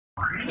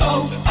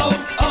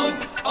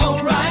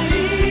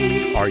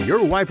O'Reilly. Are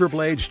your wiper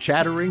blades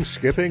chattering,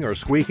 skipping, or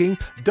squeaking?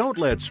 Don't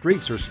let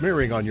streaks or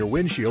smearing on your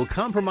windshield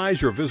compromise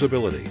your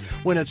visibility.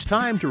 When it's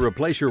time to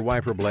replace your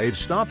wiper blades,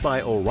 stop by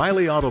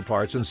O'Reilly Auto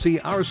Parts and see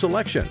our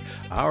selection.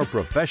 Our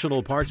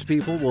professional parts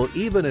people will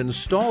even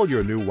install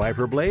your new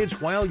wiper blades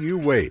while you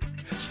wait.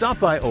 Stop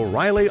by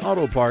O'Reilly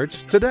Auto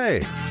Parts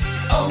today.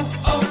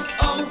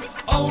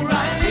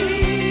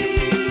 O'Reilly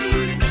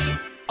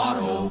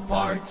Auto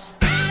Parts.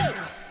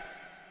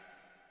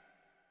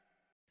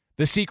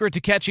 The secret to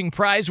catching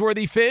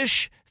prize-worthy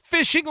fish?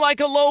 Fishing like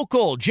a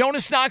local.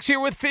 Jonas Knox here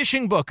with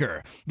Fishing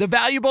Booker. The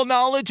valuable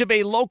knowledge of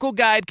a local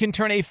guide can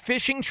turn a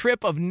fishing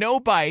trip of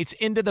no bites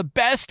into the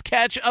best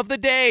catch of the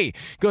day.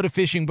 Go to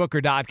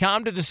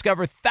fishingbooker.com to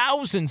discover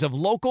thousands of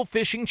local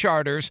fishing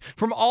charters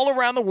from all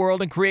around the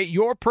world and create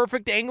your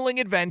perfect angling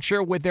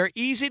adventure with their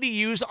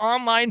easy-to-use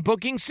online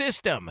booking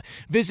system.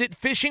 Visit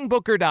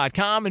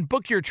fishingbooker.com and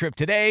book your trip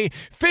today.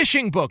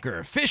 Fishing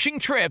Booker. Fishing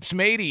trips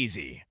made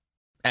easy.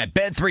 At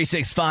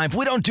Bet365,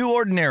 we don't do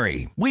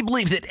ordinary. We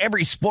believe that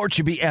every sport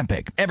should be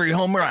epic. Every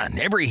home run,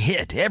 every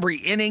hit, every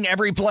inning,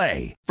 every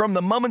play. From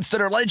the moments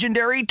that are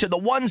legendary to the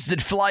ones that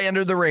fly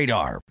under the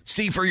radar.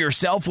 See for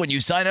yourself when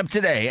you sign up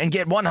today and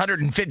get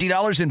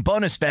 $150 in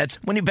bonus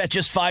bets when you bet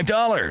just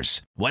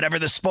 $5. Whatever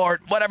the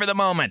sport, whatever the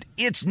moment,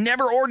 it's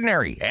never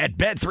ordinary at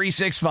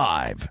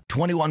Bet365.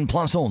 21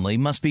 plus only.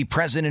 Must be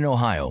present in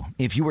Ohio.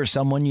 If you or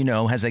someone you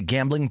know has a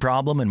gambling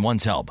problem and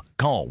wants help,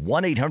 call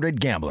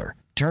 1-800-GAMBLER.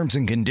 Terms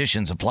and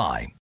conditions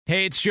apply.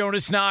 Hey, it's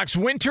Jonas Knox.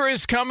 Winter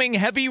is coming.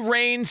 Heavy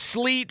rain,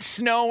 sleet,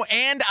 snow,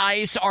 and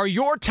ice. Are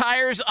your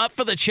tires up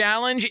for the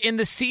challenge? In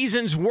the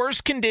season's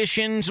worst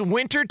conditions,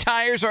 winter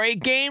tires are a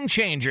game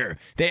changer.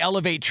 They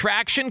elevate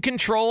traction,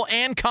 control,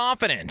 and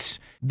confidence.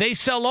 They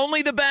sell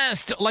only the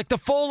best, like the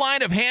full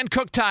line of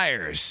hand-cooked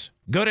tires.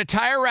 Go to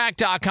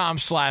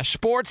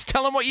TireRack.com/sports.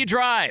 Tell them what you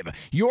drive.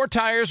 Your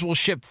tires will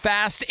ship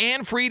fast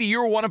and free to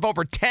your one of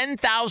over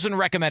 10,000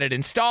 recommended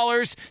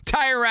installers.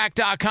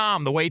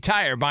 TireRack.com, the way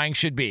tire buying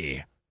should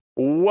be.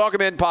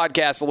 Welcome in,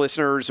 podcast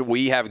listeners.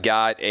 We have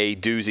got a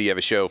doozy of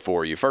a show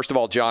for you. First of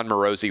all, Jon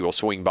Morosi will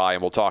swing by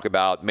and we'll talk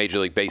about Major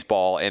League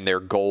Baseball and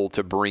their goal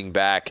to bring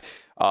back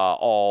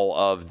all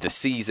of the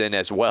season,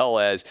 as well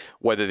as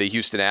whether the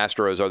Houston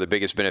Astros are the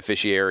biggest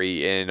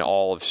beneficiary in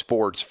all of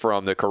sports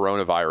from the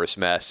coronavirus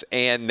mess.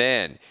 And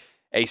then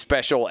a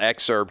special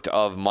excerpt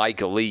of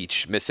Mike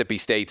Leach, Mississippi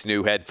State's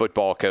new head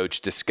football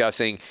coach,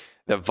 discussing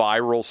the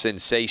viral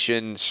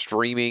sensation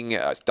streaming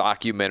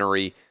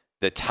documentary,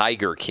 The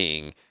Tiger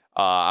King.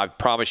 I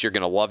promise you're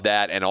going to love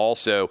that. And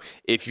also,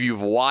 if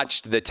you've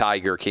watched The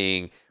Tiger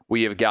King,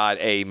 we have got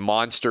a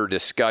monster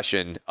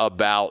discussion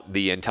about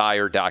the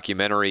entire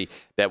documentary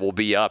that will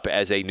be up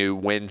as a new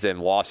Wins and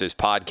Losses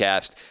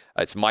podcast.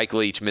 It's Mike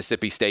Leach,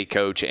 Mississippi State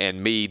coach,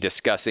 and me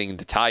discussing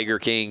The Tiger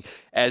King.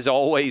 As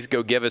always,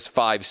 go give us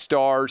 5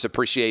 stars.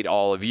 Appreciate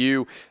all of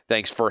you.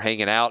 Thanks for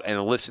hanging out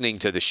and listening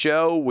to the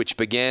show, which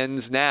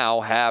begins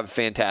now. Have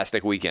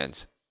fantastic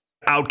weekends.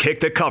 Outkick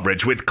the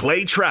coverage with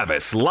Clay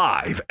Travis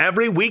live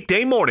every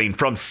weekday morning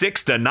from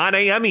 6 to 9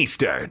 a.m.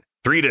 Eastern.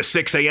 3 to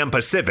 6 a.m.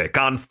 Pacific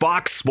on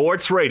Fox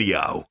Sports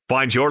Radio.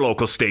 Find your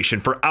local station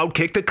for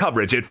Outkick the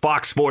coverage at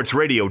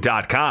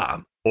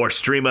foxsportsradio.com or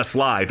stream us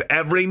live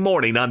every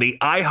morning on the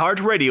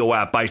iHeartRadio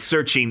app by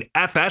searching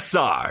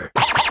FSR.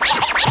 Now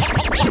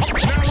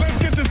let's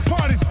get this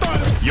party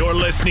started. You're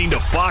listening to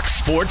Fox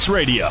Sports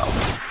Radio.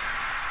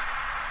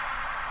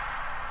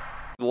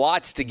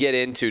 Lots to get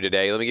into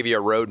today. Let me give you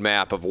a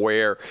roadmap of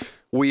where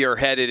we are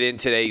headed in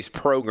today's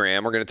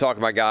program. We're going to talk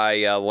to my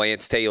guy,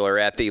 Lance Taylor,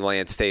 at the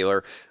Lance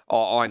Taylor,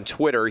 on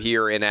Twitter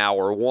here in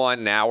Hour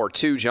 1. Hour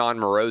 2, Jon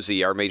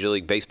Morosi, our Major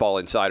League Baseball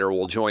insider,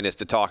 will join us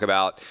to talk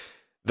about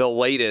the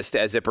latest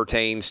as it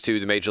pertains to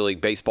the Major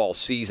League Baseball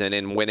season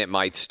and when it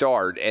might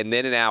start. And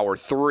then in Hour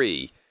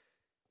 3,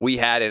 we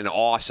had an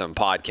awesome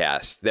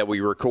podcast that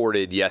we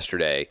recorded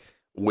yesterday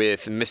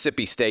with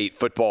Mississippi State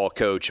football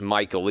coach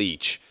Mike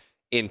Leach,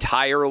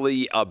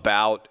 entirely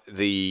about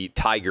the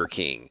Tiger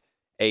King,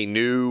 a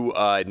new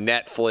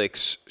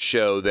Netflix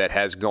show that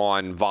has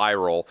gone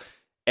viral.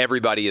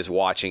 Everybody is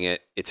watching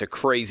it. It's a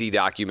crazy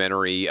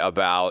documentary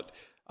about,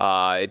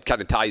 it kind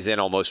of ties in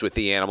almost with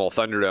the Animal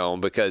Thunderdome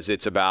because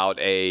it's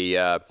about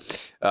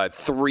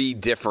 3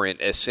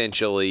 different,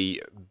 essentially,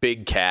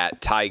 big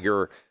cat,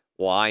 tiger,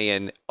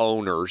 lion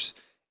owners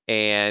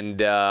and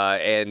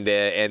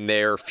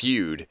their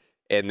feud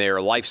and their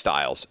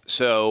lifestyles.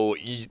 So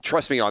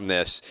trust me on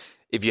this.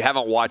 If you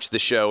haven't watched the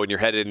show and you're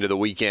headed into the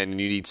weekend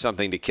and you need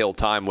something to kill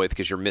time with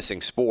because you're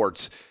missing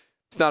sports,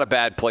 it's not a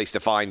bad place to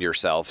find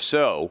yourself.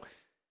 So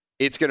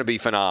it's going to be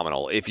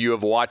phenomenal. If you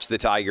have watched The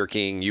Tiger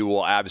King, you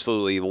will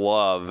absolutely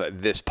love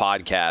this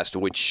podcast,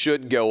 which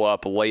should go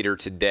up later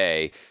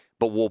today,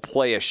 but we'll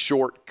play a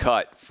short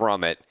cut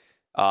from it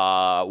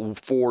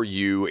for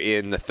you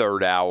in the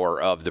third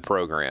hour of the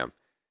program.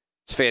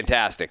 It's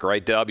fantastic,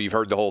 right, Dub? You've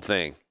heard the whole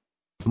thing.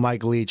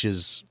 Mike Leach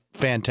is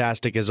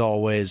fantastic as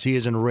always. He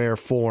is in rare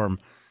form.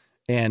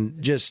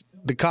 And just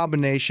the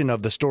combination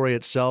of the story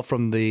itself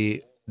from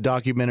the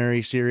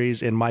documentary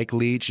series and Mike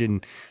Leach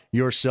and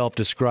yourself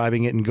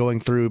describing it and going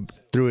through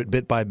it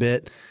bit by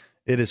bit.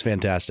 It is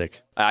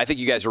fantastic. I think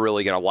you guys are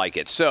really going to like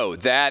it. So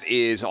that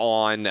is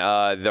on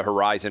the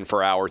horizon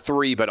for Hour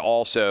 3, but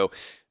also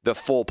the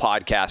full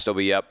podcast will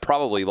be up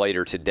probably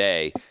later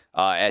today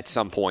at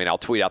some point. I'll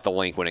tweet out the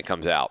link when it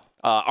comes out.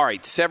 All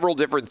right, several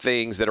different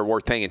things that are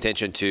worth paying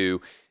attention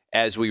to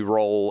as we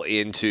roll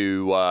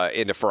into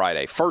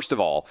Friday. First of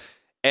all,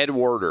 Ed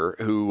Werder,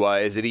 who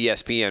is at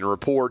ESPN,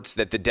 reports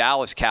that the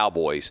Dallas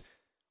Cowboys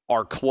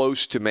are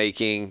close to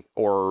making,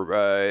 or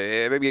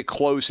maybe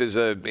close is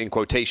in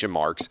quotation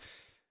marks,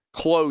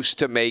 close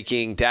to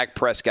making Dak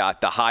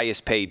Prescott the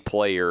highest paid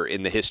player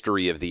in the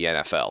history of the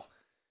NFL.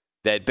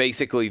 That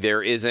basically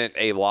there isn't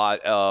a lot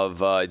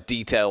of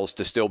details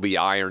to still be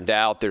ironed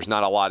out. There's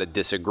not a lot of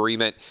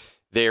disagreement.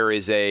 There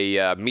is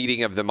a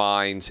meeting of the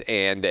minds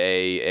and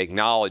a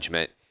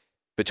acknowledgement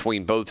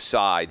between both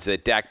sides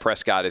that Dak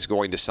Prescott is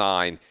going to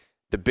sign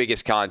the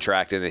biggest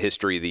contract in the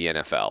history of the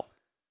NFL.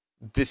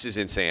 This is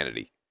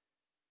insanity.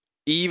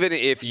 Even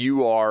if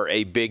you are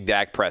a big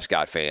Dak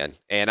Prescott fan,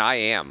 and I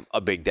am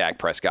a big Dak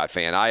Prescott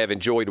fan, I have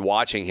enjoyed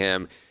watching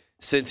him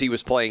since he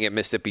was playing at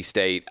Mississippi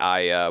State.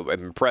 I am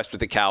impressed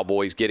with the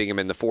Cowboys, getting him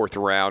in the 4th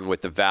round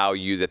with the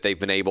value that they've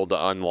been able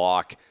to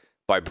unlock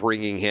by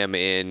bringing him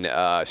in,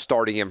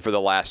 starting him for the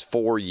last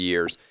 4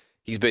 years.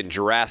 He's been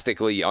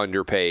drastically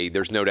underpaid.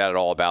 There's no doubt at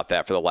all about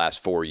that for the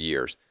last 4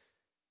 years.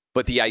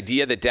 But the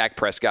idea that Dak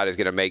Prescott is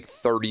going to make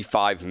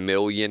 $35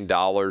 million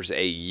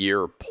a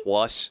year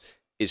plus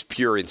is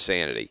pure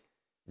insanity.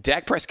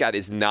 Dak Prescott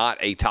is not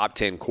a top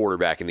 10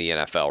 quarterback in the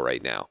NFL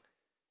right now.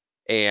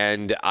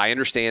 And I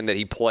understand that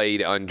he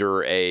played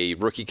under a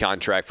rookie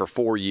contract for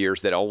 4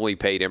 years that only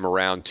paid him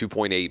around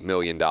 $2.8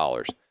 million.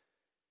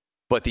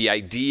 But the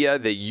idea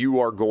that you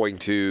are going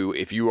to,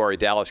 if you are a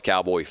Dallas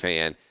Cowboy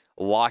fan,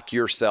 lock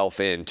yourself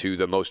into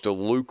the most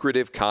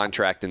lucrative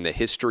contract in the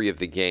history of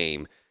the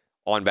game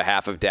on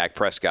behalf of Dak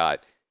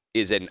Prescott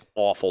is an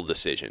awful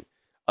decision,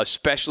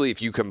 especially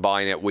if you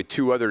combine it with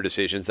 2 other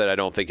decisions that I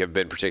don't think have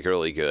been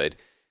particularly good.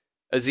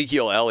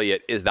 Ezekiel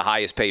Elliott is the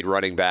highest paid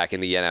running back in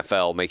the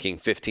NFL, making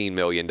 $15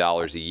 million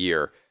a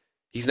year.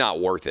 He's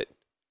not worth it.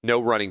 No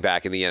running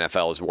back in the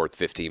NFL is worth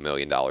 $15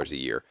 million a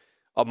year.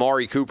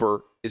 Amari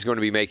Cooper is going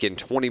to be making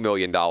 $20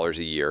 million a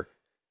year,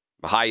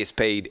 highest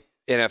paid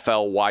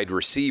NFL wide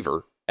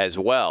receiver as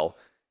well,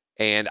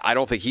 and I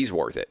don't think he's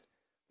worth it.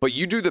 But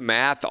you do the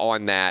math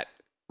on that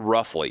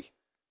roughly,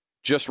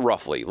 just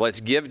roughly.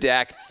 Let's give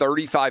Dak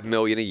 $35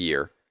 million a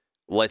year.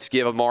 Let's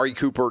give Amari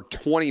Cooper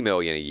 $20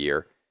 million a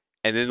year.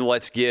 And then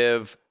let's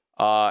give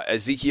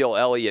Ezekiel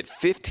Elliott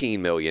 $15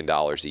 million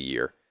a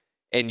year.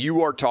 And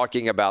you are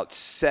talking about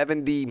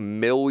 $70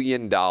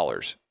 million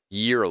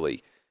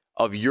yearly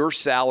of your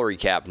salary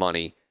cap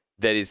money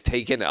that is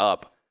taken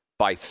up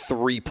by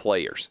 3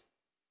 players.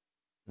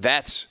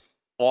 That's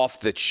off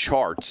the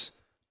charts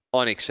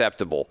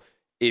unacceptable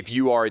if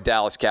you are a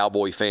Dallas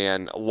Cowboy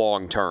fan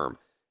long term.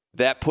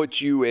 That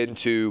puts you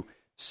into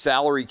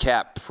salary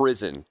cap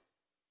prison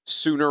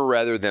sooner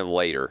rather than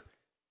later.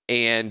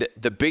 And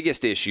the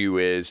biggest issue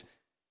is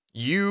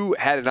you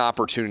had an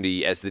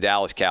opportunity as the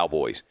Dallas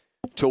Cowboys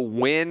to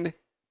win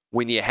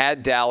when you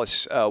had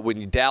Dallas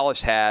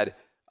had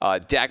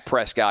Dak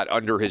Prescott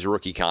under his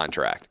rookie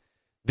contract.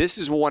 This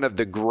is one of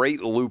the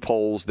great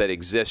loopholes that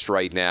exist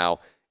right now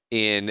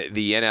in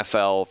the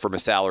NFL from a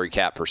salary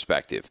cap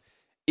perspective.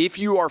 If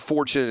you are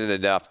fortunate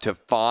enough to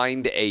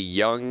find a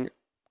young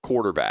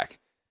quarterback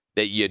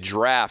that you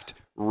draft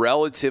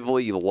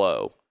relatively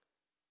low,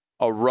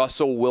 a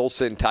Russell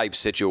Wilson type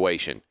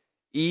situation,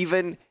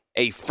 even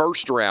a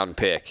first-round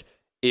pick,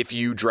 if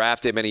you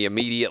draft him and he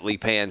immediately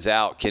pans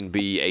out, can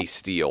be a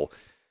steal.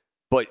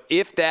 But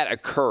if that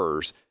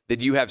occurs,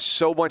 then you have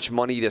so much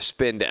money to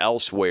spend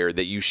elsewhere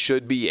that you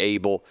should be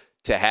able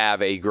to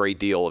have a great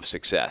deal of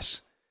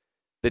success.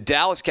 The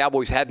Dallas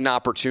Cowboys had an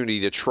opportunity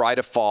to try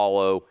to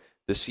follow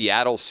the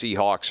Seattle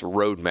Seahawks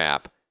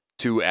roadmap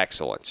to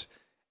excellence.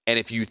 And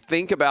if you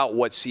think about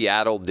what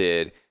Seattle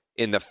did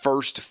in the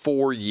first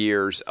 4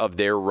 years of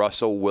their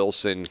Russell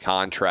Wilson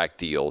contract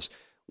deals,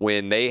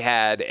 when they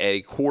had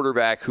a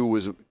quarterback who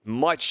was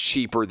much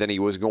cheaper than he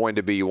was going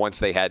to be once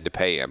they had to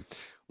pay him.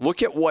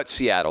 Look at what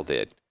Seattle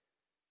did.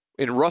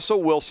 In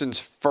Russell Wilson's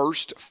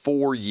first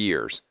 4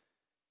 years,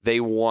 they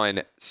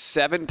won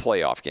 7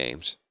 playoff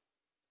games.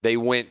 They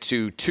went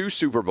to 2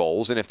 Super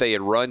Bowls, and if they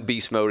had run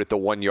beast mode at the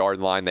 1-yard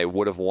line, they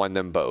would have won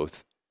them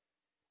both.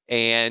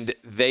 And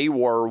they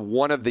were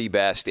one of the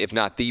best, if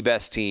not the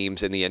best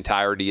teams in the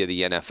entirety of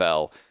the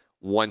NFL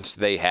once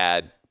they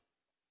had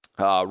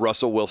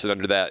Russell Wilson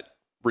under that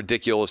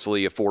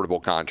ridiculously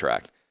affordable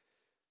contract.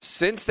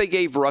 Since they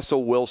gave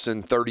Russell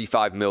Wilson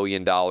 $35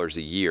 million a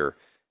year,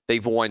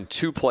 they've won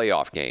 2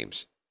 playoff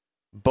games,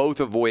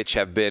 both of which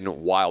have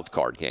been wild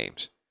card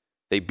games.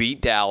 They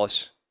beat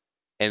Dallas,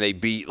 and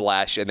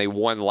they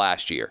won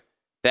last year.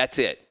 That's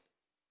it.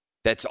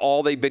 That's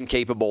all they've been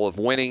capable of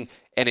winning.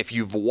 And if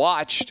you've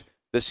watched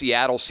the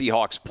Seattle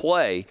Seahawks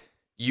play,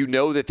 you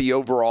know that the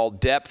overall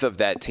depth of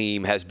that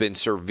team has been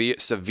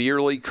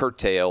severely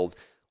curtailed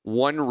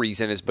One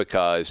reason is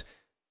because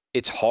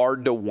it's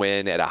hard to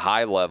win at a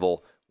high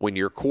level when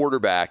your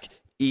quarterback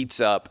eats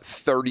up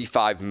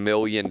 $35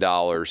 million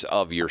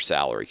of your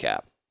salary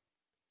cap.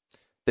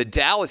 The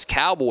Dallas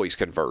Cowboys,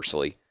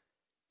 conversely,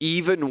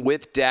 even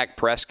with Dak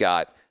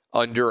Prescott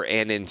under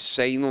an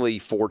insanely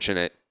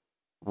fortunate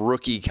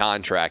rookie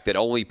contract that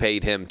only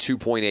paid him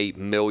 $2.8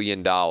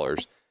 million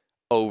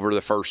over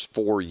the first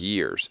 4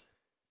 years,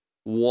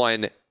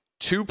 won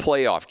 2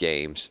 playoff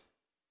games,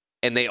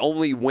 and they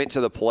only went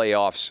to the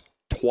playoffs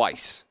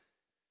twice.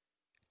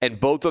 And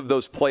both of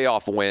those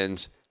playoff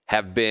wins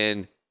have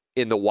been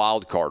in the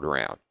wild card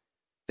round.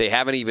 They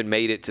haven't even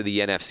made it to the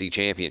NFC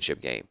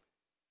Championship game.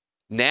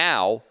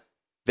 Now,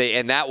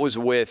 and that was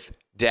with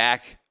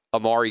Dak,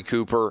 Amari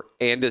Cooper,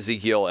 and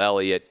Ezekiel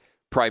Elliott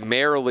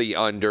primarily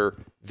under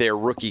their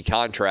rookie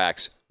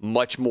contracts,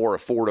 much more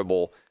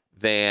affordable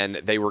than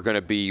they were going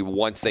to be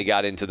once they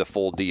got into the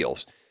full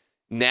deals.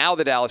 Now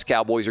the Dallas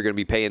Cowboys are going to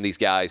be paying these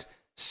guys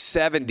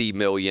 $70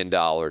 million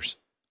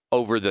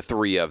over the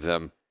 3 of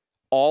them.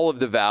 All of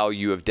the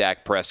value of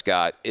Dak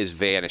Prescott is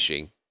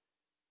vanishing.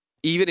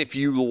 Even if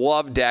you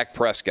love Dak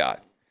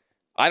Prescott,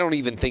 I don't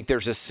even think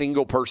there's a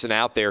single person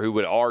out there who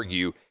would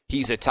argue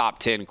he's a top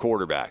 10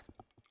 quarterback.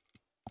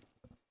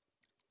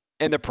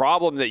 And the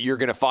problem that you're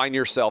going to find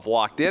yourself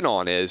locked in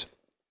on is,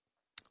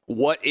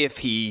 what if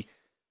he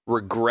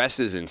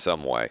regresses in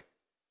some way?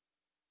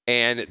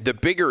 And the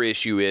bigger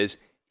issue is,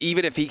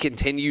 even if he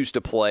continues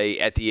to play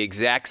at the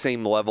exact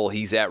same level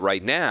he's at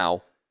right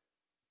now,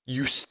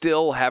 you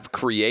still have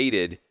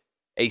created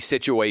a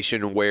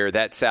situation where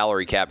that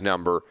salary cap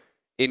number,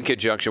 in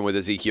conjunction with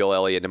Ezekiel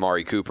Elliott and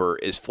Amari Cooper,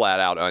 is flat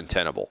out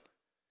untenable.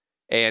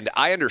 And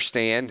I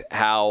understand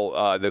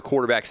how the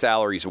quarterback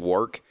salaries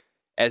work.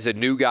 As a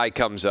new guy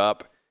comes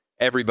up,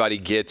 everybody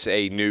gets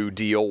a new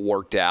deal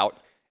worked out.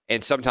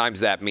 And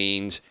sometimes that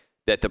means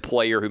that the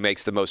player who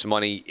makes the most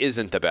money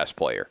isn't the best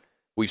player.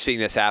 We've seen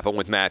this happen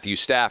with Matthew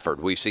Stafford.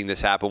 We've seen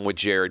this happen with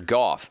Jared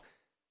Goff.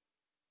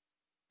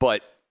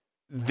 But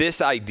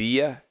this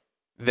idea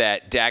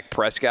that Dak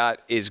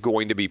Prescott is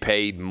going to be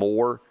paid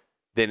more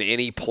than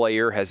any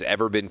player has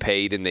ever been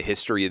paid in the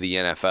history of the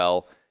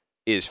NFL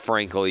is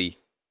frankly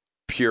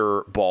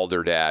pure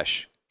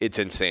balderdash. It's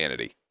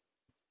insanity.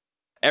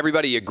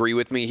 Everybody agree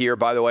with me here,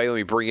 by the way. Let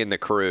me bring in the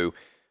crew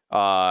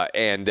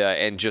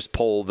and just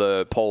poll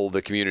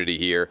the community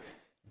here.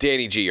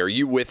 Danny G, are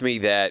you with me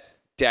that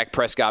Dak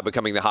Prescott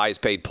becoming the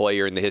highest paid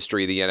player in the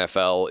history of the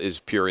NFL is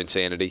pure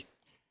insanity?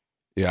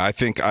 Yeah, I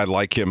think I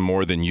like him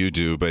more than you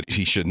do, but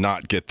he should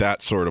not get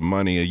that sort of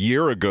money. A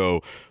year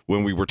ago,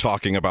 when we were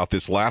talking about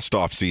this last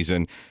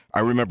offseason,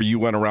 I remember you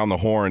went around the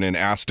horn and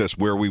asked us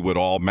where we would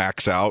all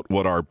max out,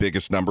 what our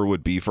biggest number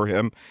would be for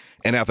him.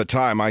 And at the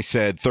time, I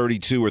said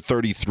 32 or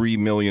 33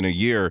 million a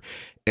year.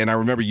 And I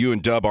remember you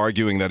and Dub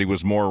arguing that he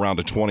was more around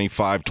a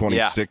 $25,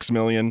 $26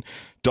 million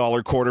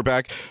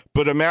quarterback.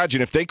 But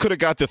imagine if they could have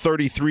got the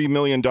 $33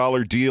 million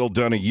deal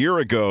done a year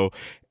ago,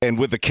 and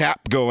with the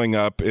cap going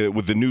up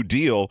with the new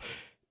deal,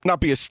 not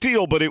be a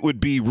steal, but it would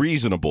be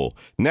reasonable.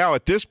 Now,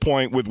 at this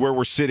point, with where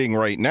we're sitting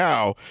right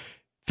now,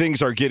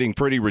 things are getting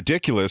pretty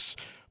ridiculous.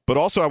 But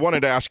also, I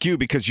wanted to ask you,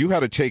 because you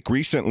had a take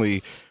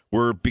recently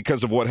where,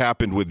 because of what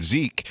happened with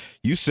Zeke,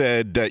 you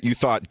said that you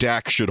thought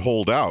Dak should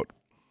hold out.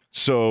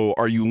 So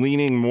are you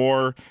leaning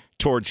more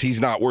towards he's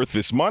not worth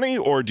this money,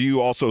 or do you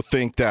also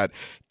think that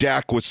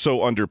Dak was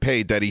so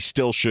underpaid that he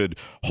still should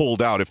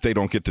hold out if they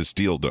don't get this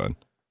deal done?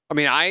 I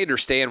mean, I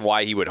understand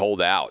why he would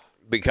hold out,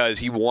 because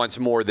he wants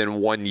more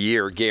than 1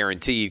 year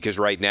guaranteed, because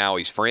right now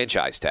he's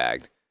franchise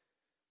tagged.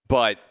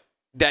 But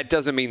that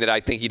doesn't mean that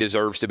I think he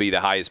deserves to be the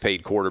highest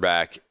paid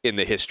quarterback in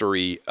the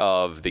history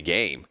of the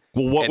game.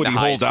 Well, what would he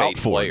hold out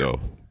for,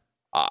 though?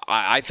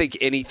 I think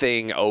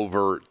anything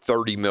over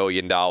 $30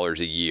 million a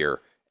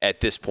year at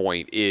this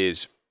point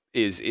is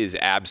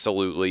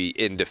absolutely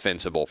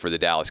indefensible for the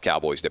Dallas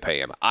Cowboys to pay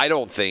him. I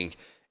don't think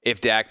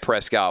if Dak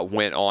Prescott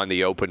went on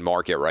the open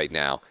market right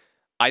now,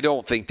 I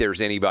don't think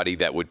there's anybody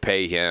that would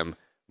pay him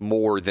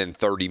more than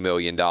 $30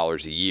 million a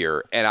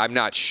year, and I'm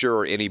not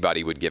sure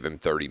anybody would give him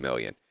 $30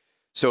 million.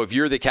 So if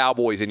you're the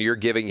Cowboys and you're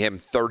giving him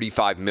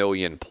 $35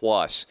 million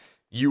plus,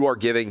 you are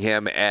giving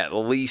him at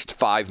least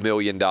 $5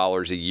 million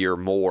a year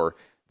more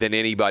than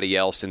anybody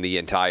else in the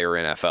entire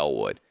NFL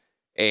would.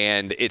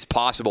 And it's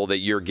possible that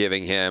you're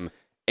giving him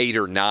 $8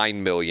 or $9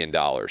 million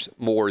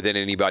more than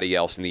anybody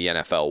else in the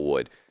NFL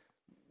would.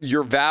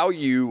 Your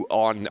value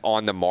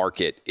on the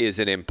market is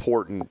an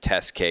important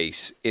test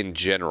case in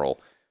general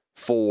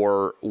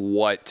for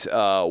what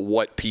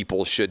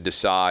people should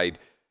decide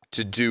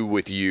to do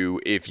with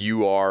you if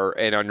you are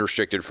an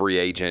unrestricted free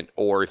agent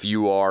or if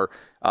you are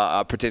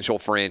a potential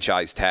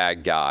franchise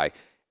tag guy.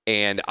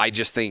 And I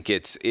just think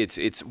it's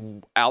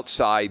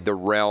outside the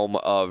realm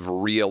of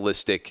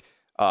realistic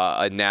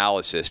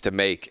analysis to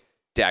make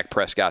Dak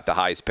Prescott the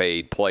highest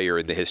paid player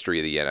in the history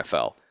of the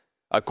NFL.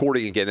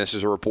 According, again, this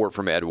is a report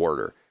from Ed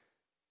Werder.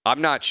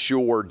 I'm not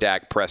sure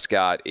Dak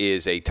Prescott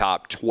is a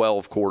top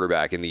 12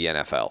 quarterback in the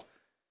NFL.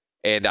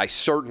 And I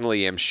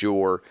certainly am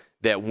sure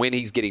that when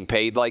he's getting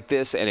paid like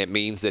this, and it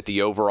means that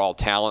the overall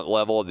talent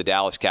level of the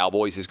Dallas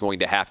Cowboys is going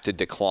to have to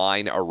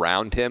decline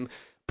around him,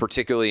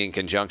 particularly in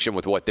conjunction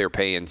with what they're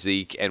paying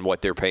Zeke and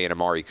what they're paying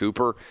Amari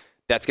Cooper,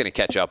 that's going to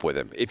catch up with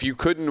him. If you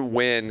couldn't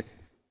win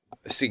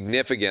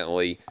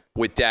significantly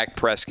with Dak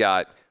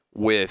Prescott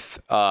with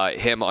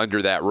him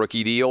under that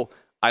rookie deal,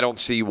 I don't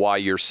see why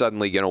you're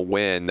suddenly going to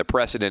win. The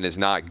precedent is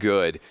not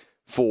good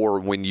for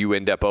when you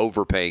end up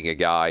overpaying a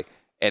guy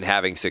and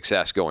having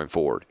success going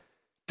forward.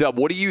 Dub,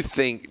 what do you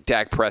think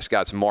Dak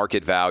Prescott's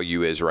market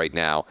value is right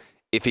now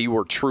if he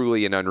were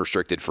truly an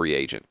unrestricted free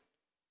agent?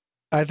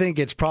 I think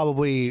it's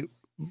probably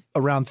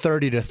around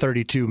 30 to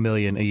 32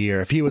 million a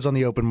year. If he was on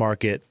the open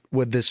market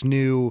with this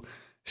new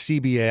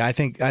CBA, I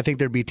think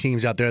there'd be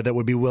teams out there that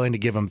would be willing to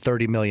give him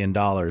 $30 million.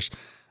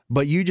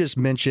 But you just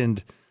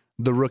mentioned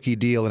the rookie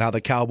deal and how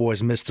the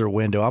Cowboys missed their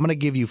window. I'm going to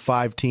give you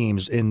 5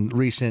 teams in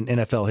recent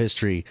NFL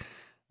history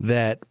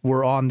that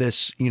were on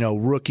this,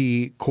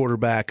 rookie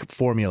quarterback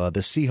formula: the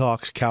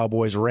Seahawks,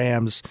 Cowboys,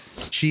 Rams,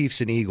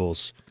 Chiefs, and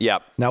Eagles.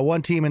 Yep. Now,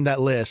 one team in that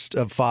list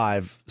of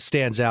 5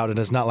 stands out and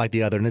is not like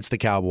the other, and it's the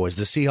Cowboys.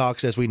 The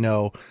Seahawks, as we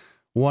know,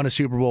 won a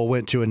Super Bowl,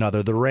 went to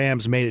another. The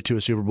Rams made it to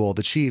a Super Bowl.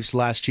 The Chiefs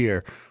last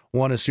year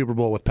won a Super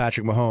Bowl with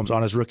Patrick Mahomes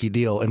on his rookie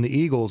deal. And the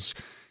Eagles,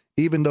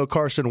 even though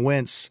Carson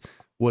Wentz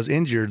was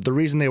injured, the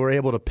reason they were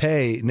able to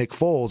pay Nick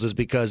Foles is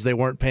because they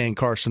weren't paying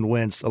Carson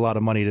Wentz a lot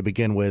of money to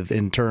begin with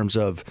in terms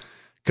of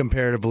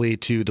comparatively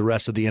to the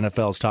rest of the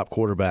NFL's top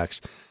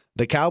quarterbacks.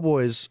 The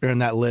Cowboys are in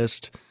that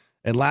list,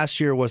 and last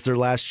year was their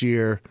last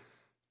year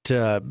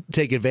to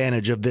take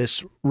advantage of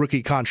this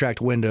rookie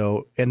contract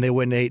window, and they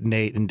went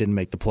 8-8 and didn't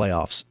make the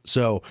playoffs.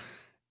 So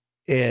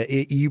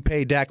you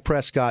pay Dak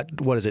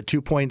Prescott, what is it,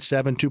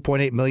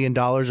 $2.8 million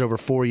over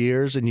 4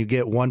 years, and you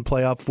get one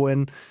playoff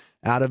win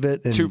out of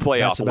it. And 2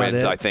 playoff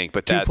wins, I think.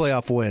 But 2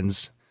 playoff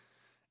wins.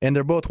 And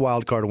they're both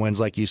wild card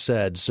wins, like you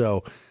said.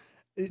 So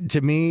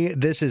to me,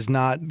 this is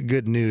not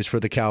good news for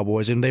the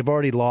Cowboys. And they've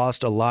already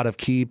lost a lot of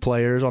key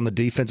players on the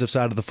defensive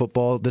side of the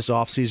football this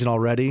offseason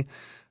already.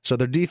 So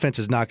their defense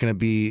is not going to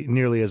be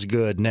nearly as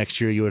good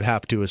next year, you would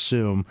have to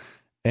assume.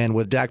 And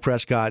with Dak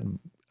Prescott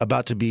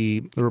about to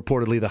be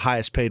reportedly the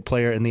highest paid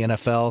player in the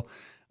NFL,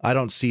 I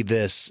don't see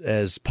this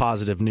as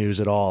positive news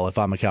at all if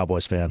I'm a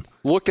Cowboys fan.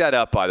 Look that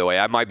up, by the way.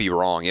 I might be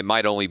wrong. It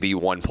might only be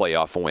one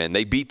playoff win.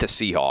 They beat the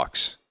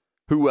Seahawks.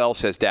 Who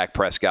else has Dak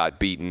Prescott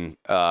beaten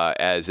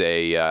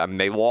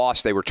they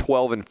lost. They were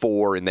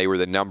 12-4, and they were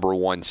the number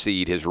 1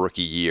 seed his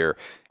rookie year.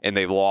 And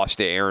they lost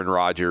to Aaron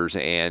Rodgers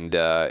and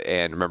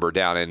remember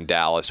down in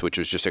Dallas, which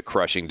was just a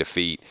crushing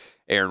defeat.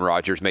 Aaron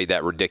Rodgers made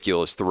that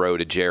ridiculous throw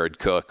to Jared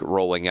Cook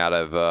rolling out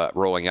of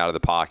the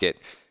pocket.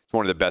 It's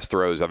one of the best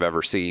throws I've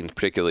ever seen,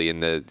 particularly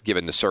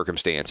given the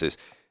circumstances.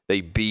 They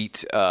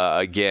beat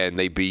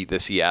the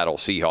Seattle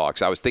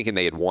Seahawks. I was thinking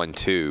they had won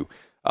 2.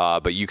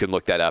 But you can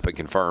look that up and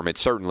confirm it's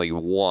certainly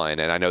 1,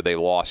 and I know they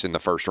lost in the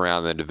first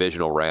round, in the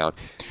divisional round.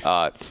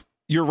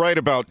 You're right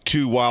about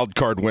 2 wild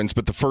card wins,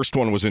 but the first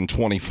one was in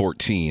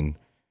 2014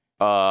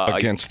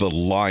 against the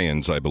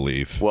Lions, I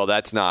believe. Well,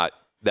 that's not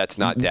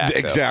Dak.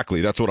 Exactly,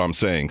 though. That's what I'm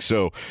saying.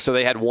 So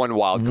they had 1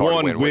 wild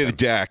card win with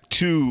Dak.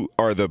 2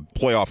 are the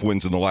playoff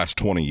wins in the last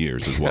 20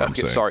 years, is what I'm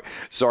saying.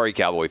 Sorry,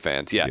 Cowboy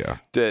fans. Yeah.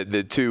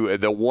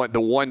 The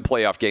one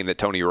playoff game that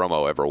Tony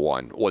Romo ever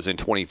won was in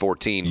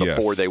 2014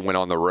 before they went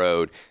on the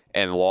road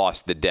and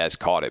lost the Dez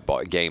Caught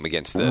It game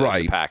against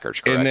the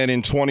Packers. Correct? And then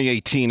in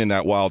 2018 in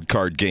that wild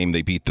card game,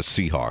 they beat the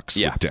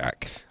Seahawks with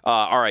Dak.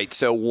 All right,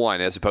 so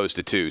 1 as opposed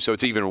to 2. So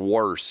it's even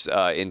worse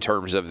in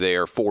terms of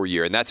their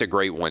 4-year, and that's a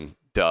great one,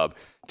 Dub,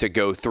 to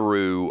go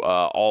through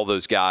all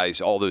those guys,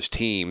 all those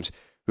teams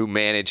who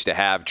managed to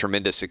have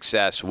tremendous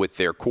success with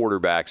their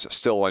quarterbacks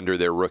still under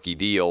their rookie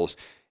deals.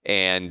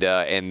 And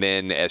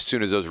then as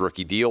soon as those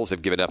rookie deals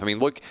have given up, I mean,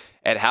 look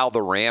at how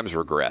the Rams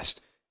regressed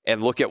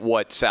and look at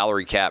what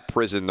salary cap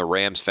prison the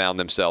Rams found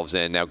themselves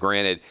in. Now,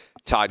 granted,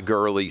 Todd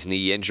Gurley's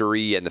knee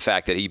injury and the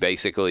fact that he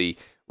basically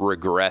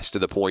regressed to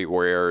the point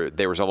where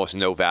there was almost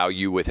no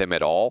value with him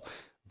at all.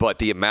 But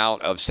the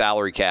amount of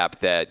salary cap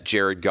that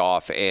Jared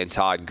Goff and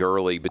Todd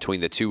Gurley, between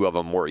the two of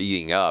them, were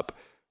eating up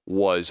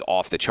was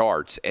off the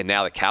charts. And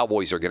now the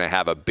Cowboys are going to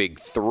have a big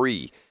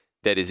 3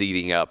 that is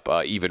eating up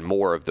even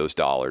more of those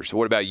dollars.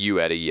 What about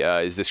you, Eddie?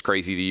 Is this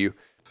crazy to you?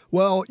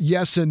 Well,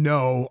 yes and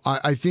no.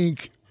 I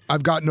think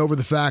I've gotten over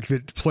the fact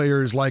that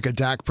players like a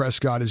Dak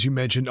Prescott, as you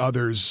mentioned,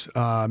 others,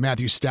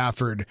 Matthew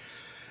Stafford,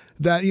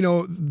 that,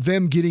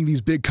 them getting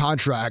these big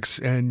contracts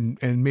and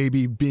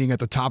maybe being at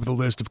the top of the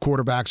list of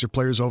quarterbacks or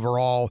players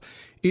overall,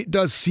 it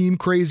does seem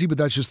crazy, but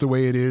that's just the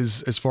way it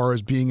is as far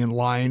as being in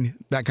line,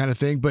 that kind of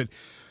thing. But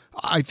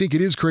I think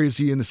it is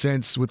crazy in the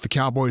sense with the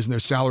Cowboys and their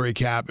salary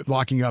cap,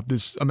 locking up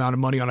this amount of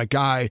money on a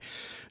guy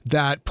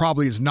that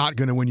probably is not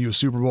going to win you a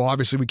Super Bowl.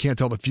 Obviously, we can't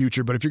tell the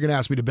future, but if you're going to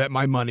ask me to bet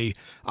my money,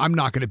 I'm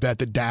not going to bet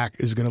that Dak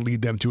is going to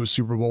lead them to a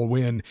Super Bowl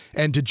win.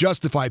 And to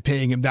justify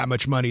paying him that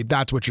much money,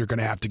 that's what you're going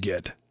to have to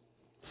get.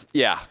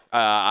 Yeah,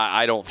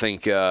 I don't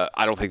think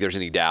there's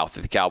any doubt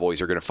that the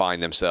Cowboys are going to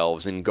find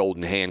themselves in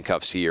golden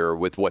handcuffs here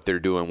with what they're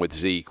doing with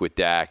Zeke, with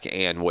Dak,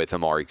 and with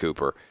Amari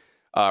Cooper.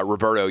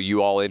 Roberto,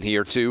 you all in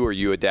here too, or are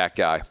you a Dak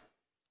guy?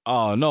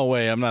 Oh, no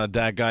way. I'm not a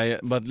Dak guy.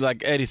 But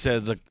like Eddie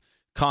says, the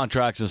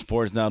contracts in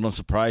sports now don't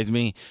surprise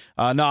me.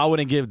 No, I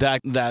wouldn't give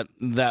Dak that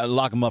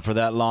lock him up for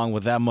that long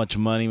with that much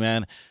money,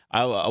 man.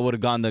 I would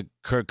have gone the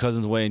Kirk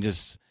Cousins way and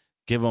just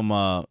give him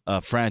a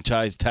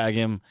franchise, tag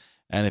him.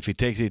 And if he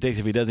takes it, he takes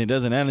it. If he doesn't, he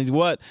doesn't. And he's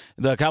what?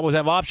 The Cowboys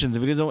have options.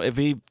 If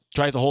he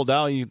tries to hold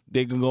out,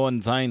 they can go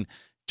and sign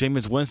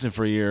Jameis Winston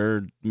for a year,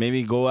 or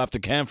maybe go after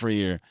Cam for a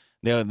year.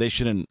 They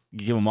shouldn't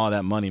give him all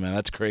that money, man.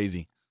 That's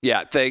crazy.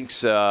 Yeah,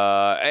 thanks.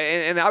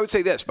 And I would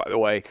say this, by the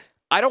way.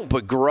 I don't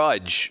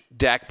begrudge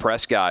Dak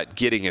Prescott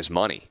getting his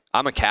money.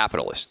 I'm a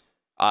capitalist.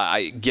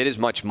 I get as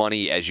much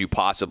money as you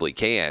possibly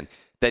can.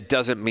 That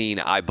doesn't mean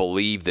I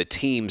believe the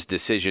team's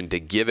decision to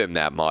give him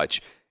that much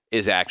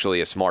is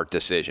actually a smart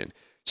decision.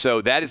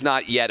 So that is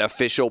not yet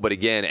official, but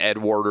again, Ed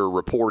Werder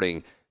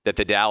reporting that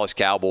the Dallas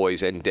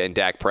Cowboys and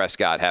Dak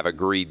Prescott have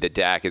agreed that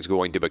Dak is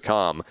going to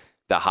become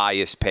the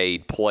highest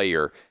paid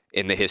player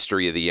in the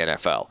history of the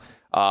NFL.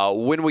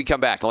 When we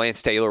come back,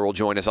 Lance Taylor will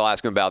join us. I'll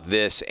ask him about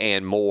this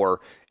and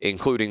more,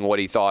 including what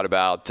he thought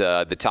about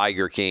the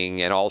Tiger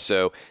King and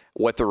also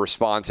what the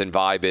response and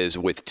vibe is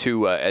with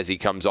Tua as he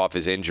comes off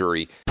his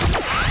injury.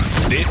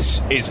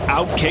 This is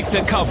Outkick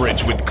the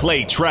Coverage with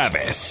Clay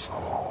Travis.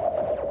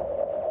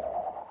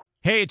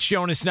 Hey, it's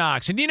Jonas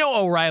Knox, and you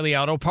know O'Reilly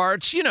Auto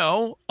Parts. You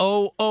know,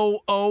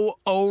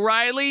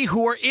 O'Reilly,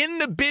 who are in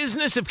the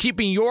business of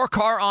keeping your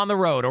car on the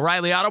road.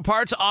 O'Reilly Auto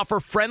Parts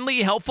offer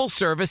friendly, helpful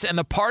service and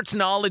the parts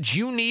knowledge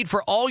you need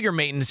for all your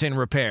maintenance and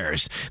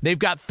repairs. They've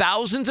got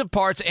thousands of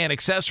parts and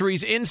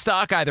accessories in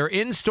stock, either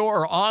in-store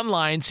or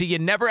online, so you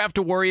never have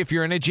to worry if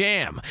you're in a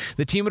jam.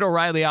 The team at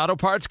O'Reilly Auto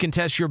Parts can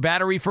test your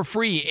battery for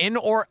free in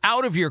or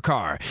out of your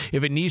car.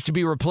 If it needs to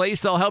be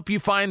replaced, they'll help you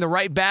find the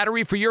right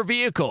battery for your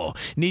vehicle.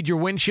 Need your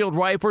windshield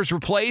wipers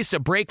replaced, a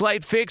brake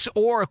light fix,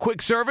 or a quick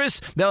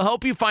service? They'll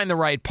help you find the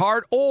right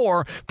part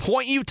or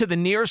point you to the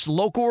nearest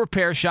local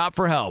repair shop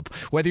for help.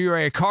 Whether you're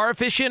a car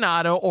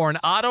aficionado or an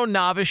auto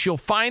novice, you'll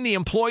find the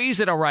employees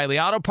at O'Reilly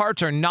Auto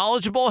Parts are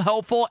knowledgeable,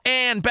 helpful,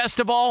 and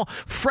best of all,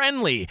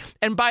 friendly.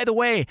 And by the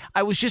way,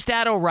 I was just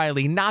at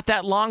O'Reilly not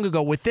that long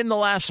ago, within the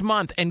last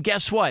month, and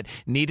guess what?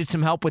 Needed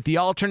some help with the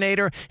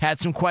alternator, had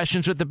some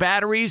questions with the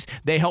batteries.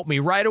 They helped me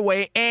right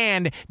away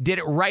and did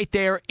it right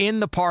there in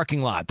the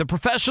parking lot. The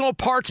professional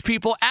parts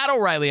people at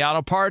O'Reilly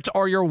Auto Parts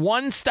are your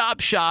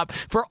one-stop shop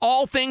for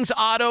all things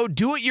auto,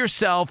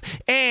 do-it-yourself,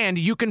 and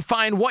you can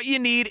find what you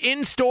need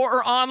in-store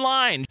or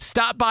online.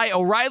 Stop by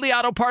O'Reilly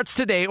Auto Parts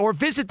today or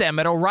visit them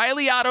at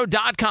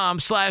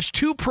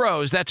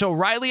O'ReillyAuto.com/2pros. That's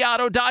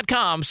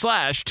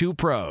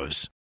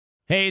O'ReillyAuto.com/2pros.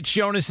 Hey, it's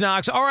Jonas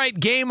Knox. All right,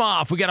 game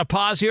off. We got to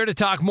pause here to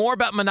talk more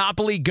about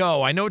Monopoly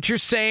Go. I know what you're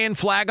saying.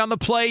 Flag on the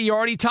play. You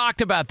already talked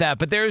about that,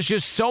 but there's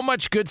just so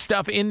much good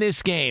stuff in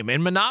this game.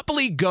 In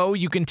Monopoly Go,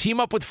 you can team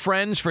up with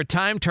friends for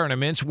time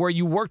tournaments where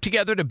you work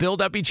together to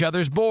build up each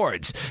other's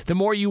boards. The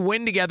more you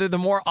win together, the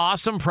more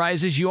awesome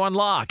prizes you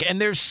unlock. And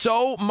there's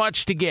so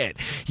much to get.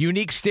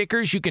 Unique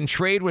stickers you can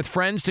trade with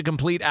friends to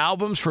complete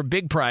albums for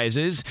big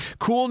prizes.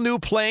 Cool new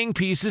playing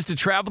pieces to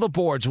travel the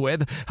boards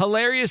with.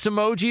 Hilarious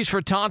emojis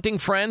for taunting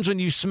friends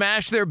when you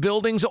smash their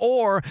buildings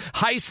or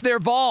heist their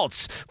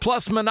vaults.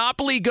 Plus,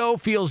 Monopoly Go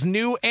feels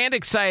new and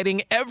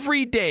exciting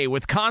every day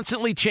with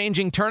constantly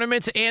changing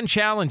tournaments and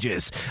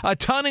challenges. A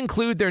ton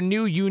include their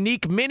new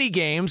unique mini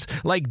games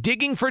like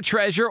digging for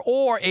treasure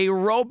or a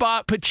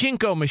robot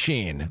pachinko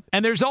machine.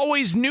 And there's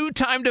always new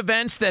timed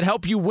events that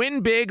help you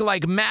win big,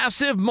 like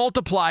massive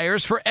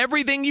multipliers for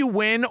everything you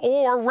win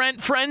or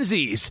rent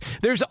frenzies.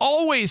 There's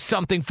always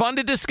something fun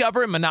to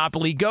discover in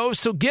Monopoly Go,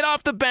 so get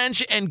off the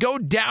bench and go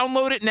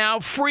download it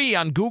now free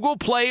on Google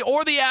Play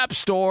or the App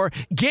Store.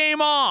 Game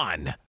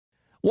on!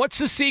 What's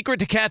the secret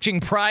to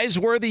catching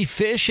prize-worthy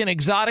fish in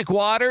exotic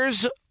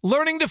waters?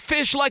 Learning to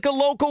fish like a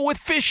local with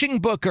Fishing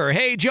Booker.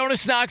 Hey,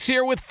 Jonas Knox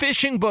here with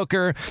Fishing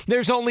Booker.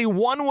 There's only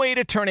one way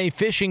to turn a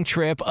fishing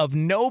trip of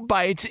no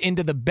bites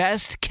into the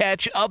best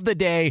catch of the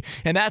day,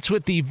 and that's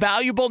with the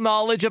valuable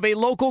knowledge of a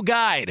local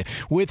guide.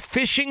 With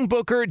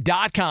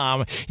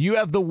FishingBooker.com, you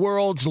have the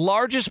world's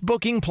largest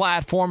booking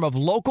platform of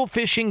local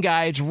fishing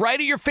guides right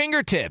at your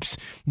fingertips.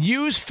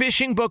 Use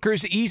Fishing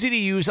Booker's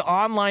easy-to-use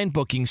online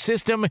booking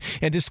system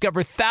and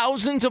discover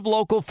thousands of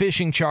local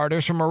fishing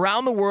charters from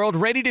around the world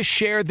ready to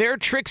share their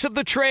tricks of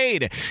the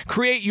trade.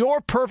 Create your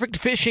perfect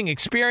fishing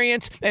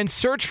experience and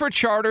search for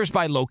charters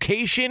by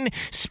location,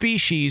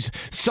 species,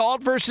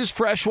 salt versus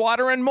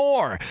freshwater, and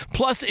more.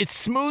 Plus, it's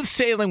smooth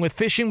sailing with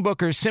Fishing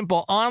Booker's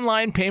simple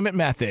online payment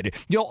method.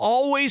 You'll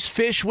always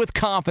fish with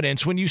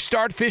confidence when you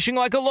start fishing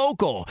like a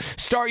local.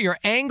 Start your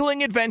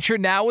angling adventure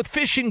now with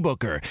Fishing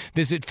Booker.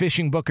 Visit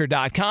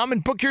FishingBooker.com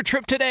and book your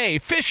trip today.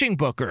 Fishing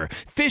Booker.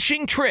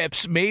 Fishing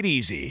trips made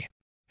easy.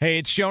 Hey,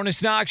 it's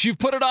Jonas Knox. You've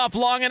put it off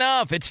long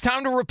enough. It's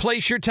time to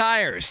replace your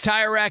tires.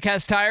 Tire Rack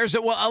has tires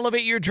that will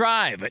elevate your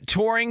drive.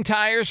 Touring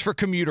tires for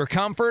commuter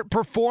comfort,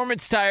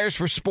 performance tires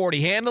for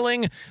sporty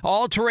handling,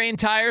 all-terrain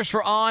tires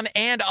for on-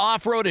 and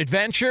off-road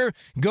adventure.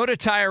 Go to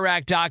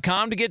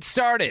TireRack.com to get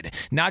started.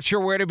 Not sure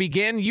where to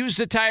begin? Use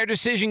the Tire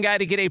Decision Guide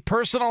to get a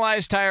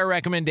personalized tire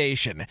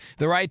recommendation.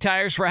 The right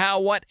tires for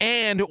how, what,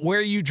 and where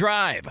you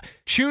drive.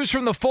 Choose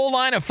from the full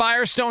line of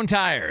Firestone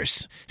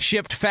tires.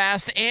 Shipped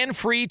fast and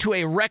free to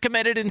a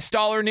recommended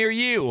installer near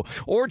you,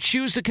 or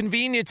choose the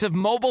convenience of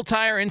mobile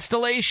tire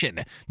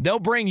installation. They'll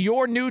bring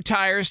your new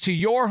tires to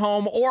your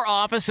home or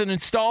office and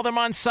install them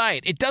on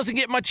site. It doesn't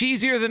get much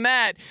easier than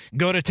that.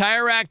 Go to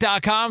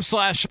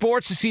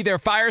TireRack.com/sports to see their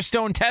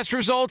Firestone test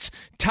results,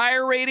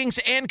 tire ratings,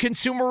 and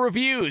consumer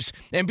reviews.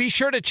 And be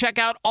sure to check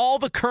out all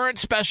the current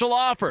special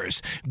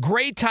offers.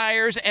 Great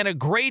tires and a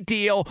great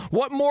deal.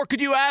 What more could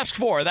you ask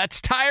for?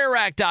 That's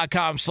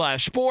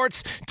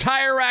TireRack.com/sports.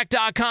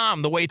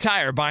 TireRack.com, the way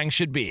tire buying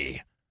should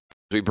be.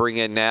 We bring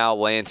in now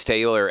Lance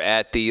Taylor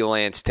at the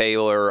Lance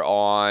Taylor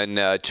on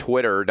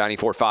Twitter,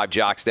 94.5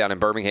 Jocks down in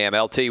Birmingham.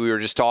 LT, we were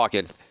just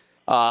talking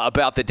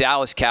about the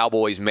Dallas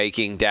Cowboys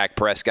making Dak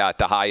Prescott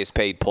the highest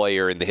paid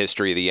player in the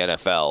history of the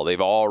NFL. They've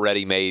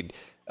already made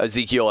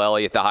Ezekiel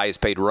Elliott the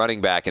highest paid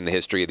running back in the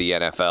history of the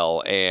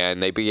NFL,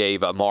 and they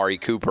gave Amari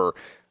Cooper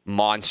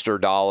monster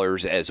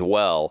dollars as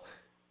well.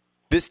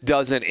 This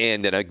doesn't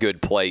end in a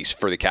good place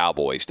for the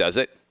Cowboys, does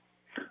it?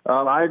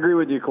 I agree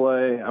with you,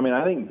 Clay. I mean,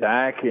 I think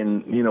Dak,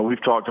 and,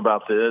 we've talked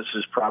about this,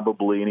 is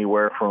probably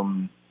anywhere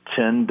from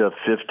 10 to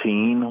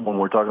 15 when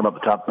we're talking about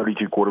the top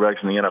 32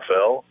 quarterbacks in the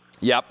NFL.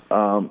 Yep.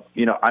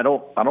 I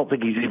don't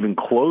think he's even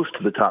close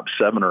to the top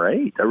 7 or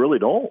 8. I really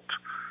don't.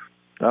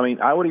 I mean,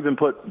 I would even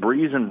put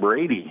Breeze and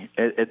Brady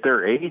at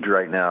their age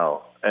right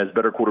now as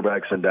better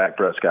quarterbacks than Dak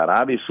Prescott.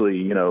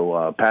 Obviously,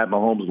 Pat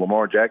Mahomes,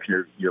 Lamar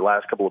Jackson, your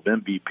last couple of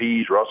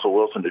MVPs, Russell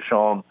Wilson,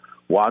 Deshaun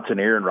Watson,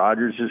 Aaron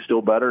Rodgers is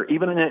still better.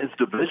 Even in his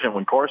division,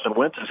 when Carson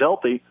Wentz is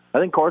healthy, I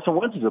think Carson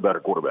Wentz is a better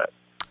quarterback.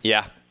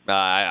 Yeah,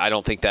 I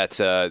don't think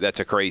that's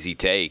a crazy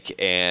take.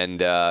 And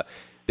the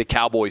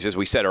Cowboys, as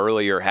we said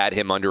earlier, had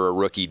him under a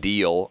rookie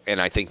deal,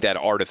 and I think that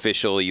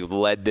artificially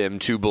led them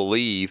to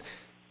believe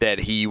that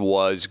he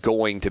was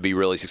going to be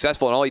really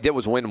successful. And all he did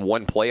was win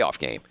one playoff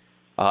game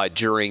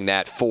during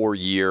that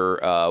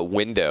 4-year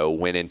window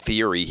when, in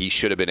theory, he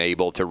should have been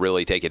able to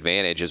really take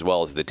advantage as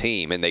well as the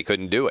team, and they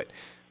couldn't do it.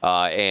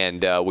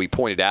 And we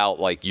pointed out,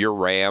 your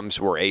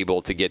Rams were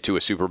able to get to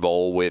a Super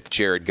Bowl with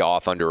Jared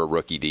Goff under a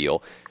rookie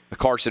deal.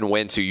 Carson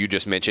Wentz, who you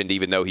just mentioned,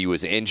 even though he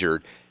was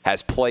injured,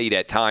 has played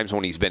at times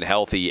when he's been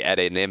healthy at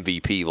an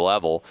MVP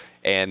level,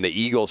 and the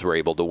Eagles were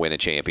able to win a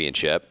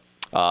championship.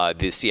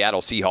 The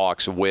Seattle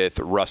Seahawks with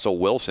Russell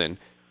Wilson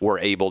were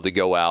able to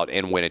go out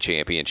and win a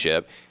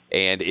championship.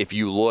 And if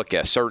you look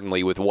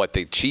certainly with what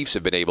the Chiefs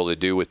have been able to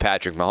do with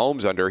Patrick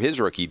Mahomes under his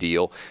rookie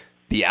deal,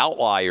 the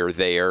outlier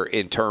there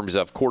in terms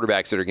of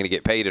quarterbacks that are going to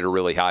get paid at a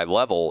really high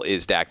level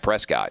is Dak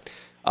Prescott.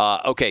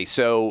 Okay,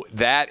 so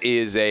that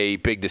is a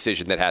big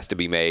decision that has to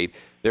be made.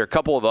 There are a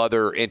couple of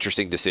other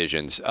interesting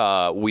decisions.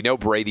 We know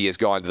Brady has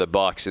gone to the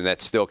Bucs, and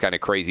that's still kind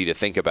of crazy to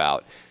think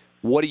about.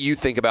 What do you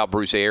think about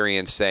Bruce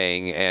Arians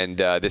saying, and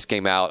this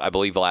came out, I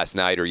believe, last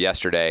night or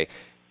yesterday,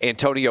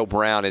 Antonio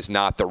Brown is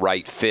not the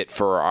right fit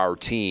for our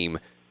team?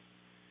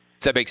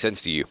 Does that make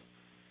sense to you?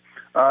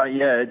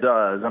 Yeah, it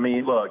does. I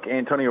mean, look,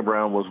 Antonio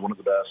Brown was one of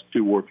the best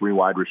 2 or 3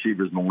 wide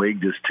receivers in the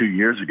league just 2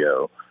 years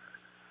ago.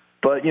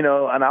 But,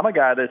 and I'm a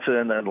guy that's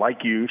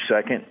like you,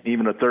 second,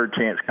 even a third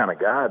chance kind of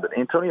guy. But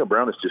Antonio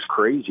Brown is just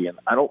crazy, and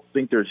I don't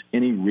think there's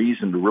any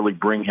reason to really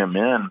bring him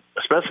in,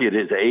 especially at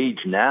his age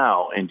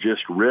now, and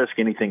just risk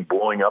anything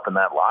blowing up in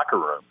that locker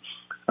room.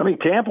 I mean,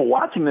 Tampa,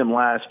 watching them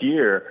last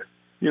year,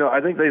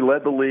 I think they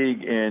led the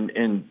league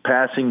in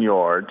passing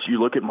yards.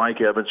 You look at Mike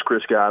Evans,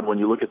 Chris Godwin,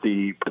 you look at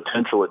the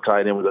potential at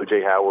tight end with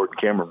O.J. Howard and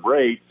Cameron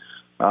Brate.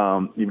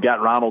 You've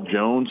got Ronald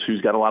Jones,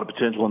 who's got a lot of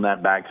potential in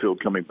that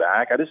backfield coming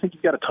back. I just think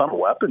you've got a ton of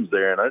weapons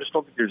there, and I just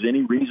don't think there's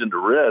any reason to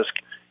risk,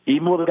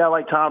 even with a guy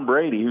like Tom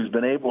Brady, who's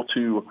been able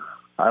to,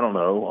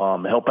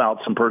 help out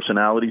some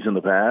personalities in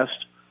the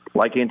past,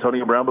 like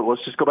Antonio Brown. But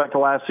let's just go back to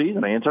last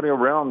season. Antonio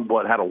Brown,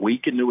 had a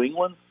week in New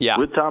England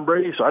with Tom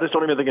Brady? So I just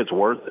don't even think it's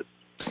worth it.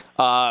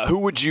 Who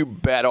would you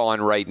bet on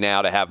right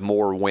now to have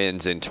more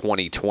wins in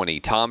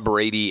 2020? Tom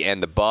Brady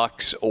and the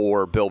Bucs,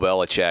 or Bill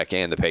Belichick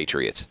and the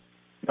Patriots?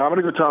 I'm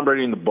going to go Tom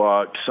Brady and the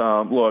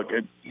Bucs. Look,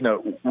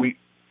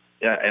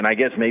 and I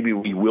guess maybe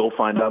we will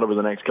find out over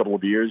the next couple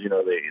of years.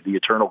 The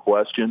eternal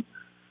question.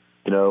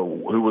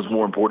 Who was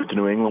more important to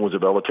New England? Was it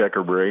Belichick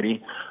or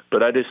Brady? But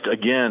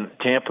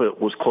Tampa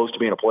was close to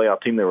being a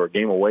playoff team. They were a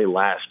game away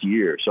last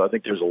year, so I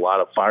think there's a lot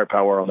of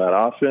firepower on that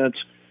offense.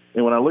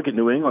 And when I look at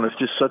New England, it's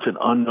just such an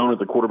unknown at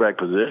the quarterback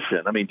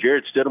position. I mean,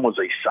 Jarrett Stidham was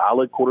a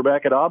solid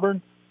quarterback at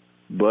Auburn,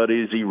 but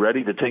is he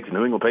ready to take the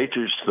New England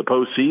Patriots to the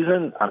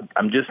postseason?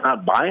 I'm just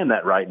not buying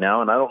that right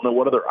now, and I don't know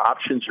what other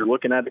options you're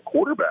looking at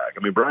quarterback. I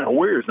mean, Brian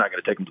Hoyer is not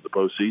going to take them to the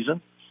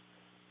postseason.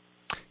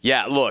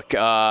 Yeah, look,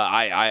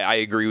 I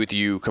agree with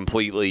you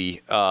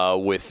completely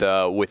with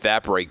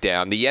that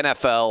breakdown. The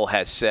NFL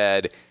has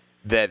said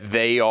that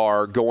they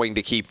are going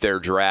to keep their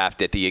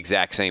draft at the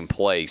exact same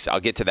place. I'll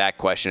get to that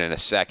question in a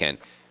second.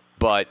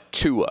 But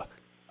Tua,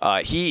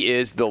 he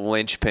is the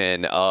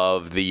linchpin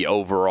of the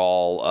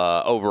overall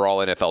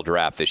NFL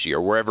draft this year.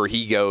 Wherever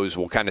he goes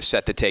will kind of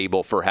set the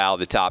table for how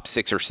the top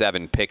 6 or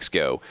 7 picks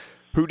go.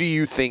 Who do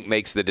you think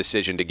makes the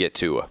decision to get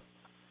Tua?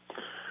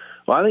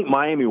 Well, I think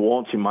Miami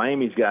wants him.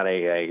 Miami's got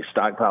a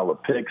stockpile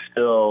of picks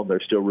still. They're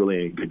still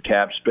really in good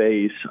cap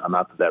space.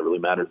 Not that really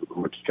matters with the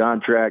rookie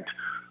contract.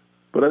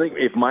 But I think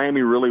if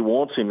Miami really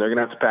wants him, they're going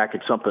to have to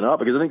package something up.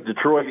 Because I think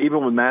Detroit,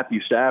 even with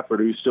Matthew Stafford,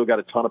 who's still got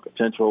a ton of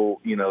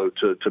potential,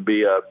 to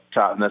be a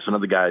top, and that's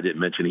another guy I didn't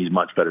mention. He's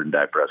much better than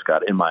Dak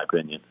Prescott, in my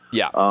opinion.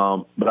 Yeah.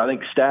 But I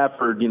think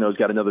Stafford, has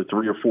got another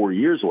 3 or 4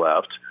 years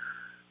left.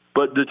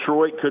 But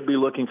Detroit could be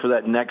looking for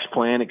that next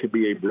plan. It could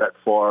be a Brett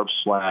Favre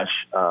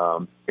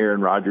 /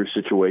 Aaron Rodgers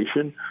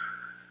situation.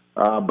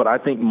 But I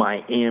think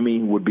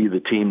Miami would be the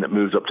team that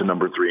moves up to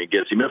number 3 and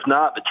gets him. If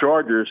not, the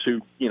Chargers,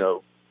 who,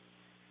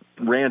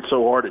 ran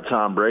so hard at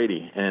Tom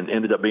Brady and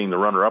ended up being the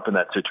runner-up in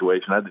that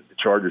situation. I think the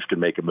Chargers could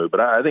make a move, but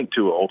I think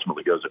Tua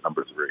ultimately goes at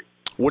number 3.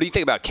 What do you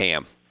think about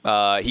Cam?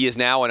 He is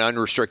now an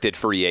unrestricted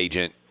free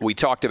agent. We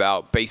talked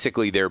about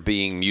basically there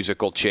being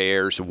musical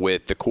chairs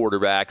with the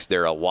quarterbacks.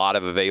 There are a lot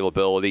of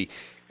availability,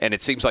 and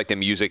it seems like the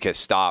music has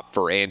stopped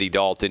for Andy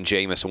Dalton,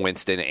 Jameis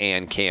Winston,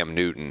 and Cam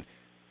Newton.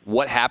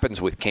 What happens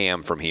with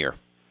Cam from here?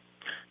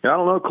 I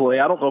don't know, Clay.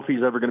 I don't know if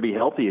he's ever going to be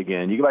healthy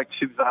again. You go back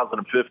to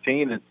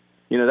 2015, and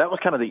that was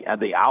kind of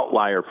the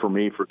outlier for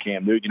me for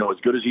Cam Newton. As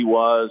good as he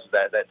was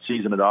that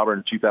season at Auburn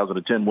in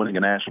 2010, winning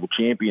a national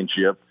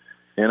championship,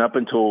 and up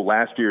until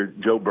last year,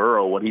 Joe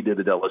Burrow, what he did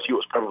at LSU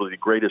was probably the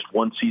greatest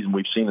one season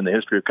we've seen in the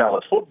history of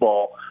college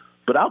football.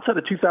 But outside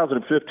of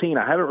 2015,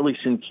 I haven't really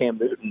seen Cam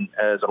Newton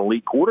as an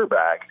elite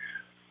quarterback.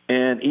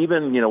 And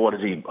even, what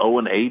is he,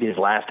 0-8, his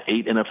last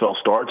 8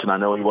 NFL starts, and I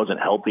know he wasn't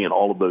healthy in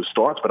all of those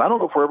starts, but I don't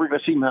know if we're ever going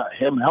to see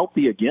him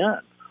healthy again.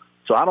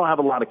 So I don't have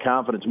a lot of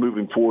confidence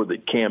moving forward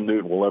that Cam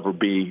Newton will ever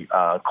be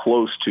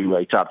close to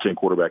a top 10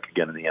 quarterback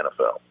again in the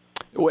NFL.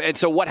 And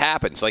so what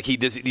happens? Like,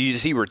 does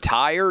he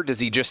retire? Does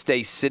he just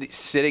stay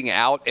sitting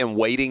out and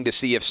waiting to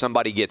see if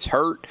somebody gets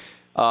hurt?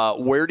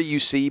 Where do you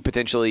see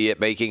potentially it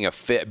being a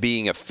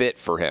fit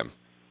for him?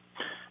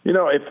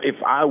 If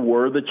I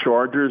were the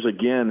Chargers,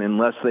 again,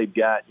 unless they've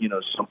got,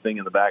 something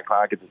in the back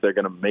pocket that they're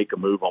going to make a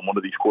move on one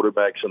of these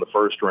quarterbacks in the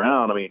first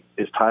round,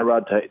 is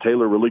Tyrod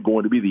Taylor really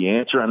going to be the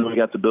answer? I know he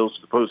got the Bills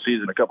to the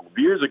postseason a couple of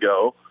years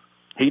ago.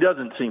 He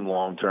doesn't seem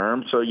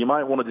long-term, so you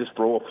might want to just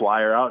throw a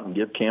flyer out and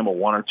give Cam a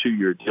 1 or 2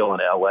 year deal in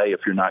L.A.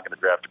 if you're not going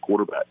to draft a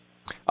quarterback.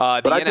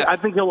 But I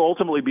think he'll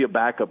ultimately be a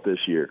backup this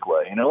year,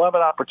 Clay. He'll have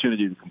an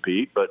opportunity to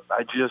compete, but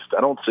I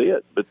don't see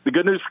it. But the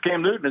good news for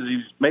Cam Newton is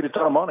he's made a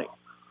ton of money.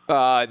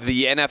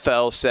 The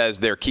NFL says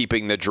they're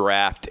keeping the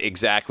draft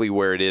exactly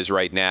where it is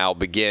right now,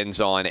 begins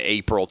on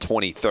April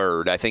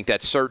 23rd. I think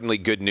that's certainly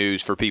good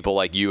news for people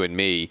like you and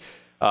me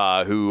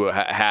who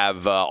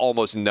have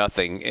almost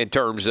nothing in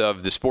terms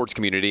of the sports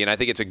community. And I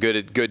think it's a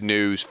good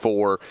news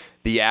for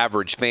the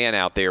average fan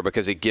out there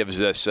because it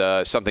gives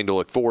us something to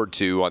look forward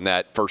to on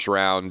that first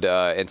round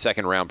and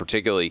second round,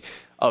 particularly,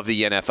 of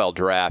the NFL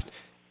draft.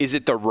 Is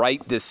it the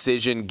right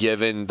decision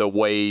given the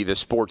way the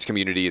sports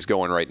community is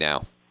going right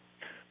now?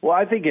 Well,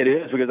 I think it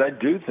is because I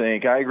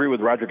agree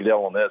with Roger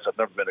Goodell on this. I've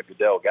never been a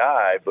Goodell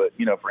guy, but,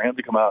 for him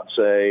to come out and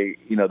say,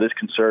 this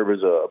can serve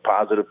as a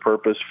positive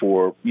purpose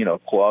for,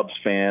 clubs,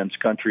 fans,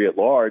 country at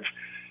large,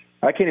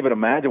 I can't even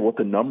imagine what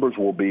the numbers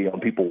will be on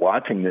people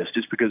watching this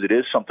just because it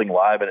is something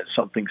live and it's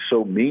something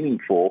so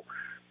meaningful.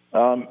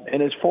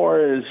 And as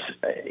far as,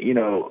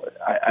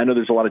 I know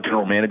there's a lot of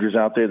general managers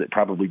out there that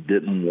probably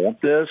didn't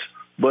want this,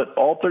 but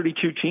all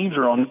 32 teams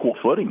are on equal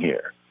footing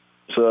here.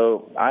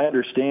 So I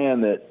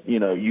understand that,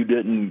 you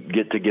didn't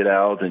get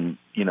out and,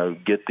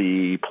 get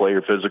the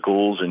player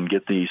physicals and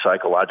get the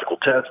psychological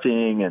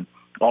testing and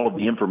all of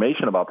the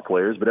information about the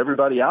players, but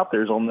everybody out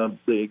there is on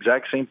the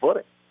exact same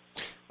footing.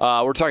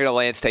 We're talking to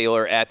Lance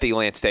Taylor at the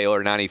Lance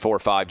Taylor,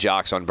 94.5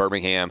 Jocks on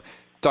Birmingham,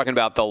 talking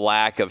about the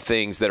lack of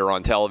things that are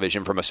on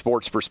television from a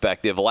sports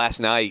perspective. Last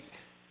night,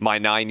 my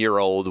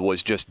 9-year-old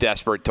was just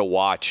desperate to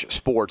watch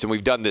sports, and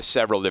we've done this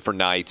several different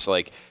nights.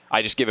 Like,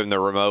 I just give him the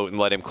remote and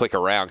let him click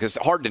around because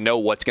it's hard to know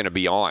what's going to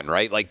be on,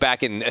 right? Like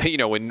back in,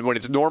 when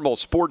it's normal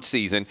sports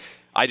season,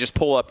 I just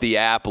pull up the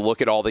app,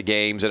 look at all the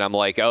games, and I'm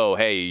like, oh,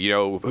 hey,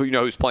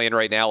 who's playing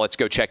right now? Let's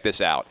go check this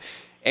out.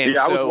 And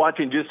I was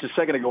watching just a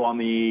second ago on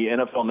the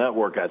NFL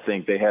Network. I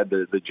think they had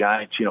the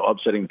Giants,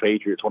 upsetting the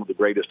Patriots, one of the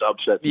greatest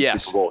upsets in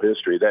Super Bowl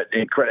history. That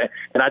incredible.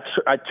 And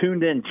I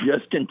tuned in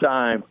just in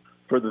time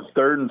for the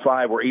 3rd and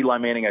 5 where Eli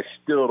Manning, I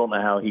still don't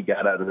know how he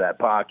got out of that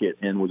pocket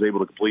and was able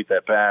to complete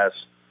that pass.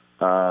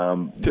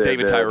 To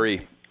David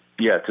Tyree.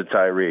 Yeah, to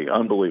Tyree.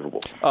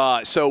 Unbelievable.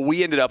 So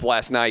we ended up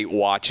last night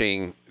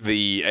watching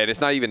and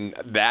it's not even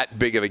that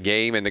big of a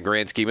game in the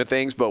grand scheme of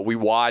things, but we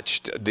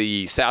watched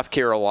the South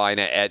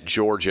Carolina at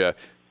Georgia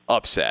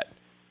upset,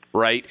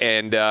 right?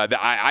 And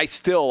I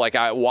still,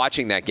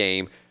 watching that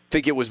game,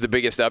 think it was the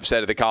biggest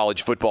upset of the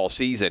college football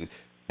season.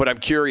 But I'm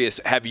curious,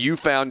 have you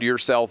found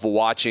yourself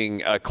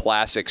watching a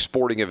classic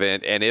sporting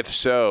event? And if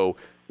so,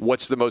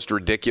 what's the most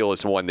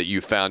ridiculous one that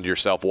you found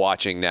yourself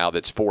watching now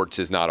that sports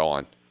is not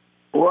on?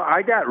 Well,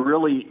 I got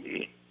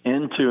really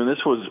into, and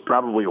this was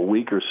probably a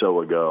week or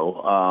so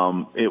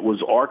ago, it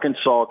was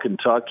Arkansas,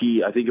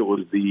 Kentucky. I think it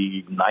was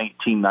the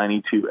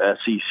 1992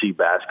 SEC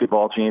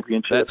basketball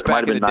championship. That's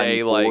back in the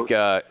day,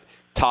 like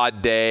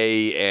Todd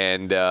Day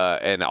and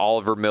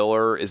Oliver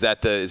Miller. Is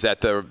that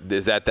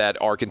that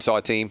Arkansas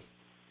team?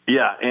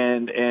 Yeah,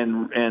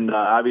 and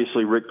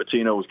obviously Rick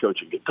Pitino was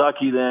coaching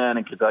Kentucky then,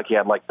 and Kentucky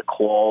had like the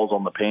claws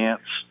on the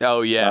pants.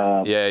 Oh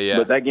yeah, yeah.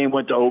 But that game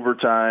went to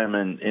overtime,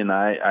 and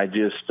I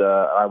just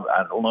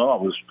I don't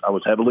know, I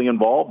was heavily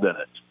involved in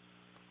it.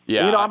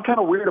 Yeah, and, I'm kind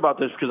of weird about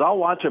this because I'll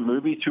watch a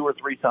movie 2 or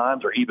 3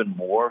 times or even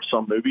more.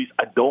 Some movies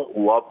I don't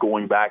love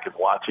going back and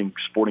watching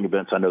sporting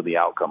events I know the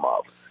outcome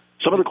of.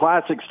 Some of the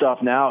classic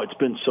stuff now, it's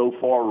been so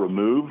far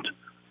removed.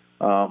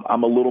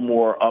 I'm a little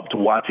more up to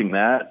watching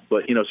that.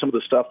 But, some of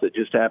the stuff that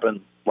just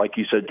happened, like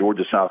you said,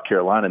 Georgia, South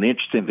Carolina, and the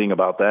interesting thing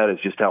about that is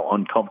just how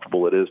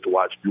uncomfortable it is to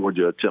watch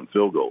Georgia attempt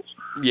field goals.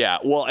 Yeah,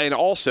 well, and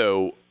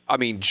also, I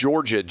mean,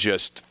 Georgia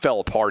just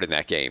fell apart in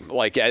that game.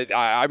 Like,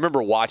 I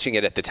remember watching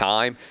it at the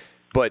time,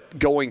 but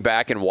going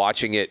back and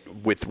watching it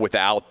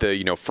without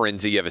the,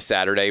 frenzy of a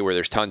Saturday where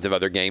there's tons of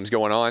other games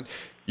going on,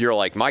 you're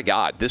like, my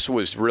God, this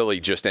was really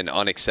just an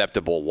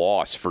unacceptable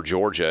loss for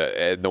Georgia,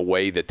 and the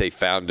way that they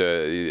found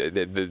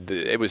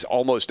it was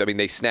almost, I mean,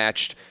 they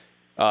snatched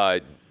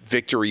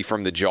victory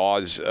from the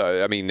jaws,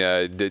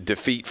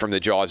 defeat from the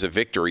jaws of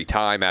victory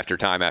time after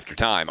time after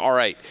time. All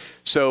right,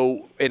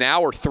 so in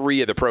hour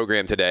 3 of the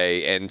program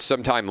today, and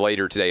sometime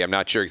later today, I'm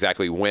not sure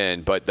exactly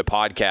when, but the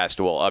podcast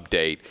will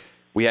update,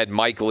 we had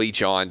Mike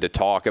Leach on to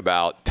talk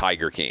about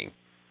Tiger King.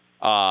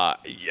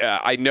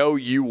 I know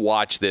you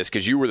watched this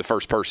because you were the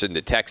first person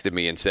that texted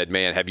me and said,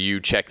 man, have you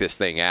checked this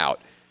thing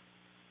out?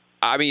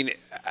 I mean,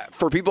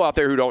 for people out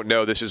there who don't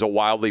know, this is a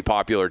wildly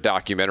popular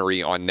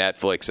documentary on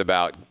Netflix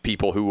about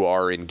people who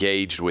are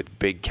engaged with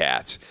big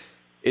cats.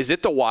 Is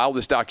it the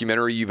wildest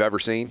documentary you've ever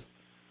seen?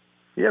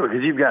 Yeah,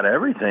 because you've got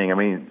everything. I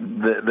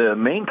mean, the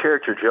main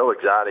character, Joe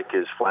Exotic,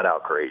 is flat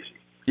out crazy.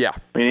 Yeah.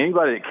 I mean,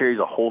 anybody that carries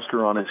a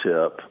holster on his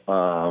hip,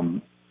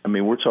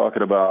 we're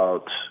talking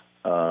about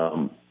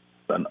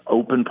an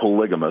open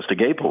polygamist, a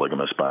gay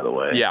polygamist, by the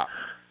way. Yeah.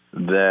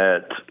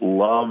 That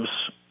loves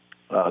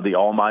the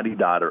almighty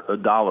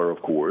dollar,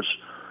 of course,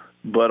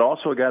 but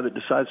also a guy that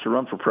decides to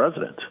run for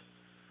president.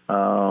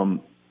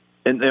 And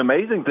the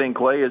amazing thing,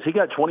 Clay, is he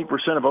got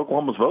 20% of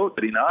Oklahoma's vote,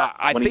 did he not?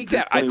 I think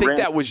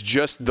that was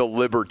just the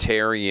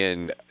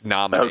Libertarian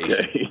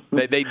nomination.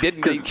 Okay. They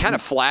kind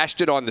of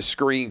flashed it on the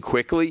screen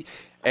quickly.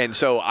 And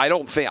so I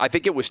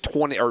think it was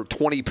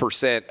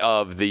 20%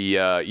 of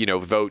the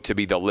vote to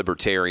be the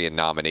Libertarian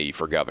nominee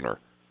for governor.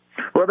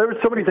 Well, there were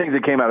so many things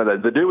that came out of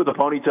that. The dude with the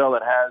ponytail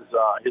that has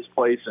his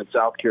place in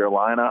South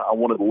Carolina, I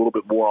wanted a little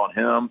bit more on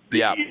him.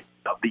 Yeah.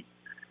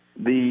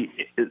 The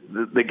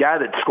guy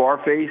that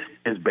Scarface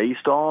is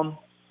based on,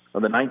 the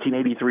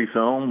 1983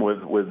 film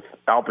with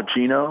Al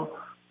Pacino.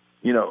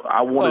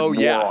 I wanted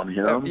more on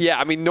him. Yeah,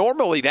 I mean,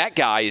 normally that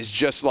guy is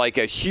just like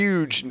a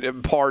huge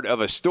part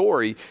of a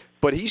story.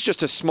 But he's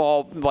just a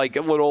small, like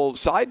a little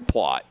side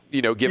plot,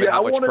 given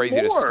how much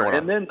craziness is going on.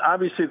 And then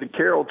obviously the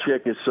Carol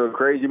chick is so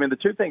crazy. I mean, the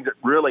two things that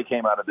really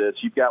came out of this,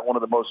 you've got one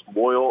of the most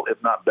loyal,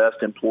 if not best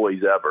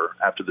employees ever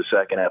after the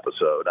second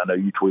episode. I know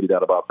you tweeted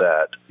out about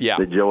that. Yeah.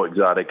 That Joe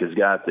Exotic has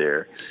got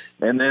there.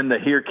 And then the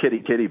Here Kitty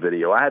Kitty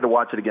video. I had to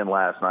watch it again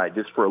last night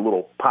just for a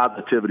little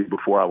positivity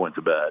before I went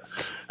to bed.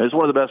 It's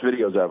one of the best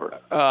videos ever.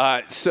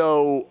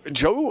 So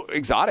Joe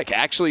Exotic,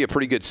 actually a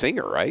pretty good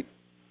singer, right?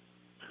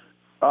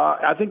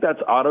 I think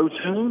that's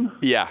auto-tune.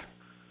 Yeah.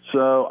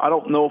 So I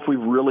don't know if we've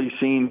really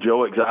seen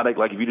Joe Exotic.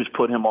 Like if you just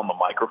put him on the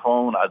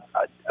microphone,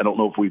 I don't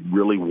know if we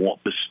really want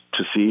to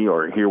see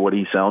or hear what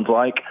he sounds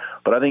like.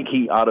 But I think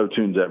he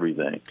auto-tunes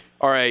everything.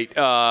 All right.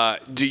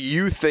 Do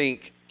you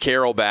think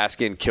Carol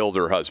Baskin killed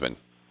her husband?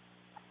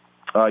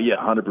 Yeah,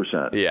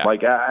 100%. Yeah.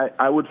 Like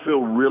I would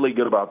feel really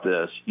good about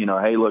this.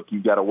 Hey, look,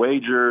 you've got a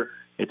wager.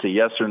 It's a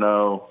yes or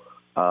no.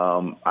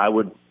 I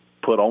would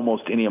put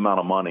almost any amount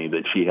of money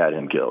that she had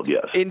him killed,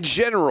 yes. In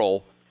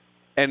general,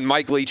 and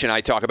Mike Leach and I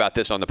talk about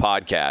this on the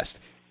podcast,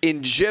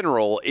 in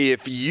general,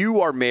 if you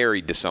are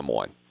married to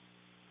someone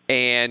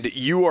and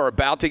you are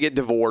about to get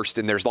divorced,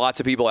 and there's lots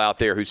of people out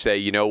there who say,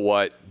 you know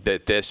what,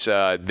 that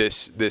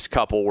this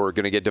couple were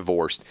going to get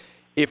divorced.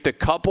 If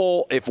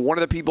one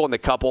of the people in the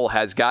couple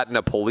has gotten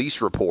a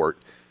police report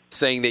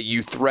saying that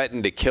you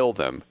threatened to kill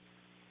them,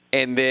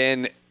 and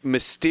then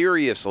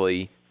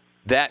mysteriously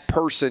that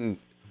person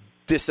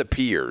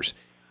disappears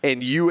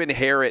and you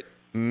inherit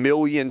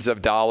millions of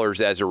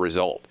dollars as a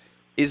result.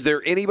 Is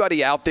there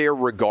anybody out there,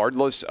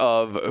 regardless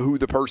of who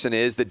the person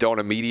is, that don't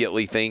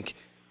immediately think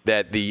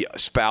that the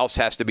spouse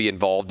has to be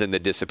involved in the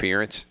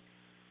disappearance?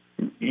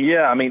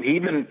 Yeah, I mean,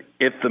 even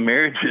if the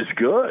marriage is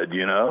good,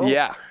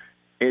 Yeah.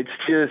 It's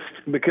just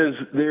because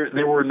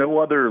there were no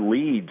other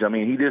leads. I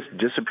mean, he just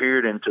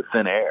disappeared into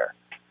thin air.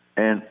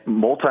 And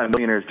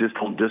multimillionaires just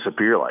don't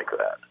disappear like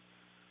that.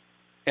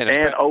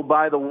 And oh,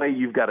 by the way,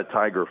 you've got a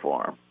tiger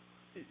farm.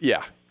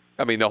 Yeah.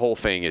 I mean, the whole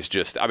thing is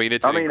just, I mean,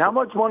 how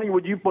much money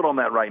would you put on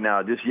that right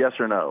now? Just yes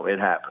or no? It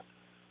happened.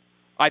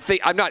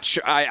 I'm not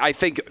sure. I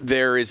think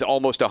there is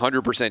almost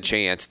 100%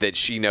 chance that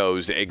she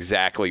knows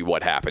exactly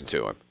what happened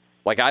to him.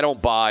 Like, I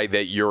don't buy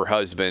that your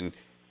husband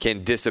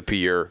can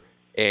disappear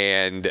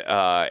and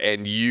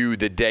you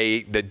the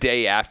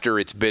day after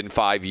it's been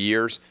 5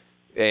 years.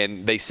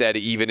 And they said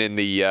even in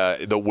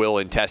the will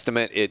and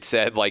testament, it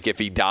said, like, if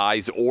he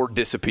dies or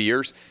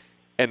disappears.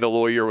 And the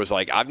lawyer was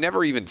like, I've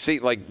never even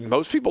seen, like,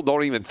 most people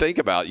don't even think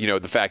about,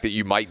 the fact that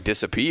you might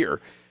disappear.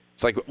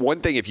 It's like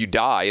one thing if you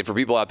die. And for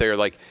people out there,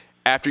 like,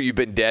 after you've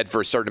been dead for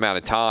a certain amount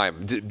of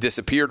time,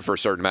 disappeared for a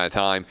certain amount of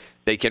time,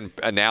 they can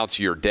announce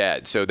you're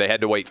dead. So they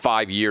had to wait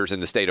 5 years in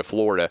the state of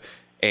Florida.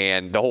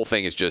 And the whole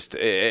thing is just,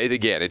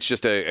 again, it's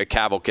just a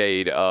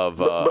cavalcade of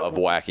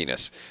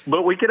wackiness.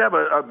 But we could have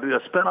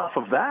a spinoff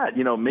of that.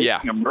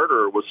 Making a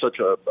Murderer was such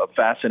a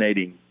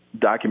fascinating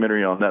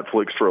documentary on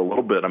Netflix for a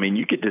little bit. I mean,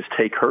 you could just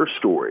take her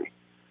story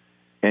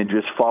and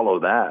just follow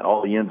that,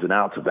 all the ins and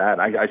outs of that.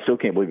 I still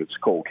can't believe it's a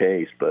cold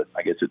case, but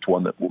I guess it's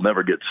one that will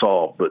never get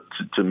solved. But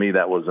to me,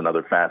 that was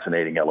another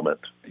fascinating element.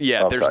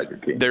 Yeah,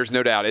 there's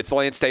no doubt. It's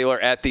Lance Taylor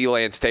at the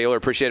Lance Taylor.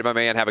 Appreciate it, my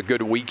man. Have a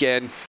good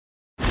weekend.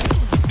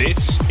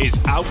 This is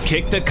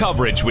Outkick the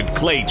Coverage with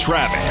Clay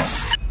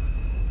Travis.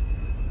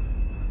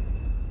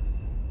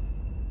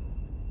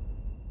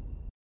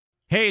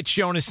 Hey, it's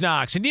Jonas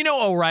Knox, and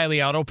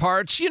O'Reilly Auto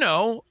Parts,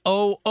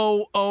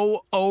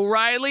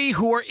 O'Reilly,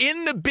 who are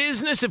in the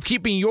business of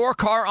keeping your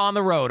car on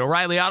the road.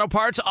 O'Reilly Auto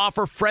Parts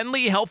offer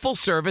friendly, helpful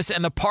service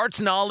and the parts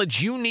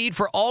knowledge you need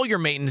for all your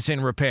maintenance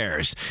and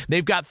repairs.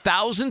 They've got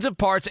thousands of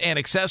parts and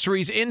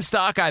accessories in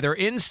stock, either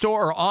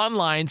in-store or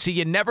online, so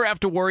you never have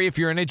to worry if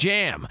you're in a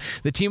jam.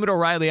 The team at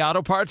O'Reilly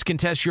Auto Parts can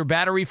test your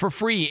battery for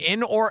free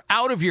in or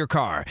out of your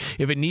car.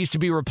 If it needs to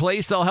be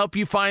replaced, they'll help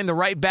you find the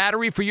right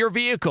battery for your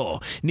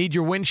vehicle. Need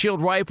your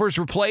windshield wipers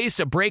replaced,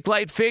 a brake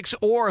light fix,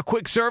 or a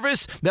quick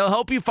service? They'll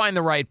help you find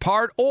the right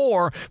part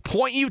or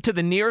point you to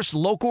the nearest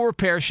local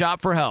repair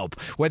shop for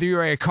help. Whether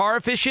you're a car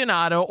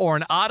aficionado or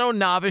an auto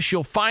novice,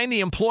 you'll find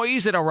the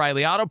employees at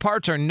O'Reilly Auto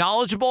Parts are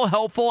knowledgeable,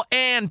 helpful,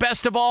 and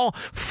best of all,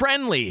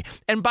 friendly.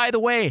 And by the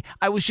way,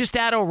 I was just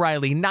at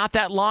O'Reilly not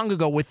that long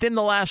ago, within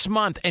the last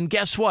month, and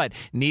guess what?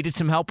 Needed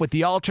some help with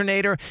the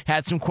alternator,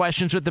 had some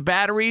questions with the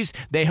batteries.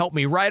 They helped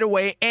me right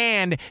away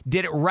and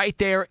did it right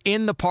there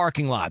in the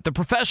parking lot. The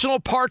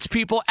professional parts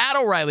people at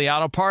O'Reilly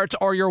Auto Parts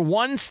are your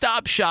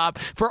one-stop shop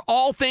for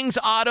all things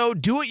auto,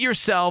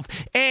 do-it-yourself,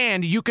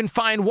 and you can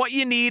find what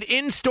you need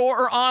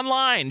in-store or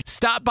online.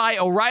 Stop by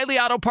O'Reilly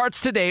Auto Parts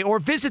today or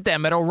visit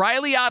them at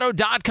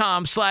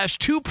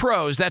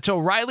O'ReillyAuto.com/2pros. That's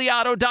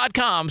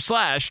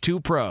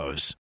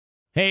O'ReillyAuto.com/2pros.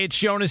 Hey, it's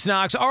Jonas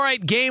Knox. All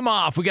right, game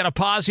off. We got to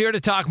pause here to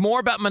talk more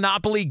about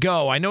Monopoly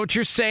Go. I know what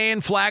you're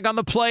saying, flag on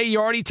the play. You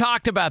already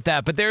talked about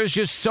that, but there's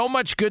just so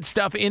much good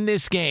stuff in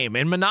this game.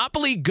 In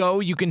Monopoly Go,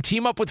 you can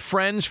team up with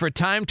friends for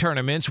time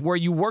tournaments where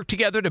you work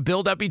together to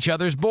build up each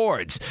other's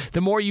boards.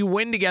 The more you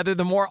win together,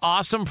 the more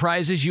awesome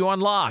prizes you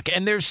unlock.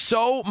 And there's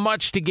so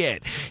much to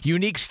get.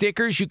 Unique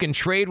stickers you can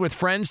trade with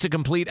friends to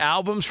complete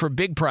albums for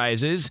big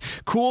prizes.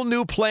 Cool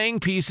new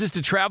playing pieces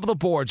to travel the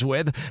boards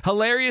with.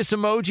 Hilarious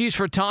emojis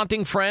for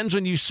taunting friends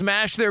when you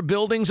smash their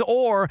buildings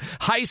or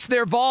heist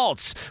their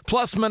vaults.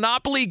 Plus,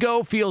 Monopoly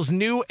Go feels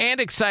new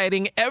and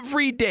exciting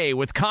every day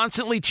with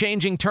constantly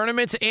changing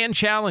tournaments and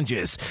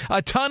challenges.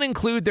 A ton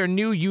include their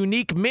new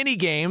unique mini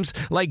games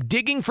like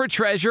digging for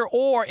treasure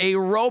or a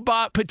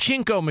robot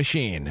pachinko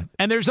machine.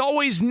 And there's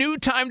always new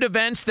timed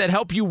events that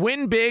help you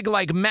win big,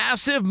 like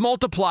massive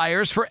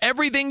multipliers for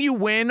everything you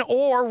win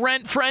or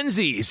rent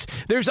frenzies.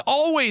 There's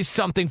always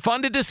something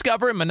fun to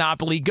discover in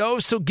Monopoly Go,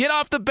 so get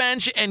off the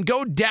bench and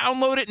go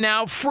download it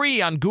now free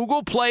on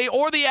Google Play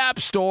or the App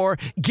Store.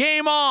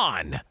 Game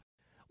on!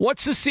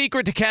 What's the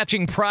secret to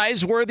catching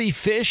prize-worthy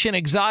fish in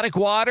exotic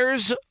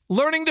waters?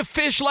 Learning to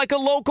fish like a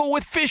local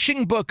with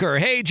Fishing Booker.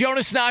 Hey,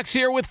 Jonas Knox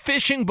here with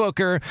Fishing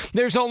Booker.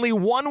 There's only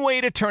one way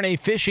to turn a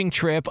fishing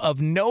trip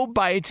of no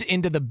bites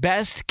into the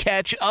best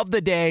catch of the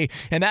day,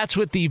 and that's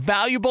with the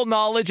valuable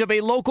knowledge of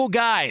a local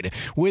guide.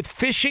 With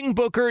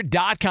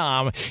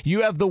FishingBooker.com,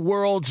 you have the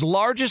world's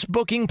largest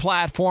booking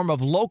platform of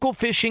local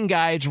fishing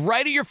guides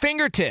right at your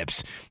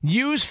fingertips.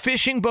 Use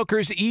Fishing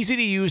Booker's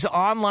easy-to-use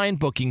online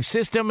booking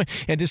system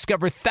and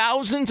discover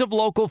thousands of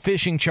local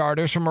fishing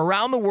charters from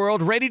around the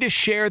world ready to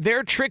share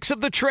their tricks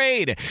of the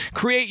trade.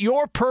 Create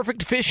your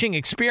perfect fishing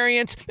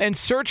experience and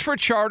search for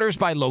charters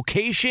by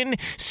location,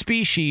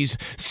 species,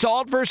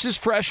 salt versus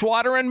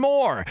freshwater, and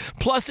more.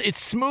 Plus,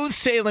 it's smooth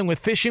sailing with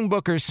Fishing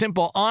Booker's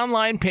simple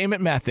online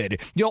payment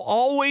method. You'll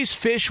always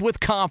fish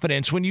with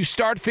confidence when you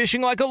start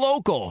fishing like a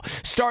local.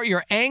 Start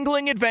your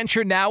angling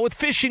adventure now with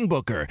Fishing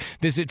Booker.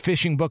 Visit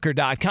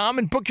FishingBooker.com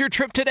and book your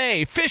trip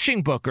today.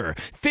 Fishing Booker.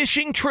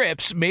 Fishing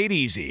trips made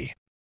easy.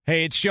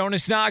 Hey, it's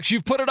Jonas Knox.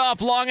 You've put it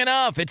off long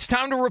enough. It's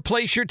time to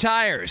replace your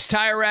tires.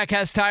 Tire Rack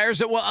has tires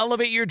that will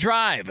elevate your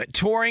drive.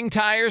 Touring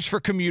tires for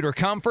commuter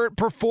comfort,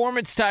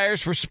 performance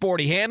tires for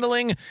sporty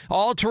handling,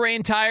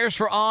 all-terrain tires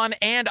for on-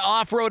 and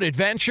off-road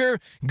adventure.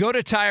 Go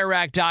to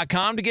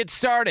TireRack.com to get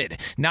started.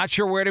 Not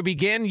sure where to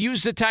begin?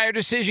 Use the Tire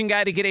Decision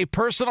Guide to get a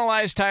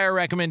personalized tire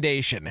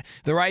recommendation.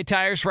 The right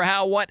tires for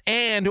how, what,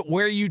 and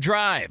where you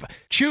drive.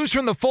 Choose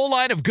from the full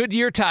line of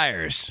Goodyear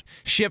tires.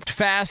 Shipped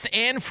fast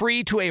and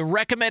free to a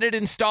recommended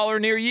installer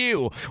near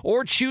you,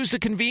 or choose the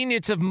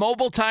convenience of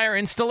mobile tire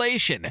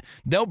installation.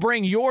 They'll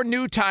bring your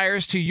new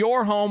tires to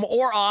your home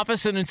or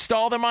office and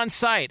install them on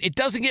site. It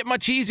doesn't get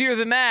much easier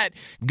than that.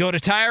 Go to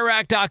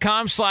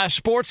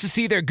TireRack.com/sports to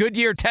see their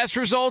Goodyear test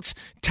results,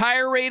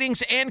 tire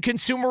ratings, and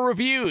consumer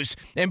reviews.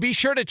 And be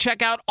sure to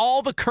check out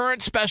all the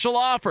current special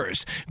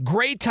offers.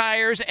 Great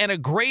tires and a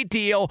great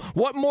deal.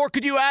 What more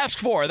could you ask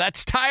for?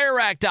 That's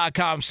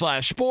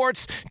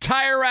TireRack.com/sports.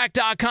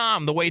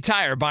 TireRack.com, the way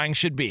tire buying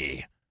should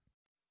be.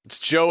 It's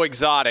Joe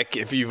Exotic,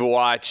 if you've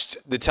watched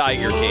The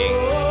Tiger King.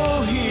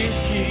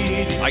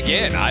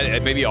 Again,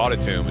 maybe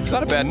autotune. It's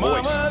not a bad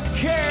voice.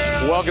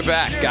 Welcome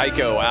back,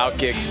 Geico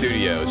Outkick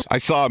Studios. I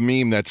saw a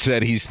meme that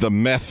said he's the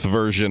meth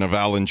version of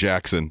Alan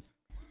Jackson.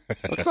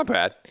 That's not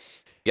bad.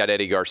 You got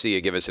Eddie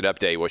Garcia. Give us an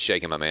update. What's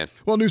shaking, my man?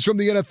 Well, news from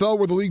the NFL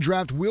where the league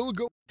draft will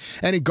go.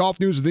 And in golf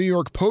news, the New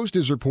York Post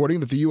is reporting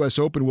that the U.S.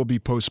 Open will be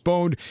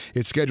postponed.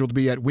 It's scheduled to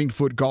be at Winged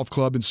Foot Golf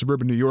Club in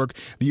suburban New York.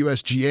 The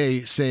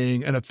USGA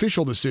saying an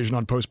official decision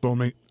on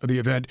postponement of the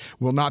event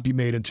will not be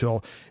made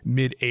until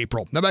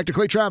mid-April. Now back to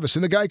Clay Travis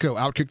in the Geico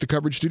Outkick the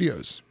Coverage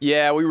Studios.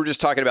 Yeah, we were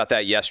just talking about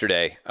that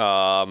yesterday,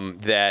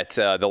 that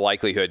the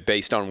likelihood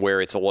based on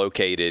where it's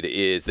located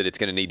is that it's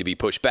going to need to be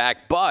pushed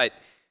back, but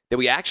that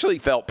we actually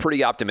felt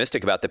pretty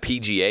optimistic about the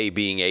PGA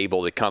being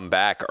able to come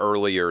back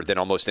earlier than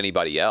almost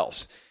anybody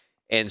else.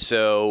 And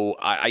so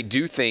I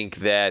do think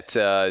that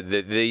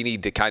that they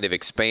need to kind of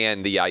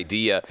expand the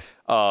idea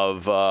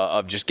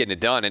of just getting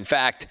it done. In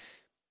fact,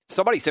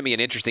 somebody sent me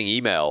an interesting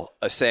email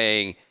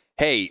saying,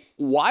 hey,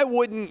 why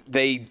wouldn't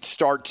they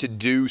start to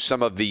do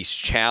some of these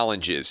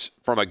challenges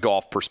from a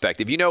golf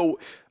perspective? You know,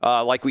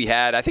 like we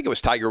had, I think it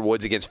was Tiger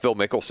Woods against Phil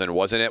Mickelson,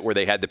 wasn't it, where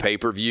they had the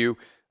pay-per-view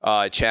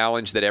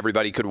challenge that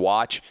everybody could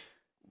watch.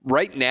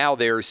 Right now,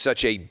 there's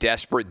such a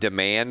desperate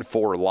demand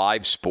for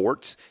live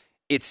sports.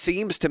 It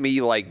seems to me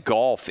like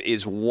golf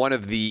is one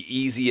of the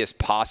easiest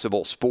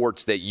possible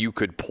sports that you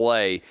could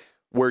play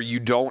where you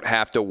don't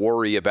have to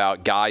worry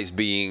about guys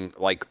being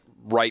like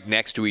right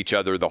next to each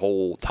other the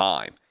whole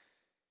time.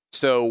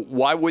 So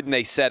why wouldn't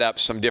they set up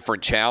some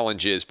different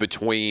challenges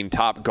between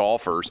top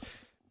golfers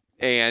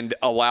and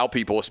allow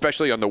people,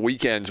 especially on the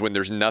weekends when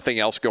there's nothing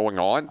else going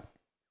on?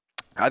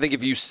 I think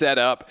if you set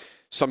up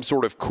some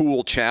sort of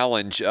cool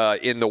challenge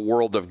in the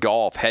world of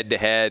golf,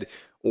 head-to-head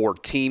or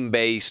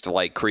team-based,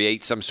 like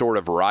create some sort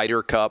of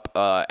Ryder Cup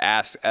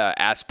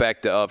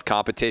aspect of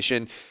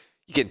competition,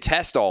 you can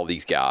test all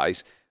these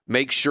guys,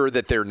 make sure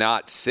that they're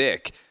not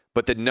sick,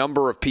 but the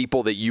number of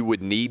people that you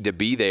would need to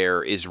be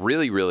there is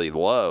really, really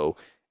low.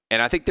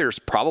 And I think there's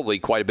probably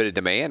quite a bit of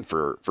demand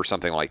for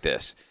something like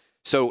this.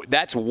 So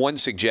that's one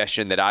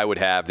suggestion that I would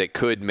have that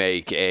could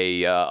make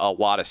a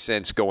lot of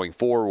sense going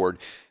forward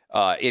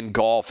in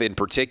golf in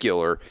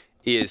particular,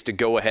 is to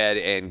go ahead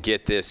and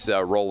get this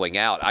rolling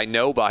out. I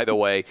know, by the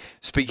way,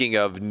 speaking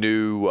of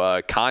new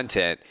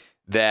content,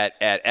 that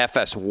at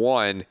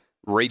FS1,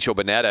 Rachel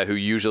Bonetta, who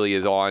usually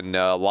is on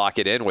Lock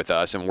It In with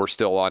us, and we're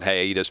still on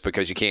hiatus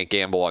because you can't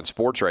gamble on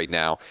sports right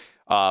now,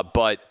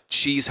 but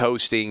she's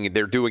hosting,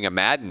 they're doing a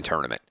Madden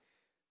tournament.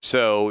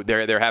 So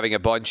they're having a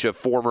bunch of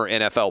former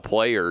NFL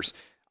players.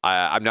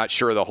 I'm not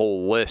sure the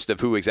whole list of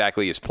who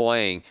exactly is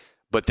playing,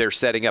 but they're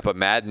setting up a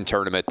Madden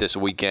tournament this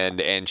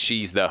weekend, and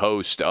she's the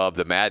host of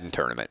the Madden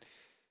tournament.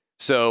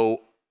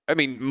 So, I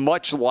mean,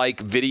 much like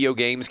video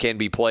games can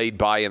be played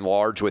by and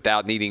large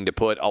without needing to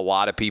put a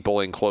lot of people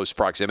in close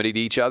proximity to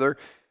each other,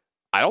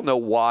 I don't know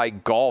why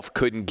golf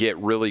couldn't get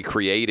really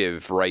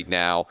creative right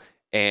now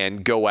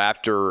and go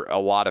after a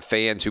lot of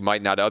fans who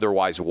might not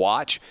otherwise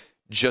watch,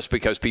 just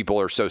because people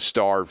are so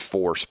starved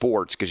for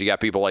sports. Because you got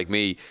people like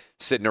me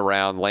sitting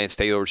around, Lance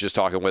Taylor was just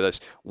talking with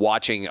us,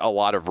 watching a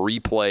lot of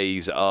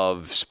replays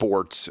of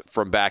sports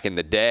from back in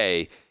the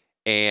day.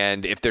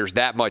 And if there's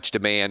that much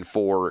demand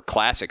for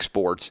classic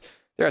sports,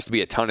 there has to be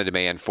a ton of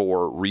demand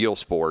for real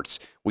sports.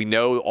 We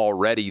know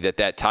already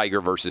that Tiger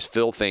versus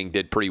Phil thing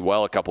did pretty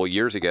well a couple of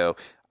years ago.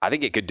 I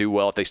think it could do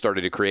well if they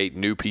started to create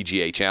new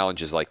PGA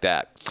challenges like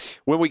that.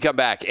 When we come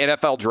back,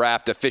 NFL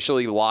draft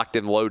officially locked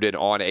and loaded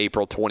on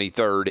April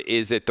 23rd.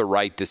 Is it the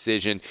right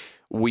decision?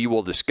 We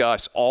will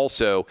discuss.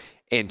 Also,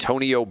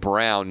 Antonio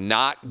Brown,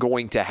 not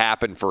going to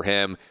happen for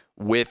him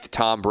with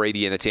Tom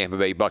Brady and the Tampa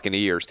Bay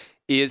Buccaneers.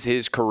 Is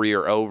his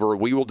career over?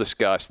 We will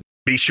discuss.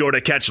 Be sure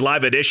to catch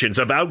live editions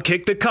of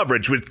Outkick the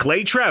Coverage with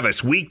Clay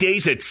Travis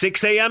weekdays at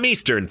 6 a.m.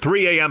 Eastern,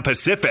 3 a.m.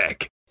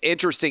 Pacific.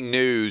 Interesting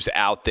news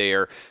out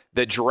there.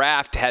 The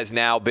draft has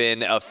now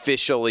been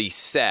officially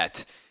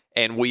set,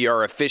 and we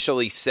are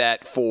officially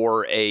set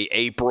for a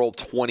April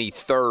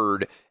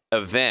 23rd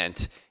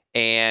event.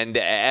 And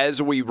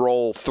as we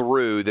roll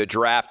through the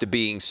draft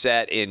being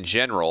set in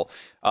general,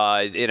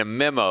 in a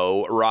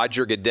memo,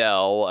 Roger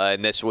Goodell,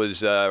 and this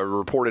was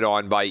reported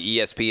on by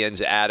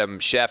ESPN's Adam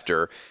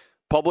Schefter,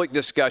 public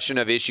discussion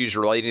of issues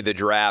relating to the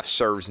draft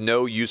serves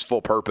no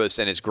useful purpose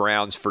and is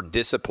grounds for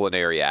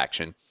disciplinary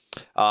action.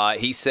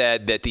 He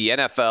said that the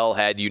NFL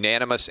had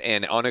unanimous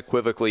and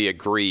unequivocally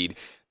agreed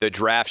the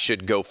draft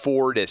should go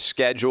forward as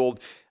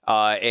scheduled.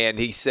 And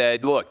he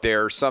said, look,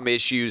 there are some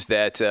issues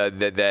that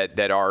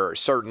are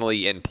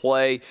certainly in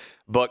play,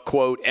 but,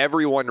 quote,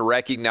 everyone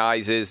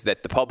recognizes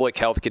that the public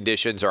health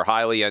conditions are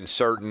highly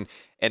uncertain,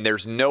 and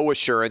there's no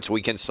assurance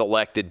we can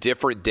select a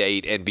different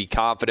date and be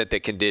confident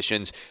that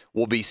conditions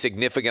will be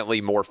significantly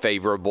more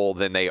favorable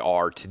than they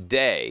are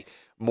today.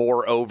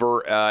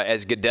 Moreover,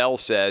 as Goodell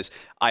says,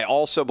 I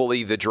also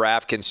believe the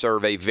draft can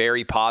serve a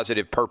very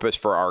positive purpose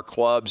for our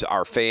clubs,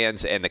 our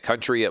fans, and the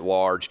country at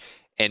large,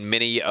 and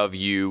many of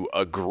you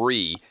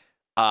agree.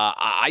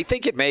 I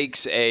think it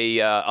makes a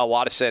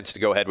lot of sense to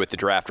go ahead with the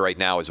draft right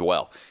now as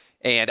well.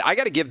 And I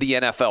got to give the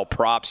NFL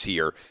props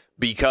here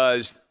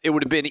because it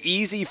would have been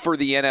easy for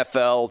the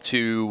NFL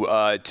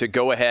to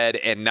go ahead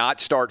and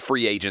not start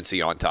free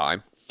agency on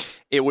time.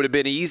 It would have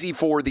been easy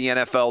for the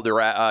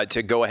NFL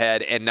to go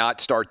ahead and not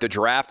start the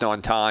draft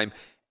on time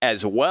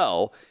as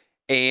well.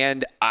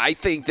 And I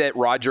think that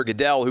Roger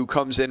Goodell, who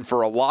comes in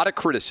for a lot of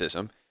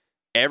criticism,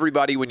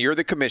 everybody, when you're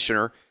the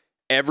commissioner,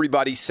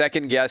 everybody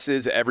second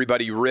guesses,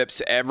 everybody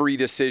rips every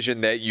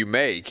decision that you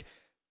make.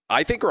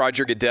 I think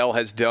Roger Goodell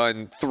has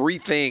done three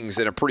things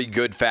in a pretty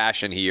good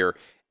fashion here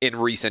in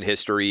recent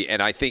history,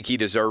 and I think he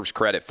deserves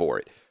credit for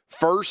it.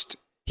 First,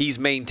 he's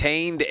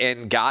maintained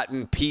and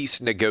gotten peace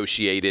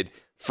negotiated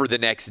for the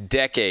next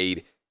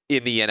decade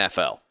in the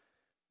NFL.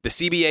 The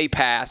CBA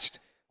passed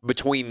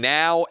between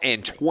now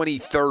and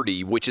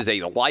 2030, which is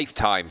a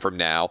lifetime from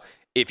now,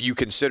 if you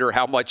consider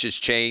how much has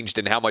changed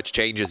and how much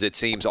changes, it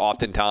seems,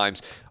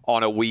 oftentimes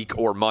on a week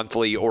or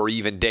monthly or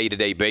even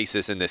day-to-day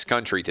basis in this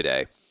country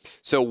today.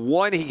 So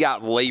one, he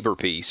got labor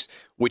peace,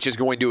 which is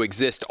going to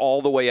exist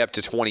all the way up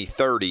to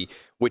 2030,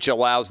 which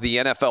allows the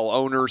NFL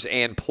owners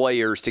and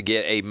players to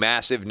get a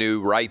massive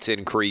new rights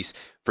increase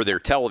for their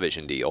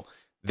television deal.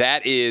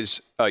 That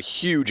is a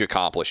huge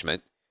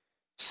accomplishment.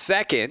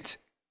 Second,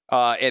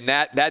 and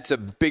that's a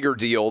bigger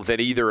deal than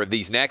either of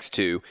these next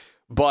two,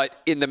 but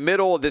in the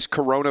middle of this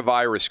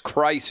coronavirus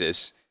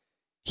crisis,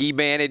 he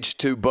managed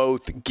to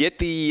both get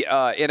the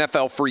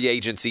NFL free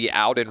agency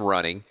out and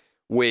running,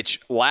 which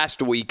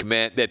last week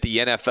meant that the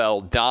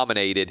NFL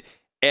dominated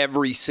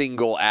every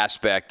single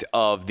aspect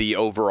of the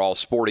overall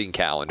sporting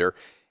calendar.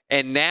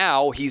 And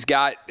now he's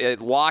got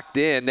it locked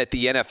in that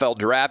the NFL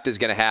draft is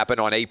going to happen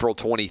on April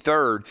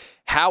 23rd.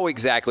 How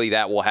exactly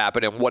that will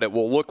happen and what it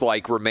will look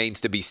like remains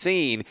to be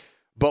seen.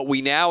 But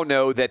we now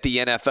know that the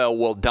NFL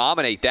will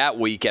dominate that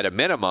week at a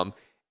minimum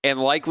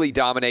and likely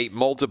dominate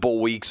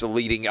multiple weeks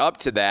leading up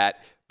to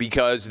that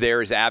because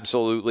there is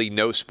absolutely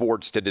no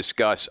sports to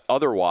discuss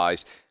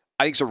otherwise.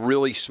 I think it's a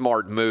really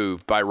smart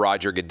move by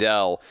Roger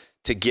Goodell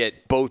to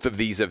get both of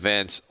these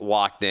events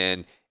locked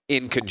in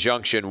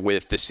conjunction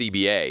with the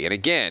CBA. And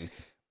again,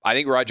 I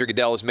think Roger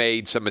Goodell has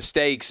made some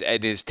mistakes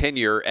in his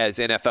tenure as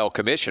NFL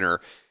commissioner,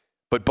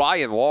 but by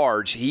and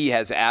large, he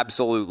has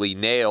absolutely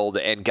nailed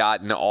and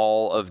gotten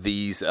all of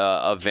these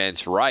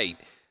events right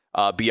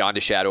beyond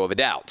a shadow of a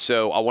doubt.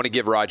 So I want to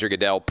give Roger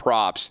Goodell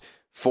props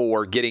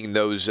for getting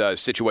those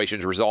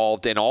situations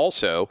resolved. And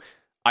also,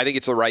 I think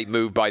it's the right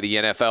move by the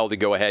NFL to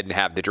go ahead and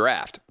have the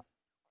draft.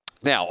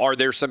 Now, are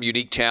there some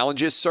unique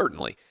challenges?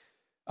 Certainly.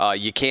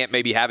 You can't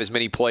maybe have as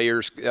many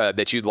players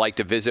that you'd like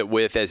to visit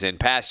with as in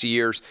past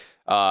years.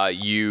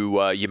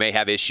 You may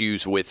have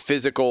issues with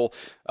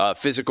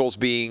physicals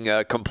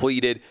being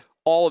completed.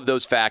 All of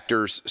those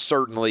factors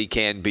certainly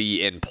can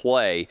be in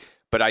play.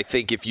 But I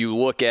think if you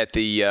look at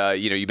the,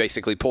 you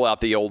basically pull out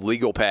the old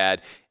legal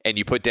pad and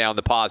you put down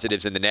the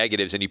positives and the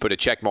negatives and you put a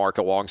check mark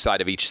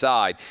alongside of each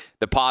side,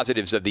 the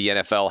positives of the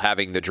NFL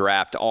having the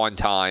draft on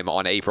time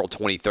on April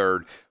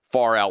 23rd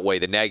far outweigh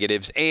the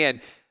negatives.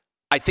 And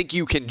I think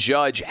you can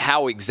judge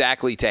how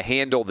exactly to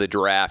handle the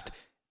draft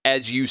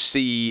as you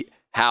see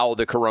how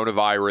the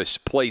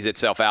coronavirus plays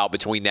itself out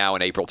between now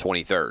and April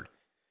 23rd.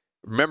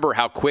 Remember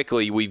how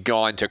quickly we've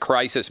gone to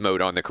crisis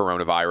mode on the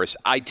coronavirus.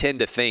 I tend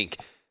to think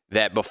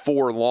that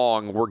before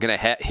long, we're going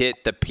to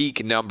hit the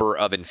peak number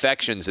of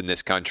infections in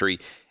this country,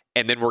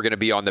 and then we're going to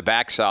be on the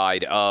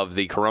backside of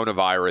the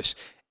coronavirus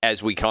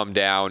as we come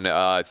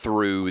down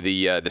through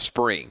the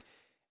spring.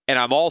 And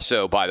I'm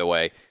also, by the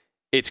way,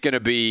 it's going to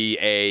be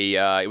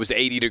it was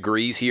 80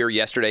 degrees here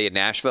yesterday in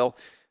Nashville,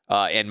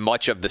 and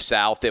much of the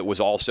South. It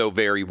was also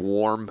very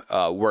warm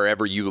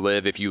wherever you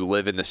live, if you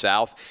live in the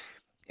South.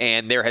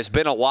 And there has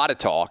been a lot of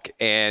talk,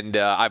 and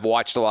I've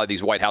watched a lot of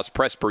these White House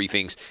press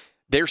briefings.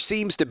 There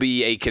seems to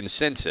be a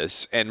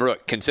consensus, and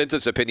look,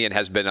 consensus opinion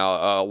has been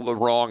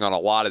wrong on a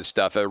lot of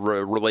stuff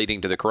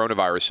relating to the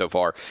coronavirus so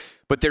far,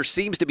 but there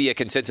seems to be a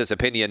consensus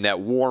opinion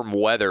that warm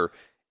weather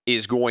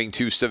is going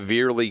to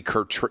severely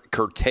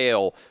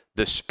curtail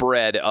the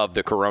spread of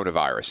the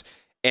coronavirus.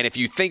 And if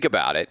you think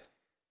about it,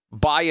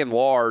 by and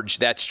large,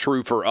 that's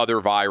true for other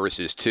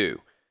viruses too.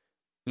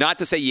 Not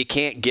to say you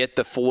can't get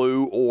the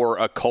flu or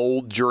a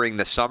cold during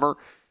the summer,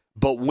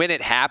 but when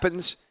it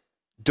happens,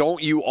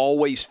 don't you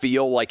always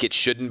feel like it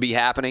shouldn't be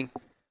happening?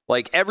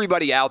 Like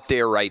everybody out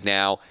there right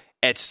now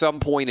at some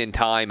point in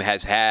time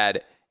has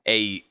had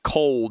a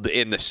cold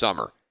in the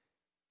summer.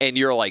 And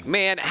you're like,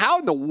 man, how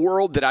in the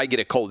world did I get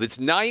a cold? It's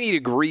 90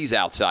 degrees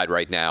outside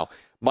right now.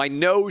 My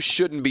nose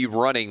shouldn't be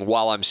running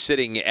while I'm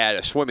sitting at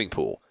a swimming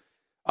pool.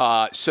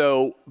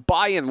 So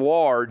by and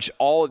large,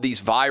 all of these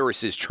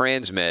viruses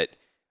transmit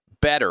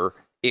better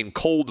in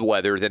cold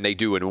weather than they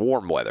do in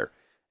warm weather.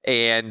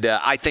 And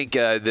I think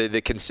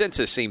the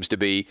consensus seems to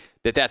be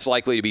that that's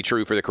likely to be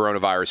true for the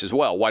coronavirus as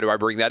well. Why do I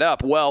bring that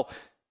up? Well,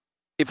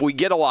 if we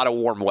get a lot of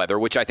warm weather,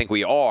 which I think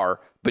we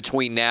are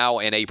between now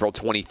and April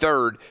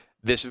 23rd,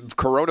 this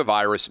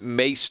coronavirus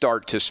may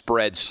start to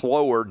spread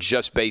slower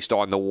just based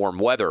on the warm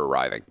weather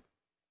arriving.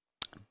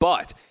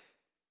 But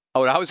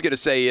what I was going to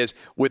say is,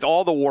 with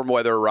all the warm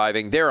weather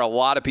arriving, there are a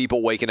lot of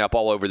people waking up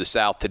all over the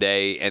South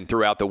today and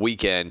throughout the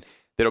weekend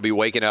that'll be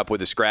waking up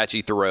with a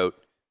scratchy throat,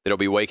 that'll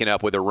be waking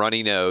up with a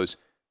runny nose,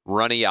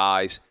 runny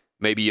eyes.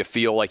 Maybe you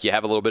feel like you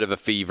have a little bit of a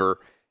fever.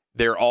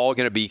 They're all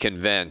going to be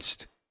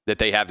convinced that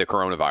they have the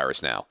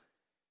coronavirus now.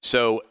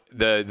 So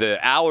the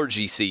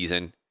allergy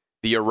season,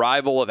 the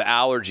arrival of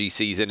allergy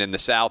season in the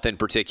South in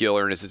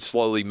particular, and as it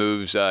slowly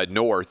moves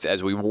north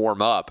as we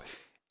warm up,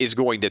 is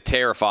going to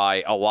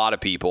terrify a lot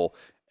of people,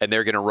 and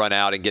they're going to run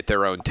out and get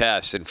their own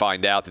tests and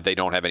find out that they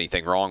don't have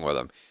anything wrong with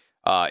them,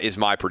 is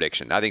my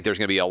prediction. I think there's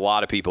going to be a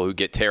lot of people who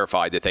get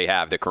terrified that they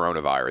have the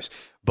coronavirus.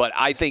 But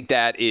I think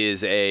that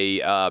is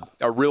a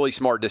really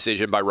smart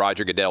decision by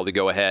Roger Goodell to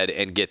go ahead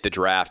and get the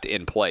draft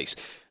in place.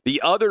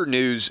 The other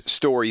news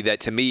story that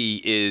to me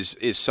is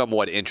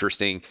somewhat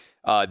interesting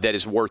that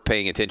is worth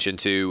paying attention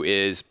to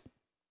is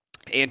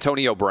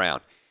Antonio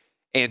Brown.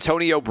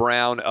 Antonio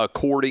Brown,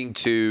 according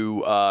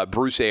to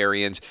Bruce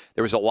Arians,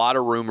 there was a lot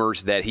of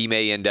rumors that he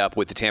may end up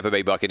with the Tampa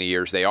Bay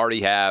Buccaneers. They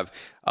already have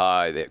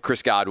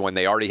Chris Godwin.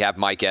 They already have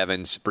Mike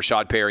Evans.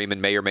 Rashad Perryman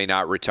may or may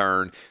not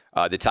return.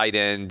 The tight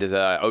end,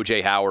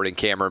 O.J. Howard and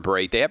Cameron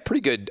Brate. They have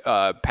pretty good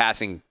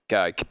pass-catching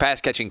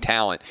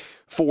talent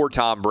for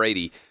Tom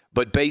Brady.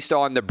 But based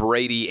on the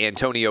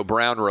Brady-Antonio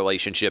Brown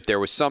relationship, there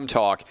was some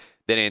talk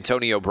that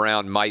Antonio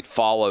Brown might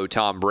follow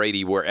Tom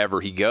Brady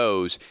wherever he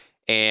goes,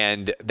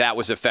 and that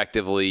was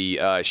effectively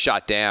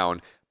shot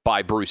down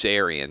by Bruce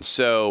Arians.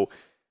 So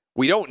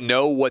we don't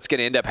know what's going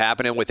to end up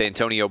happening with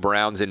Antonio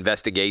Brown's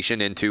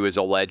investigation into his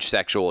alleged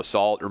sexual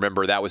assault.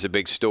 Remember, that was a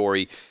big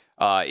story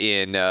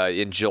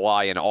in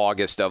July and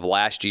August of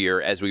last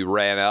year as we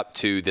ran up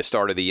to the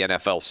start of the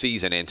NFL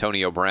season.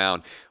 Antonio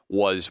Brown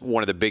was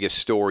one of the biggest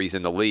stories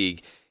in the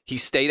league. He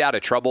stayed out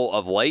of trouble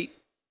of late,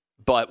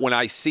 but when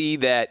I see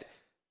that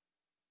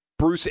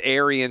Bruce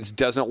Arians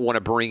doesn't want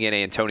to bring in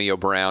Antonio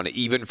Brown,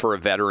 even for a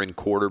veteran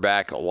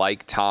quarterback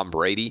like Tom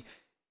Brady,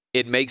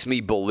 it makes me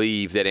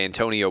believe that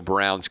Antonio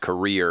Brown's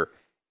career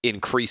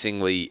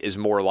increasingly is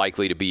more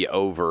likely to be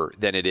over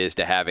than it is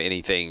to have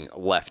anything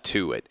left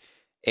to it.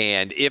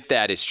 And if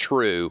that is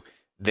true,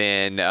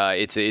 then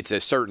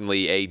it's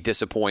certainly a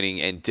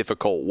disappointing and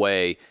difficult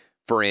way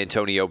for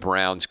Antonio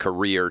Brown's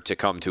career to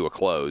come to a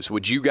close.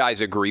 Would you guys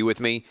agree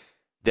with me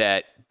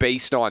that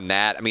based on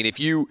that, I mean, if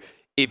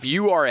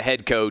you are a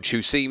head coach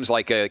who seems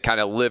like a kind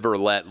of live or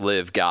let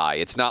live guy,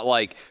 it's not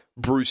like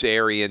Bruce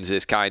Arians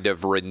is kind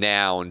of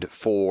renowned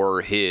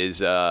for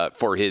his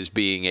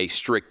being a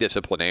strict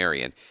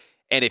disciplinarian.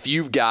 And if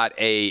you've got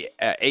a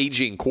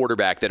aging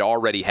quarterback that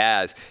already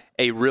has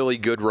a really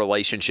good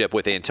relationship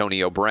with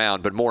Antonio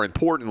Brown, but more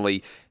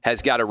importantly,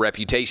 has got a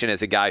reputation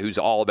as a guy who's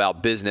all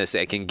about business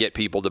and can get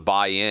people to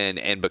buy in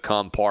and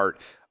become part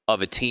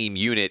of a team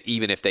unit,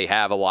 even if they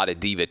have a lot of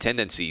diva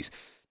tendencies.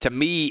 To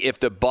me, if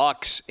the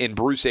Bucs and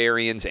Bruce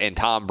Arians and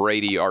Tom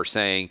Brady are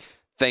saying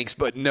thanks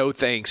but no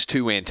thanks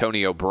to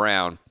Antonio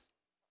Brown,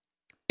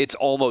 it's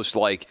almost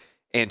like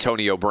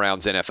Antonio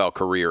Brown's NFL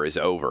career is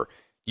over.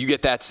 You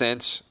get that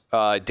sense,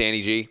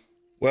 Danny G?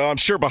 Well, I'm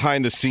sure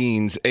behind the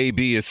scenes,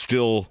 AB is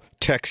still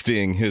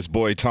texting his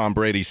boy Tom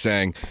Brady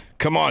saying,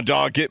 come on,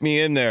 dog, get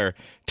me in there.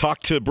 Talk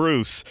to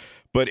Bruce.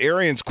 But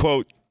Arians'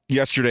 quote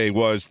yesterday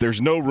was,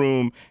 there's no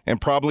room and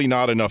probably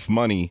not enough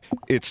money.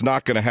 It's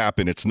not going to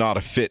happen. It's not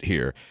a fit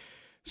here.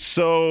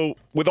 So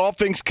with all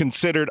things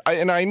considered,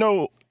 I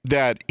know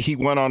that he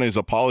went on his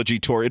apology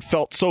tour. It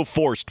felt so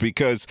forced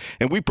because,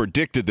 and we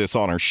predicted this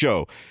on our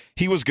show,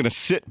 he was going to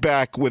sit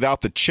back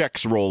without the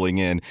checks rolling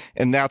in,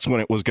 and that's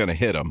when it was going to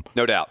hit him.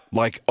 No doubt.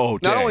 Like, oh,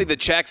 dang. Not only the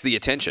checks, the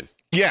attention.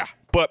 Yeah,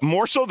 but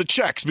more so the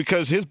checks,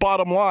 because his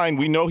bottom line,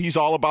 we know he's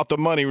all about the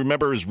money.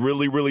 Remember his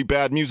really, really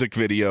bad music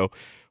video?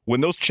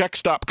 When those checks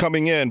stop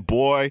coming in,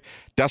 boy,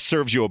 that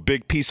serves you a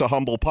big piece of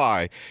humble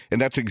pie. And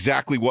that's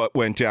exactly what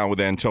went down with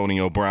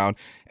Antonio Brown.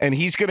 And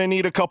he's going to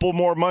need a couple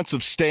more months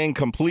of staying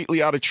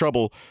completely out of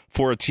trouble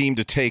for a team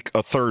to take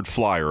a third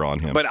flyer on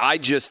him. But I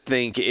just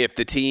think if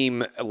the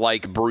team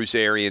like Bruce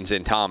Arians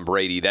and Tom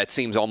Brady, that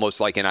seems almost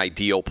like an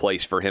ideal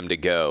place for him to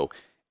go.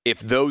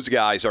 If those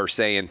guys are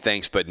saying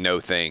thanks but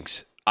no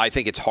thanks, I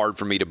think it's hard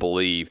for me to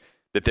believe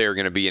that there are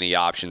going to be any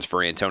options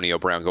for Antonio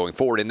Brown going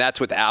forward. And that's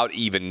without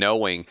even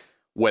knowing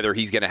whether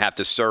he's going to have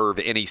to serve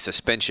any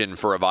suspension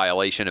for a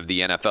violation of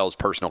the NFL's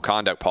personal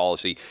conduct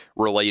policy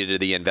related to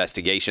the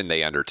investigation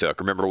they undertook.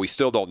 Remember, we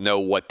still don't know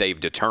what they've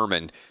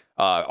determined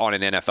on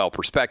an NFL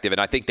perspective,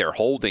 and I think they're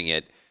holding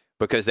it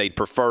because they'd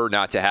prefer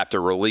not to have to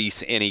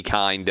release any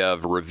kind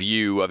of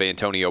review of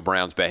Antonio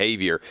Brown's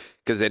behavior,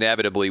 because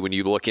inevitably when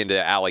you look into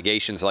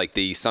allegations like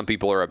these, some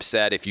people are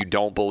upset if you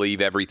don't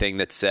believe everything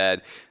that's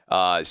said.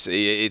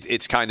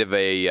 It's kind of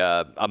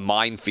a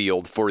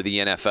minefield for the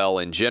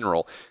NFL in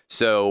general.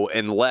 So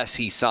unless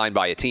he's signed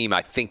by a team,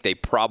 I think they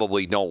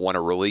probably don't want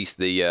to release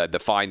the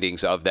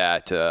findings of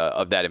that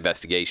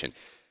investigation.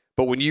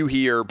 But when you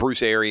hear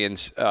Bruce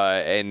Arians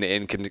and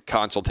in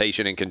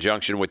consultation in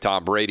conjunction with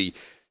Tom Brady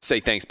say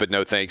thanks but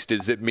no thanks,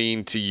 does it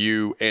mean to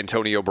you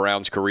Antonio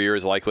Brown's career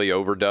is likely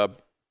over,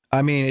 Dub?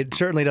 I mean, it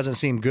certainly doesn't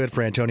seem good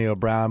for Antonio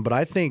Brown, but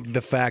I think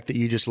the fact that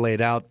you just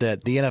laid out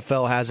that the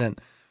NFL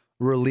hasn't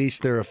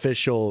released their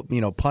official,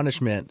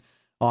 punishment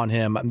on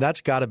him,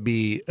 that's got to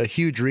be a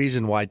huge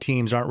reason why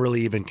teams aren't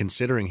really even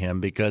considering him,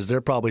 because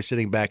they're probably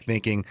sitting back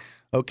thinking,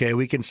 okay,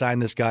 we can sign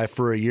this guy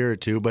for a year or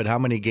two, but how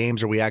many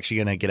games are we actually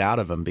going to get out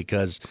of him?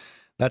 Because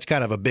that's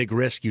kind of a big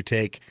risk you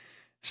take,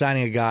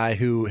 signing a guy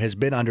who has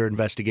been under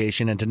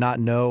investigation and to not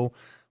know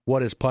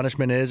what his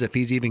punishment is, if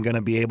he's even going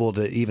to be able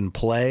to even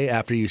play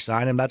after you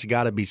sign him. That's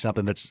got to be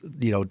something that's,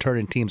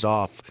 turning teams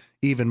off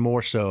even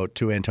more so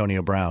to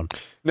Antonio Brown.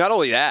 Not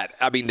only that,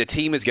 I mean, the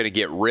team is going to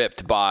get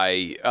ripped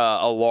by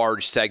a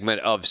large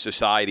segment of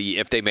society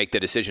if they make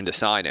the decision to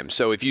sign him.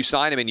 So if you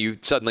sign him and you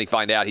suddenly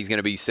find out he's going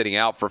to be sitting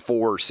out for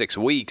 4 or 6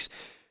 weeks,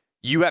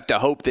 you have to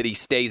hope that he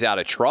stays out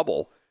of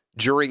trouble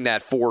during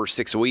that 4 or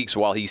 6 weeks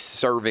while he's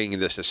serving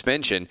the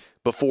suspension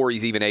before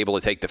he's even able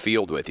to take the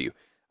field with you.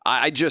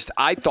 I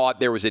thought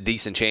there was a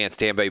decent chance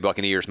Tampa Bay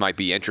Buccaneers might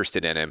be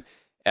interested in him,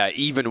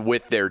 even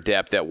with their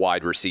depth at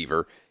wide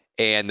receiver.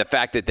 And the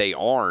fact that they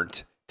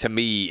aren't, to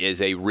me,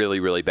 is a really,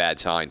 really bad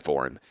sign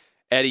for him.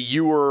 Eddie,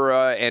 you were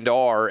and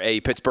are a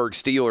Pittsburgh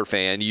Steelers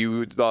fan.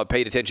 You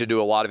paid attention to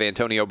a lot of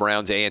Antonio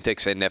Brown's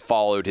antics and have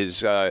followed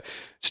his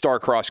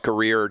star-crossed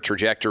career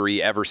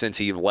trajectory ever since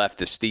he left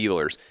the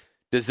Steelers.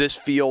 Does this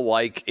feel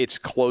like it's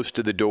close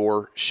to the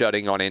door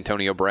shutting on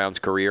Antonio Brown's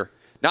career?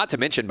 Not to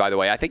mention, by the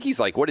way, I think he's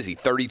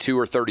 32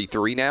 or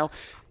 33 now?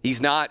 He's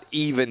not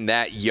even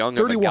that young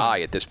 31. Of a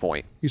guy at this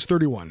point. He's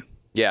 31.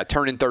 Yeah,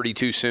 turning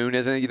 32 soon,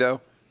 isn't he, though?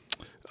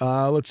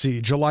 Let's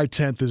see. July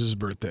 10th is his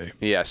birthday.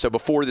 Yeah, so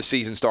before the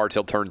season starts,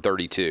 he'll turn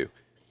 32.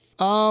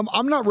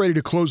 I'm not ready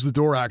to close the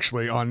door,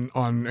 actually, on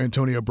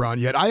Antonio Brown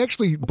yet. I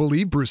actually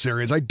believe Bruce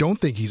Arians. I don't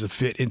think he's a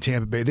fit in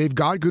Tampa Bay. They've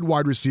got good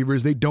wide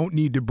receivers. They don't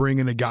need to bring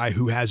in a guy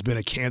who has been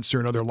a cancer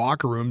in other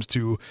locker rooms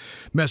to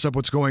mess up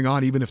what's going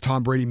on, even if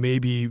Tom Brady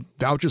maybe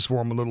vouches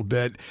for him a little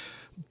bit.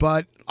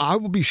 But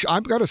I've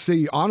got to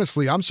say,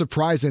 honestly, I'm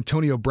surprised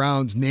Antonio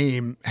Brown's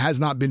name has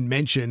not been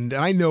mentioned.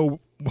 And I know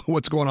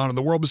what's going on in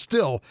the world, but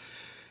still,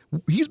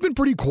 he's been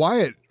pretty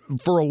quiet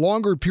for a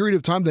longer period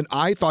of time than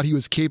I thought he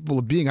was capable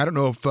of being. I don't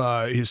know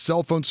if his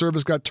cell phone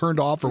service got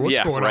turned off or what's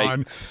going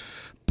on.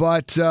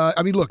 But,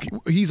 look,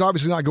 he's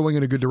obviously not going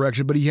in a good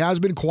direction, but he has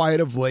been quiet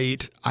of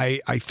late. I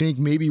think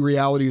maybe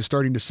reality is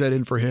starting to set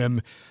in for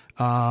him.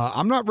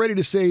 I'm not ready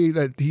to say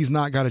that he's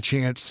not got a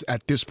chance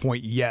at this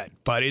point yet,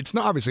 but it's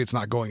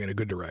not going in a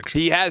good direction.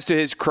 He has, to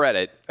his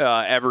credit,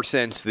 ever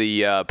since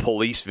the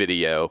police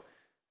video.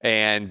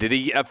 And did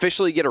he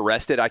officially get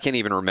arrested? I can't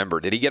even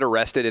remember. Did he get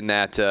arrested in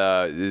that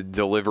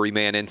delivery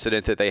man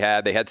incident that they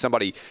had? They had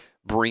somebody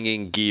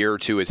bringing gear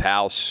to his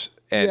house.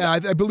 And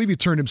I believe he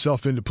turned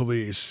himself into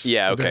police.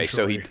 Yeah, okay.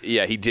 Eventually.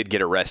 So he did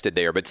get arrested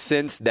there. But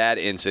since that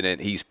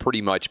incident, he's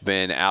pretty much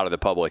been out of the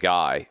public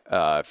eye.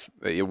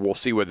 We'll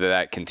see whether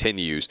that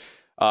continues.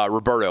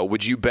 Roberto,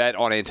 would you bet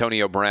on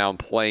Antonio Brown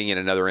playing in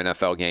another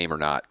NFL game or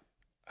not?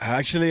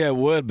 Actually, I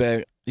would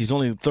bet. He's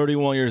only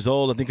 31 years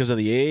old. I think because of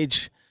the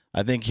age.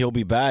 I think he'll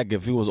be back.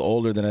 If he was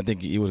older, then I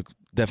think he would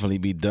definitely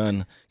be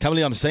done. Can't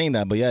believe I'm saying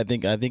that, but yeah,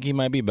 I think he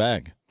might be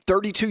back.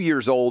 32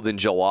 years old in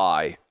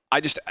July.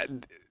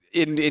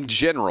 In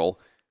general,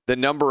 the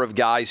number of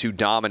guys who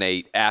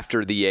dominate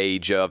after the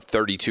age of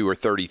 32 or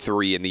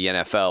 33 in the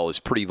NFL is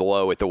pretty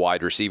low at the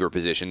wide receiver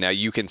position. Now,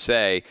 you can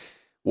say,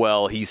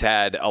 well, he's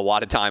had a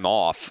lot of time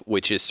off,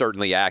 which is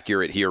certainly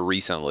accurate here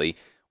recently.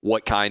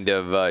 What kind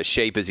of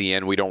shape is he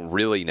in? We don't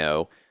really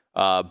know,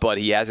 but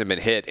he hasn't been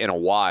hit in a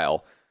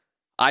while.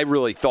 I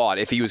really thought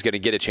if he was going to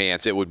get a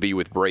chance, it would be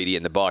with Brady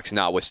and the Bucs,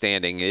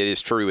 notwithstanding. It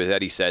is true, as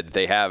Eddie said, that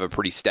they have a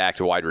pretty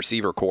stacked wide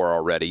receiver core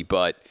already.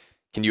 But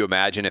can you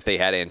imagine if they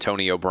had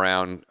Antonio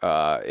Brown,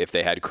 if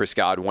they had Chris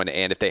Godwin,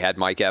 and if they had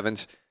Mike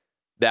Evans?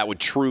 That would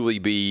truly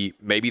be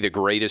maybe the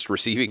greatest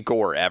receiving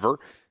core ever.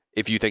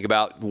 If you think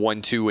about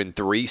 1, 2, and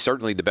 3,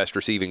 certainly the best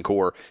receiving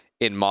core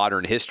in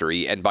modern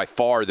history, and by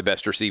far the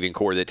best receiving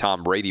core that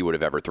Tom Brady would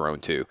have ever thrown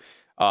to.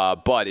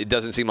 But it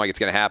doesn't seem like it's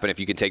going to happen if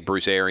you can take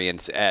Bruce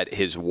Arians at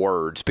his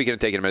word. Speaking of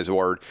taking him at his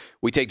word,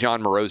 we take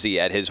John Morosi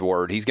at his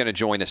word. He's going to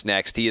join us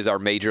next. He is our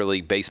Major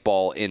League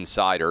Baseball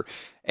insider,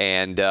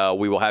 and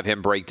we will have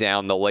him break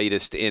down the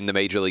latest in the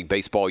Major League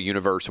Baseball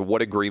universe,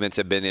 what agreements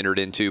have been entered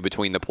into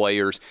between the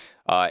players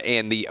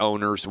and the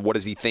owners. What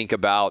does he think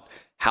about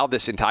how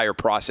this entire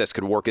process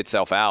could work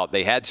itself out?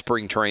 They had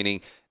spring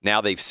training.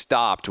 Now they've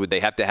stopped. Would they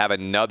have to have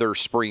another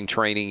spring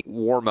training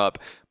warm-up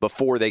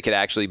before they could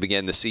actually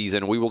begin the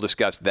season? We will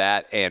discuss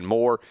that and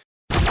more.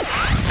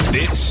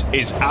 This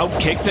is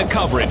Outkick the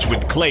Coverage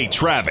with Clay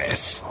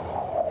Travis.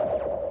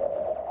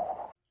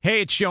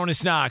 Hey, it's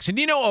Jonas Knox, and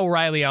you know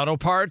O'Reilly Auto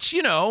Parts.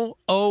 You know,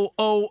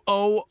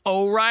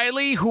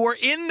 O'Reilly, who are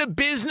in the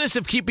business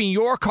of keeping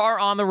your car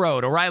on the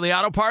road. O'Reilly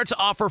Auto Parts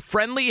offer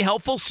friendly,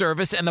 helpful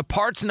service and the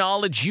parts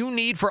knowledge you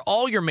need for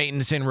all your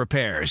maintenance and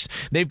repairs.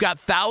 They've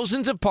got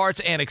thousands of parts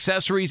and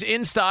accessories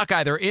in stock,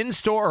 either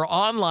in-store or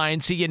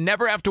online, so you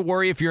never have to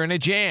worry if you're in a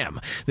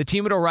jam. The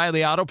team at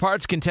O'Reilly Auto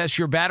Parts can test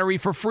your battery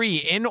for free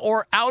in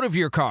or out of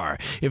your car.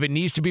 If it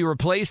needs to be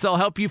replaced, they'll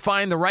help you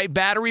find the right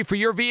battery for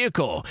your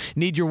vehicle.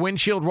 Need your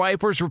windshield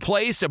wipers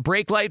replaced, a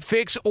brake light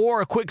fix,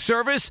 or a quick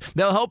service?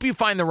 They'll help you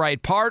find the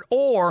right part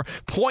or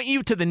point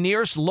you to the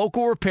nearest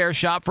local repair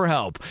shop for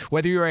help.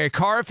 Whether you're a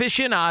car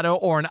aficionado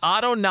or an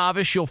auto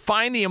novice, you'll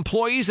find the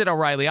employees at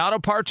O'Reilly Auto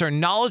Parts are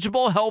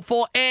knowledgeable,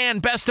 helpful,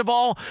 and best of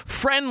all,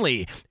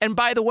 friendly. And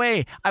by the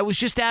way, I was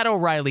just at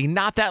O'Reilly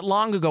not that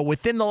long ago,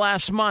 within the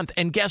last month,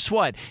 and guess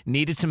what?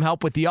 Needed some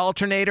help with the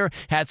alternator,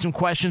 had some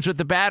questions with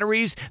the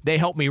batteries. They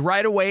helped me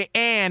right away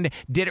and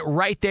did it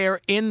right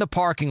there in the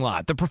parking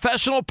lot. The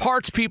professional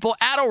parts people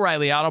at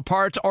O'Reilly Auto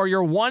Parts are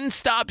your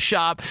one-stop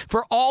shop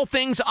for all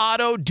things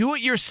auto,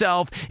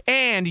 do-it-yourself,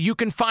 and you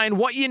can find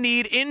what you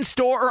need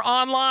in-store or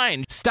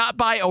online. Stop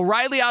by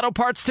O'Reilly Auto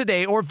Parts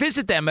today or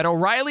visit them at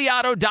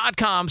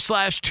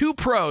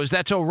O'ReillyAuto.com/2pros.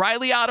 That's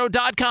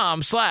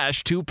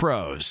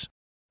O'ReillyAuto.com/2pros.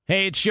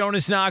 Hey, it's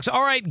Jonas Knox.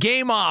 All right,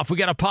 game off. We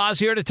got to pause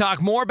here to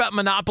talk more about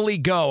Monopoly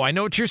Go. I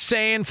know what you're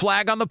saying,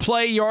 flag on the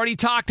play. You already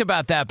talked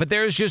about that, but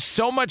there's just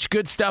so much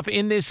good stuff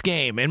in this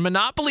game. In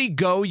Monopoly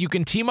Go, you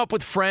can team up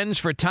with friends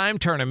for time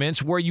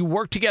tournaments where you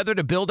work together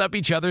to build up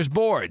each other's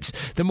boards.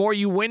 The more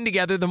you win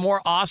together, the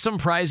more awesome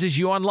prizes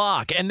you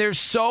unlock. And there's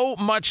so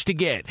much to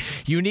get.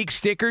 Unique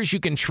stickers you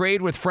can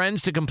trade with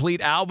friends to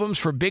complete albums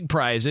for big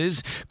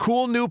prizes.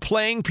 Cool new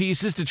playing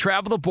pieces to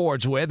travel the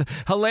boards with.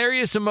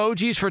 Hilarious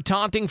emojis for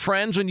taunting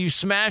friends when you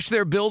smash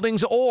their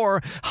buildings or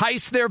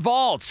heist their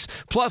vaults.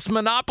 Plus,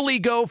 Monopoly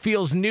Go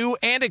feels new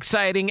and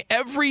exciting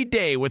every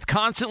day with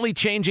constantly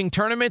changing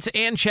tournaments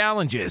and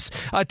challenges.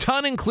 A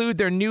ton include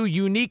their new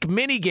unique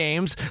mini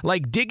games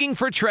like digging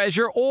for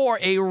treasure or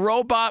a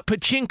robot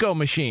pachinko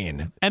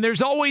machine. And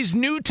there's always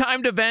new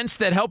timed events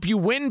that help you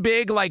win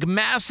big, like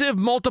massive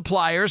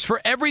multipliers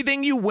for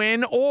everything you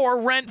win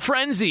or rent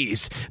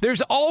frenzies.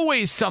 There's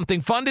always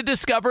something fun to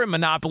discover in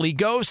Monopoly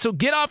Go, so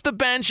get off the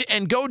bench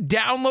and go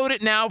download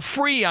it now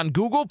free on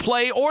Google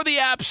Play or the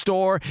App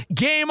Store.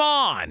 Game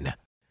on!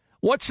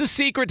 What's the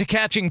secret to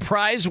catching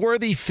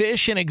prize-worthy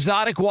fish in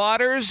exotic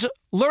waters?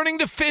 Learning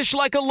to fish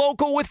like a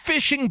local with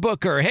Fishing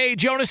Booker. Hey,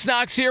 Jonas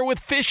Knox here with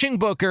Fishing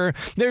Booker.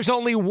 There's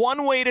only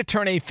one way to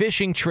turn a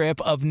fishing trip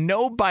of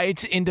no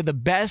bites into the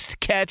best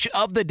catch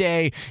of the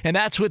day, and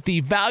that's with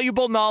the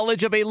valuable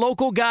knowledge of a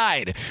local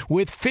guide.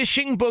 With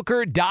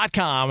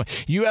FishingBooker.com,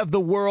 you have the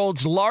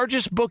world's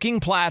largest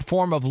booking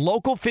platform of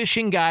local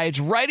fishing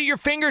guides right at your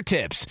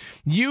fingertips.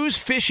 Use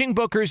Fishing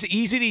Booker's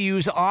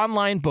easy-to-use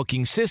online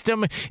booking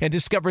system and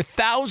discover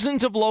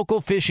thousands of local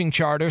fishing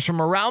charters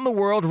from around the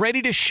world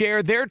ready to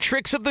share their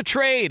tricks of the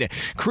trade.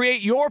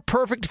 Create your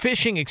perfect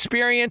fishing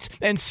experience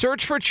and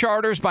search for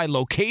charters by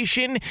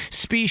location,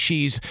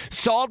 species,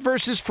 salt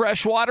versus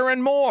freshwater,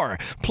 and more.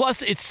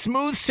 Plus, it's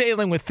smooth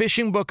sailing with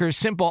Fishing Booker's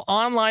simple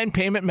online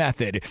payment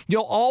method.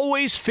 You'll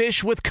always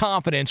fish with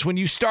confidence when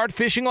you start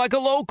fishing like a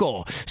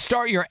local.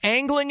 Start your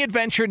angling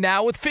adventure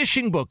now with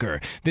Fishing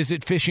Booker.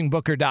 Visit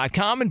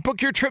FishingBooker.com and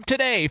book your trip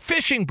today.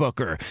 Fishing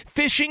Booker.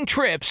 Fishing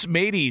trips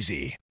made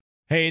easy.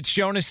 Hey, it's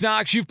Jonas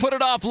Knox. You've put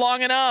it off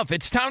long enough.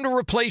 It's time to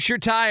replace your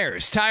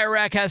tires. Tire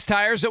Rack has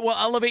tires that will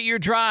elevate your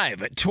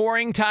drive.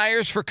 Touring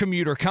tires for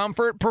commuter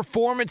comfort,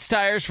 performance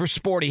tires for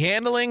sporty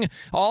handling,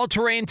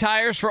 all-terrain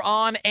tires for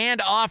on- and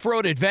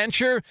off-road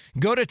adventure.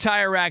 Go to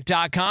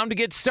TireRack.com to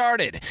get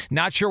started.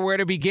 Not sure where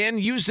to begin?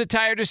 Use the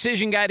Tire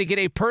Decision Guide to get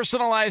a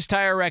personalized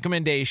tire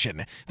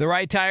recommendation. The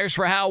right tires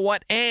for how,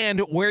 what,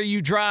 and where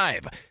you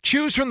drive.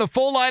 Choose from the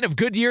full line of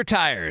Goodyear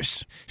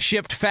tires.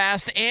 Shipped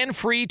fast and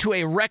free to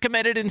a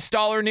recommended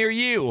installer near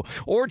you,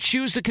 or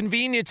choose the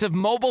convenience of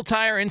mobile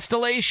tire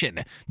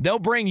installation. They'll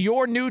bring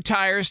your new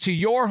tires to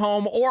your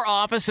home or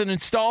office and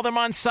install them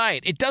on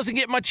site. It doesn't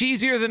get much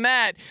easier than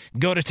that.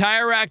 Go to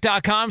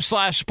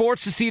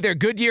TireRack.com/sports to see their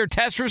Goodyear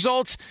test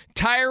results,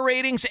 tire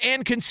ratings,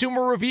 and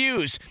consumer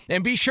reviews.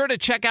 And be sure to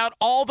check out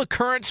all the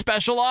current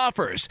special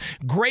offers.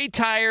 Great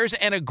tires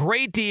and a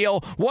great deal.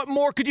 What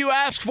more could you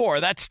ask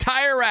for? That's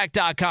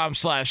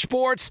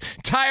TireRack.com/sports.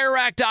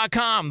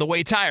 TireRack.com, the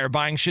way tire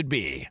buying should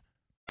be.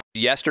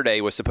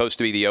 Yesterday was supposed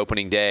to be the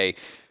opening day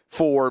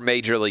for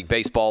Major League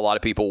Baseball. A lot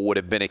of people would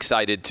have been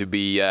excited to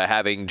be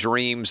having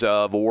dreams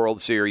of a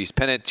World Series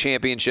pennant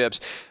championships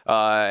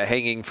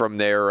hanging from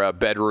their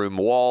bedroom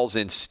walls.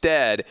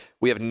 Instead,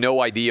 we have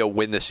no idea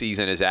when the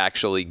season is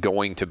actually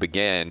going to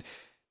begin.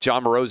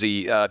 John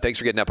Morosi, thanks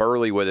for getting up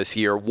early with us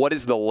here. What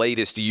is the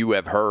latest you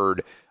have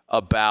heard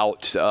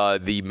about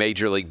the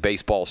Major League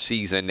Baseball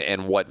season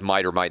and what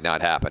might or might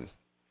not happen?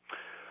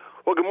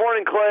 Well, good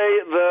morning, Clay.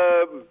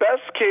 The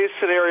best-case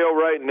scenario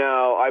right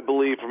now, I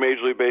believe, for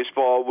Major League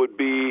Baseball would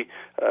be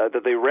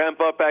that they ramp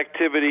up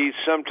activity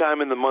sometime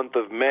in the month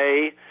of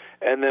May,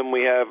 and then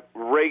we have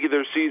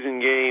regular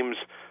season games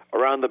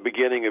around the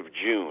beginning of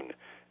June.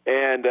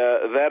 And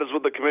that is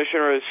what the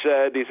commissioner has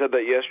said. He said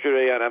that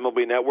yesterday on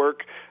MLB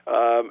Network.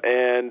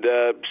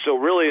 So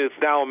really it's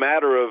now a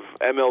matter of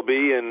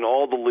MLB and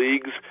all the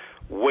leagues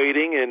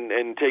waiting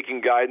and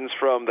taking guidance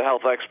from the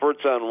health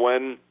experts on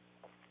when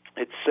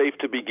it's safe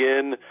to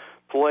begin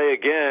play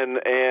again.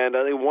 And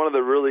I think one of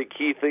the really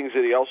key things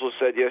that he also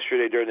said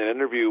yesterday during that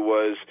interview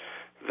was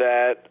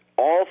that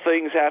all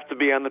things have to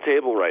be on the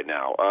table right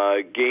now.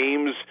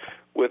 Games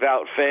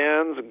without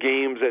fans,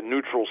 games at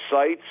neutral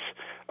sites,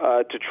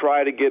 to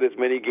try to get as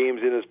many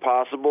games in as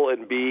possible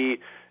and be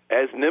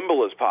as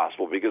nimble as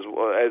possible, because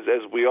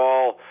as we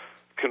all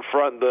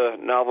confront the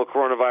novel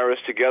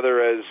coronavirus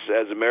together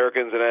as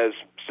Americans and as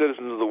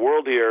citizens of the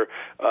world here,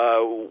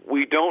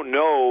 we don't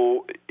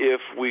know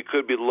if we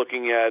could be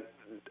looking at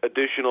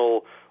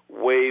additional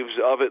waves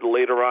of it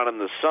later on in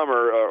the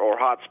summer or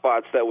hot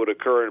spots that would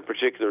occur in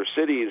particular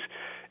cities.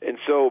 And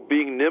so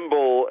being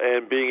nimble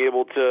and being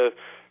able to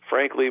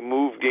frankly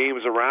move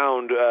games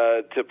around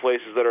to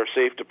places that are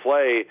safe to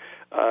play,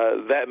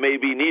 that may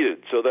be needed.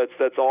 So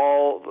that's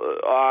all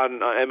on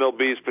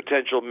MLB's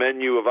potential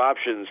menu of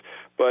options.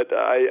 But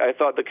I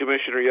thought the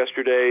commissioner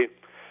yesterday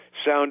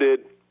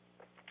sounded,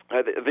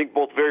 I think,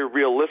 both very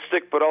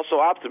realistic but also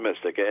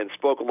optimistic, and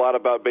spoke a lot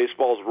about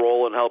baseball's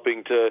role in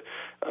helping to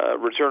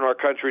return our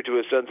country to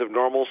a sense of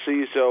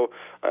normalcy. So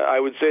I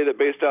would say that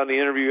based on the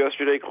interview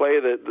yesterday, Clay,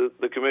 that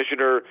the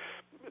commissioner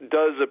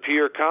does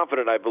appear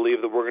confident, I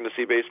believe, that we're going to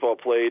see baseball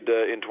played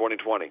in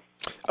 2020.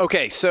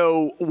 Okay,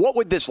 so what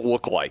would this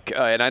look like?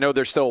 And I know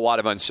there's still a lot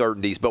of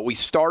uncertainties, but we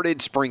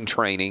started spring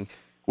training.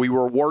 We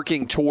were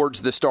working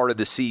towards the start of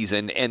the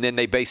season, and then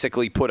they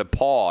basically put a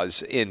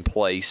pause in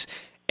place,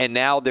 and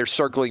now they're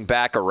circling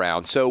back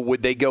around. So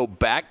would they go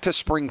back to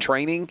spring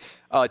training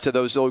to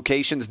those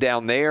locations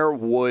down there?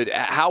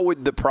 How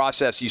would the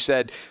process, you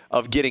said,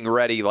 of getting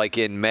ready, like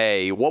in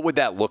May, what would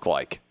that look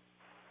like?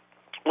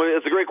 Well,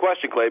 it's a great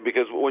question, Clay,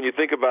 because when you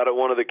think about it,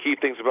 one of the key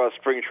things about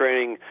spring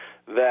training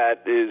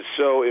that is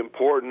so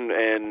important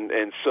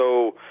and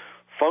so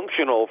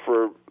functional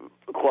for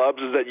clubs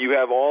is that you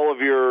have all of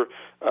your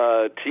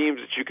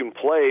teams that you can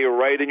play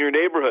right in your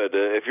neighborhood.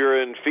 If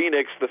you're in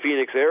Phoenix, the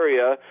Phoenix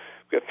area,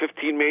 we've got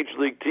 15 major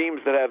league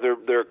teams that have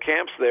their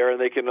camps there, and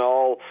they can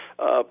all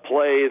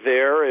play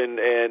there,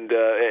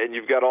 and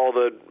you've got all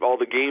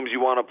the games you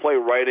want to play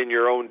right in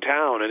your own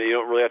town, and you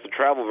don't really have to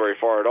travel very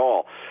far at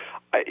all.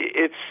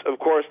 It's, of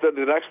course, the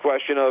next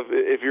question of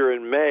if you're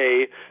in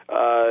May,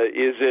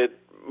 is it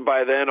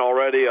by then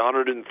already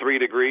 103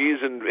 degrees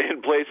in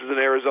places in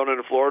Arizona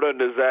and Florida, and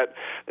is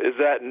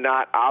that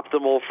not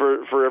optimal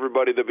for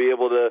everybody to be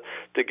able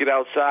to get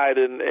outside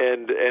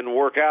and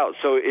work out?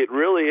 So it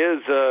really is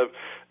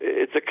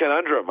it's a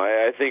conundrum,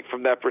 I think,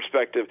 from that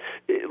perspective.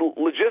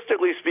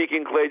 Logistically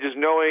speaking, Clay, just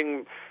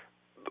knowing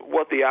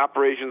what the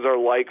operations are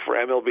like for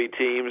MLB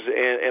teams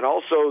and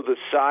also the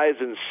size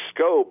and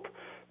scope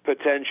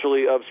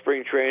potentially of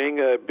spring training,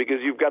 because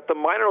you've got the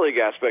minor league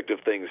aspect of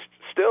things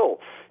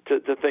still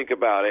to think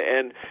about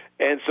it,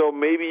 and so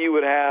maybe you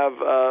would have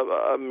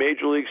a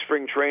major league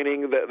spring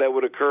training that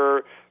would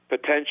occur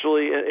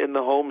potentially in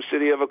the home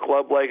city of a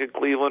club like a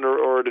Cleveland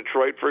or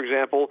Detroit, for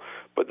example,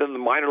 but then the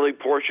minor league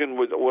portion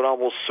would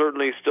almost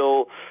certainly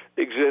still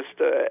exist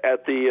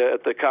at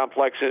the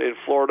complex in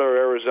Florida or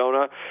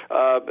Arizona.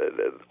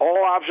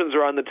 All options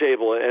are on the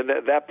table, and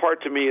that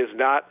part to me is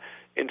not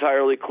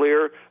entirely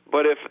clear.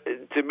 But if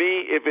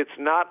it's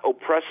not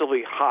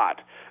oppressively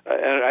hot,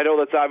 and I know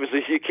that's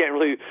obviously you can't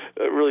really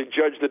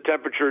judge the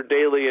temperature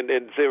daily and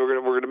say we're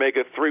going to make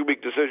a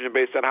 3-week decision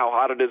based on how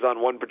hot it is on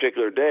one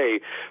particular day.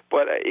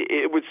 But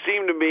it would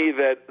seem to me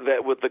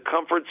that with the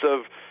comforts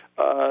of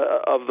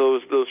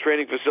those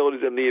training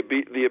facilities and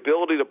the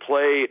ability to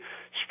play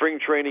spring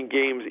training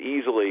games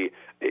easily,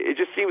 it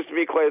just seems to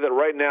me, Clay, that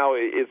right now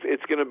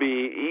it's going to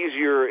be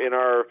easier in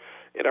our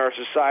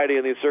society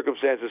in these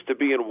circumstances to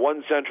be in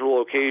one central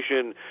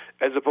location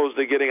as opposed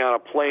to getting on a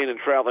plane and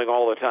traveling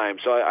all the time.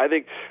 So I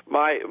think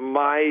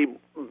my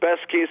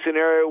best case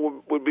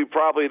scenario would be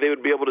probably they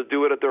would be able to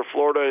do it at their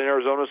Florida and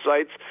Arizona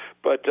sites,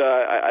 but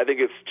I think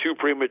it's too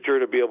premature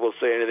to be able to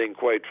say anything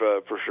quite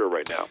for sure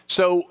right now.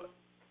 So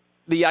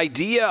the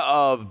idea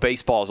of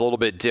baseball is a little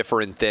bit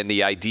different than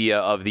the idea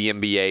of the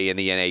NBA and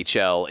the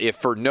NHL. If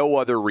for no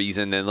other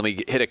reason, then let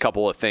me hit a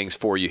couple of things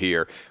for you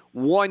here.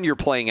 One, you're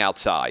playing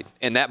outside,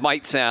 and that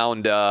might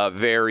sound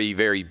very,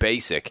 very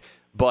basic,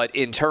 But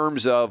in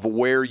terms of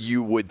where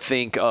you would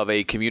think of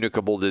a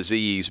communicable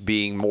disease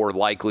being more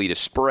likely to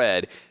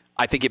spread,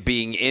 I think it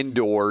being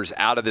indoors,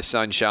 out of the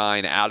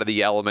sunshine, out of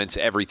the elements,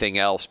 everything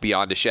else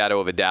beyond a shadow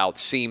of a doubt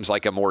seems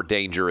like a more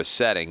dangerous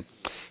setting.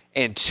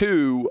 And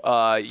two,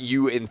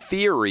 you in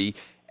theory,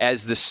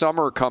 as the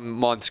summer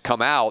months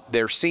come out,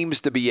 there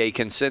seems to be a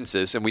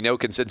consensus, and we know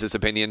consensus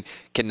opinion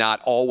cannot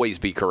always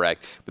be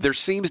correct, but there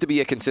seems to be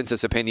a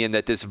consensus opinion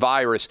that this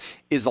virus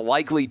is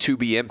likely to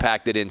be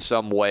impacted in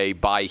some way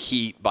by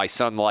heat, by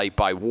sunlight,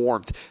 by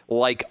warmth,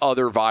 like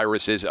other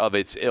viruses of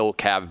its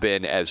ilk have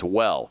been as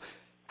well.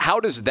 How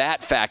does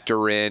that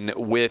factor in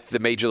with the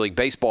Major League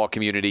Baseball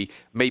community,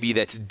 maybe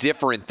that's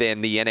different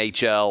than the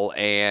NHL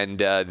and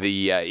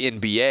the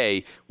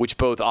NBA, which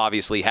both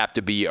obviously have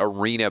to be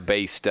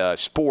arena-based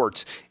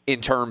sports in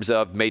terms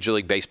of Major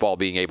League Baseball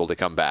being able to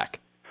come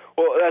back?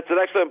 Well, that's an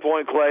excellent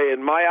point, Clay,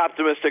 and my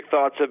optimistic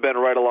thoughts have been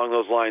right along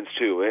those lines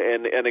too.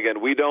 And again,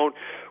 we don't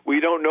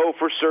know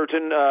for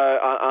certain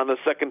on the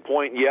second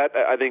point yet.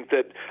 I think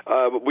that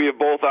we have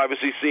both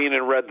obviously seen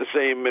and read the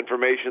same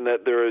information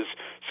that there is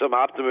some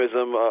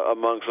optimism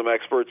among some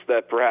experts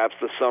that perhaps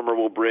the summer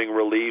will bring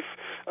relief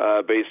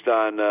based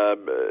on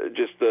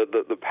just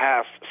the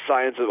past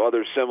science of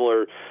other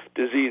similar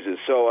diseases.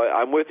 So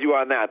I'm with you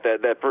on that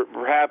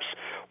perhaps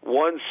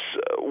once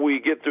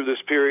we get through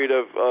this period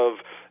of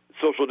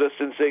social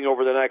distancing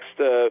over the next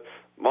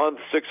month,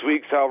 6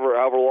 weeks,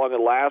 however long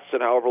it lasts,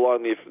 and however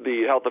long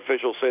the health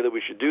officials say that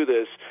we should do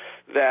this,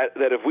 that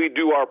if we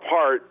do our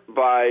part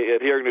by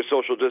adhering to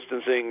social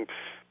distancing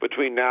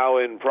between now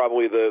and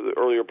probably the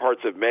earlier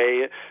parts of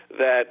May,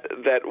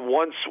 that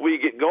once we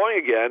get going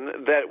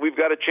again, that we've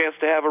got a chance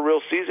to have a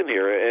real season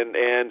here,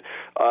 and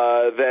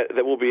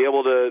that we'll be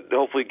able to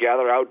hopefully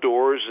gather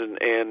outdoors and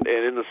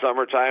in the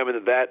summertime,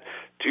 and that,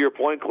 to your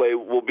point, Clay,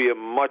 will be a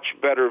much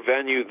better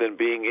venue than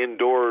being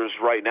indoors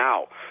right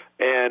now.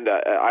 And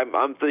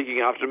I'm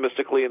thinking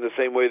optimistically in the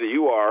same way that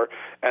you are.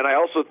 And I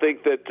also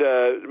think that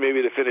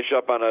maybe to finish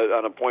up on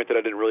a point that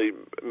I didn't really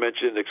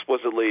mention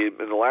explicitly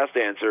in the last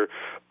answer,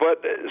 but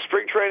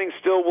spring training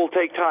still will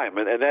take time,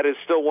 and that is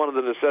still one of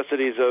the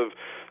necessities of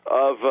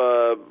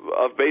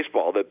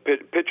baseball. That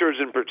pitchers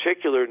in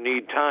particular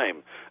need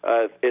time,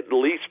 at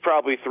least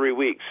probably 3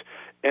 weeks.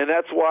 And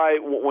that's why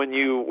when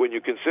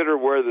you consider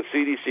where the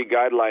CDC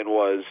guideline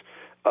was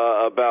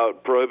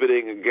about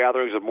prohibiting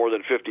gatherings of more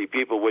than 50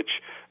 people, which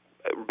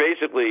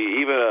basically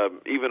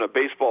even a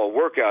baseball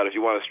workout, if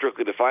you want to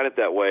strictly define it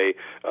that way,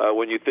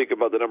 when you think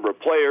about the number of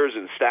players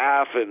and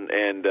staff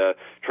and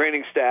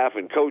training staff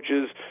and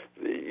coaches,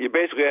 you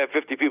basically have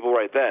 50 people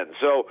right then.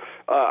 So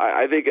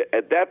I think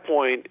at that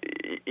point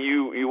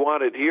you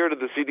want to adhere to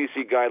the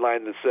CDC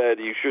guideline that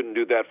said you shouldn't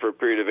do that for a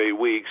period of 8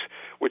 weeks,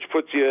 which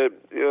puts you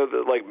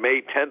like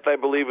May 10th, I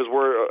believe, is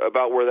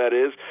about where that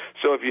is.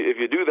 So if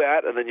you do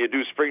that and then you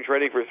do spring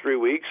training for 3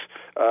 weeks,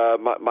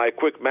 my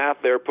quick math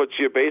there puts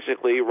you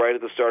basically right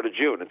at the start of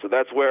June. And so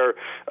that's where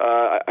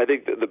I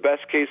think the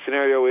best case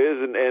scenario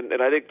is,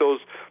 and I think those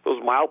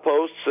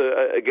mileposts,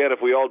 again,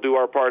 if we all do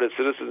our part as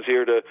citizens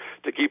here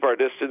to keep our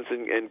distance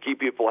and keep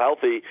people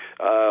healthy,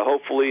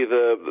 hopefully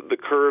the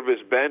curve is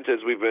bent, as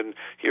we've been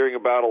hearing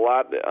about a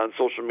lot on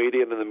social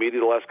media and in the media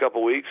the last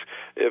couple of weeks.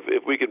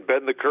 If we can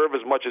bend the curve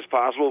as much as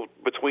possible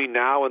between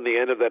now and the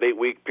end of that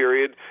 8-week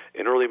period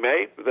in early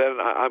May, then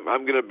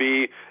I'm going to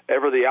be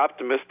ever the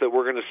optimist that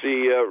we're going to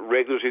see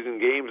regular season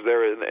games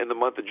there in the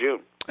month of June.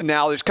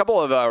 Now, there's a couple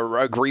of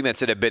agreements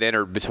that have been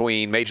entered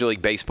between Major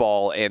League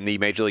Baseball and the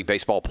Major League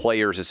Baseball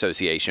Players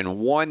Association.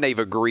 One, they've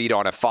agreed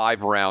on a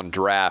 5-round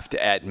draft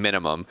at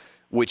minimum,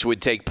 which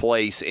would take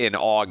place in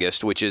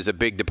August, which is a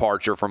big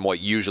departure from what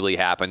usually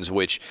happens,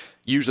 which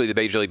usually the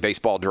Major League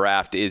Baseball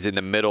draft is in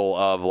the middle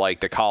of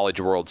like the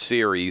College World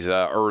Series,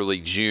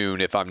 early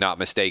June, if I'm not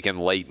mistaken,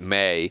 late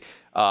May.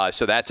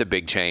 So that's a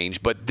big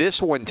change. But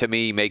this one, to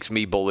me, makes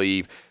me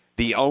believe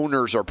the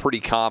owners are pretty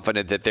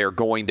confident that they're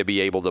going to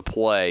be able to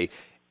play.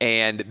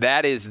 And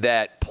that is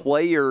that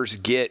players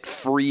get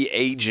free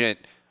agent,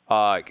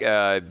 sort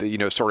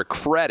of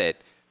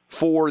credit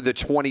for the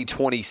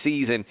 2020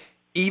 season,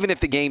 even if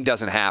the game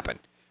doesn't happen.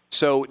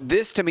 So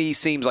this, to me,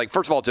 seems like,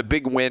 first of all, it's a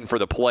big win for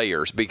the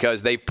players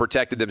because they've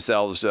protected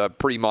themselves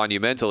pretty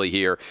monumentally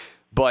here.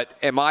 But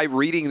am I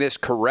reading this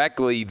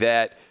correctly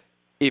that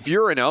if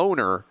you're an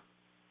owner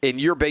and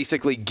you're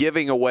basically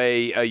giving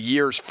away a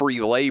year's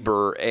free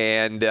labor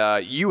and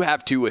you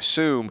have to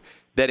assume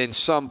that in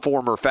some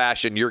form or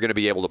fashion you're going to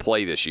be able to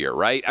play this year,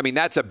 right? I mean,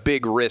 that's a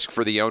big risk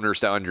for the owners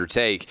to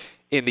undertake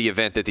in the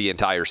event that the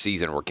entire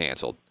season were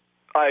canceled.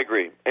 I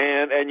agree.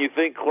 And you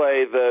think,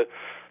 Clay, the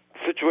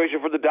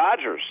situation for the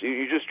Dodgers,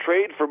 you just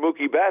trade for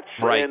Mookie Betts,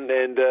 right,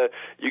 and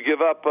you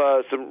give up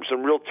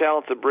some real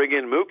talent to bring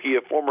in Mookie,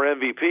 a former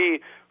MVP,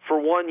 for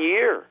 1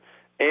 year.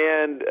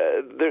 And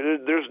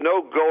there's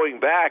no going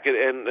back.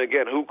 And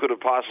again, who could have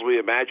possibly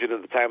imagined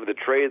at the time of the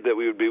trade that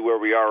we would be where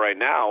we are right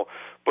now?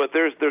 But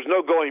there's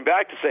no going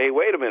back to say, hey,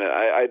 wait a minute,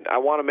 I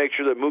want to make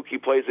sure that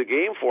Mookie plays a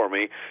game for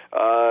me.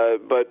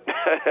 But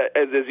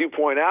as you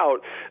point out,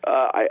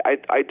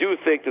 I do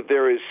think that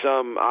there is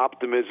some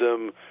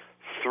optimism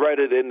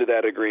threaded into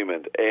that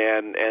agreement,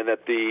 and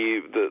that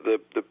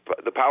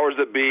the powers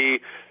that be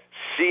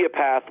see a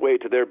pathway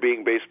to there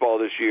being baseball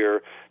this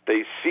year.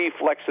 They see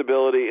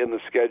flexibility in the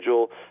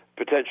schedule,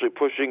 potentially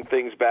pushing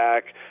things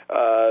back.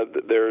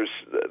 There's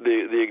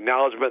the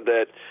acknowledgement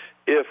that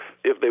if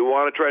they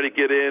want to try to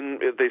get in,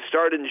 if they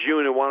start in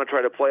June and want to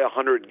try to play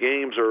 100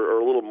 games or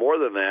a little more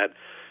than that,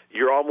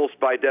 you're almost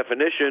by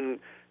definition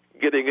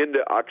getting into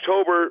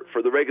October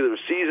for the regular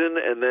season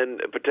and then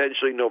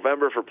potentially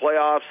November for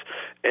playoffs,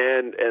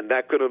 and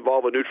that could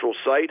involve a neutral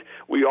site.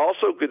 We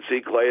also could see,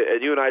 Clay,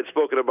 and you and I had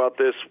spoken about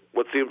this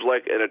what seems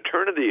like an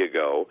eternity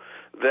ago,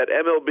 that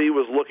MLB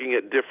was looking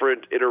at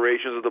different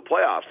iterations of the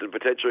playoffs and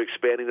potentially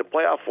expanding the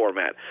playoff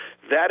format.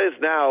 That is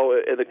now,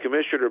 and the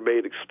commissioner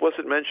made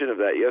explicit mention of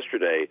that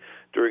yesterday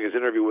during his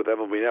interview with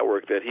MLB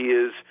Network, that he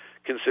is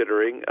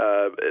considering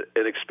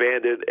an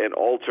expanded and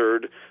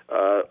altered,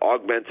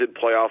 augmented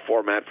playoff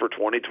format for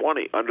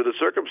 2020 under the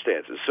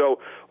circumstances. So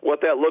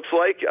what that looks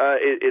like,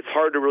 it's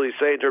hard to really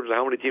say in terms of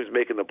how many teams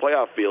make in the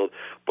playoff field,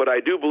 but I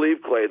do believe,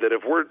 Clay, that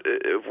if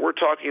we're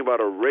talking about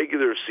a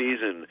regular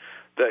season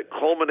that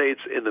culminates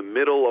in the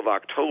middle of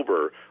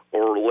October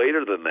or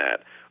later than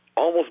that,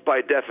 almost by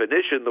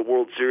definition, the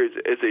World Series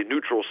is a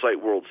neutral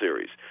site World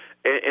Series.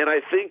 And I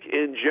think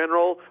in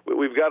general,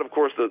 we've got, of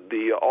course,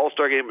 the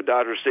All-Star game at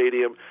Dodger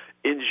Stadium.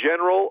 In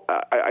general,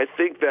 I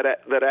think that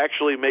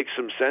actually makes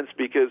some sense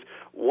because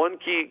one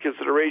key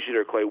consideration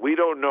here, Clay, we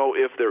don't know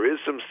if there is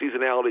some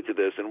seasonality to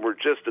this, and we're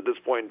just at this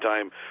point in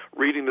time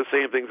reading the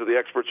same things that the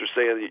experts are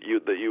saying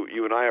that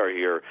you and I are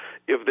here.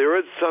 If there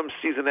is some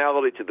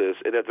seasonality to this,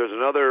 and if there's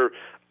another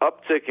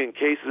uptick in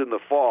cases in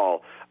the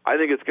fall, I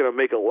think it's going to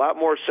make a lot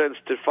more sense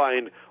to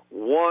find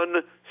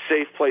one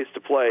safe place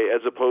to play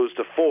as opposed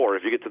to four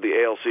if you get to the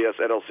ALCS,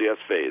 NLCS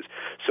phase.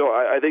 So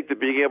I think that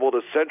being able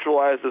to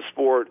centralize the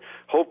sport,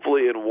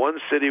 hopefully in one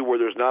city where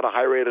there's not a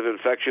high rate of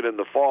infection in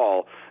the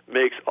fall,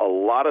 makes a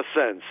lot of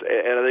sense.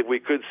 And I think we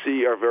could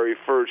see our very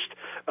first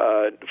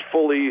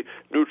fully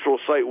neutral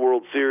site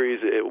World Series,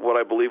 what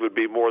I believe would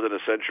be more than a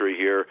century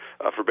here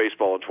for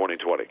baseball in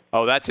 2020.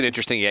 Oh, that's an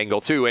interesting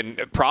angle, too.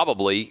 And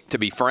probably, to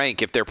be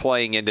frank, if they're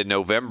playing into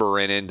November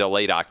and into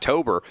late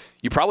October,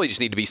 you probably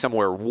just need to be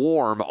somewhere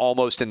warm,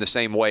 almost in the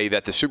same way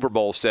that the Super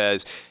Bowl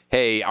says,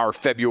 hey, our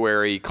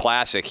February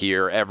Classic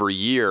here every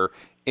year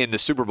in the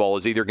Super Bowl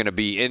is either going to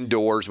be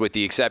indoors, with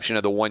the exception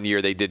of the one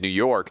year they did New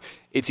York.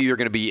 It's either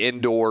going to be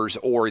indoors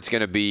or it's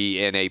going to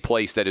be in a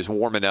place that is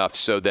warm enough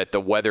so that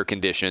the weather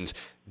conditions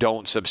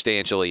don't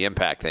substantially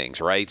impact things,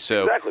 right?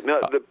 So exactly.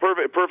 No,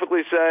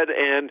 perfectly said.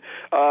 And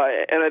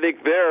I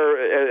think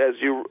there, as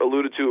you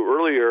alluded to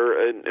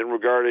earlier, in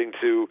regarding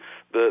to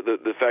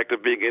the fact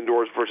of being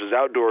indoors versus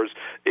outdoors,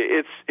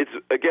 it's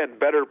again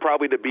better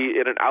probably to be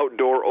in an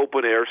outdoor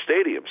open air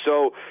stadium.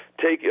 So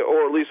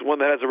or at least one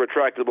that has a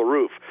retractable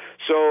roof.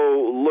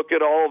 So look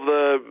at all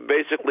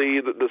basically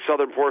the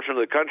southern portion of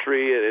the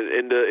country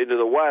into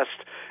the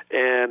west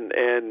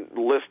and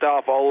list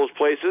off all those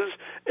places,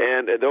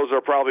 and those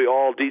are probably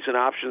all decent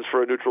options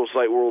for a neutral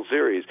site World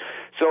Series.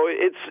 So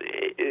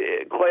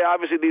Clay,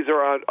 obviously these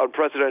are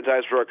unprecedented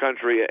times for our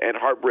country and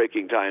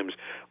heartbreaking times,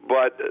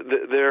 but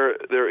there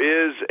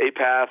is a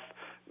path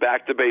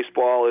back to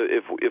baseball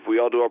if we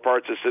all do our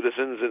parts as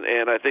citizens.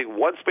 And I think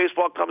once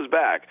baseball comes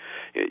back,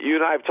 you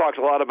and I have talked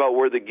a lot about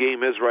where the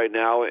game is right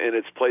now and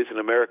its place in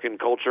American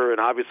culture, and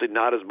obviously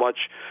not as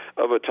much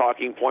of a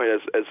talking point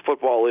as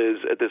football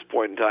is at this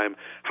point in time.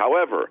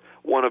 However,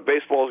 one of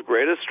baseball's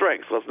greatest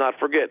strengths, let's not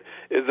forget,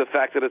 is the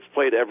fact that it's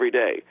played every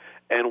day.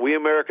 And we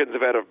Americans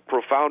have had a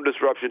profound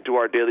disruption to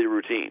our daily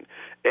routine.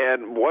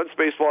 And once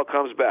baseball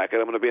comes back, and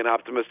I'm going to be an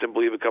optimist and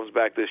believe it comes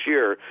back this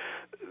year,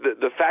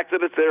 the fact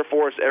that it's there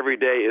for us every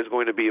day is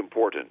going to be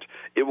important.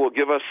 It will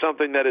give us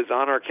something that is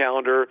on our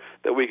calendar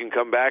that we can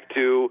come back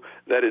to,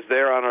 that is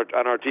there on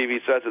our TV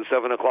sets at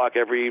 7 o'clock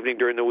every evening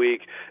during the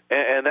week,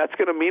 and that's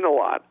going to mean a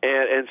lot.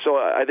 And so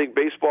I think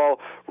baseball,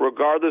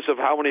 regardless of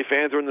how many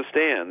fans are in the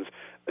stands,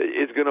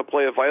 is going to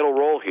play a vital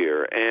role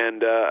here.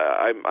 And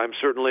I'm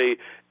certainly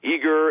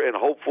eager and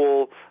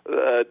hopeful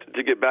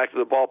to get back to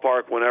the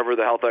ballpark whenever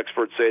the health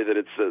experts say that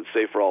it's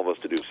safe for all of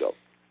us to do so.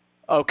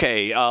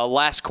 Okay,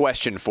 last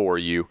question for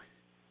you.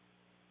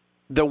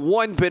 The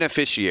one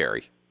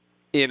beneficiary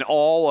in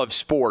all of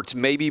sports,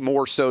 maybe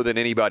more so than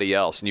anybody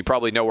else, and you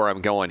probably know where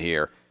I'm going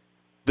here,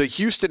 the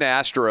Houston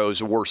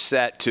Astros were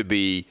set to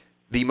be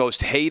the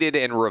most hated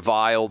and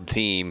reviled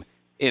team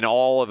in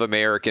all of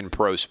American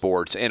pro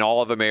sports, in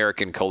all of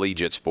American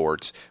collegiate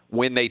sports,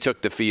 when they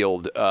took the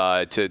field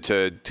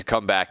to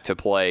come back to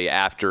play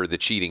after the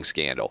cheating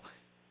scandal.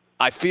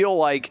 I feel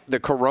like the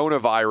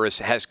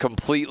coronavirus has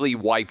completely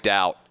wiped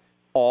out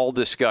all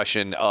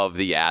discussion of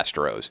the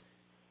Astros.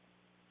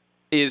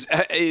 Is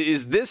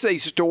this a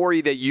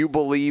story that you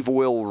believe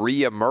will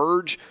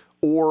reemerge,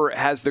 or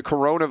has the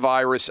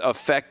coronavirus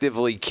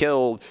effectively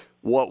killed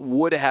what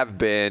would have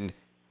been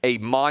a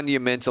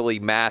monumentally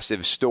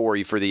massive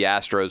story for the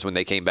Astros when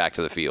they came back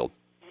to the field?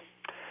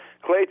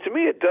 Clay, to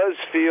me it does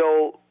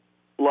feel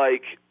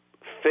like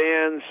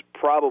fans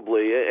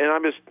probably, and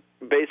I'm just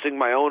basing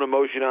my own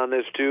emotion on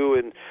this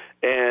too,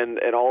 and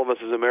all of us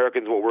as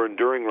Americans, what we're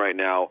enduring right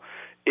now,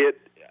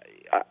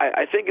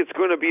 I think it's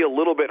going to be a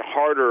little bit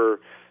harder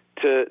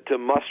to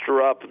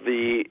muster up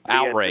the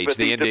outrage,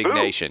 the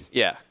indignation.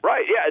 Yeah.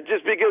 Right, yeah,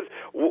 just because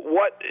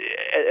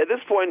at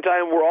this point in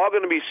time, we're all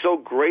going to be so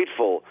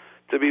grateful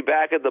to be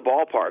back at the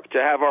ballpark, to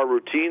have our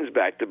routines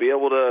back, to be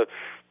able to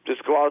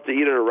just go out to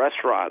eat at a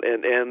restaurant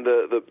and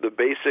the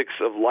basics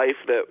of life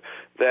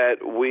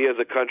that we as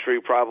a country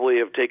probably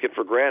have taken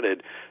for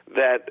granted,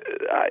 that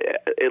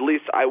at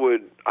least I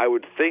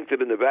would think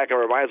that in the back of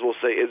our minds we'll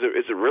say, is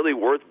it really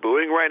worth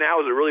booing right now?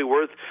 Is it really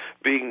worth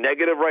being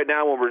negative right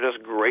now when we're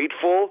just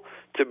grateful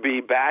to be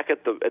back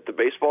at the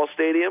baseball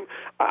stadium?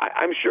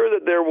 I'm sure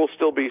that there will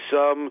still be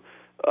some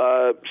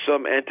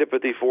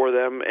antipathy for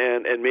them,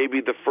 and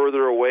maybe the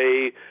further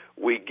away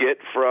we get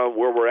from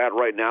where we're at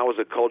right now as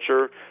a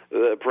culture,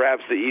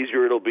 perhaps the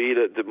easier it'll be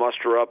to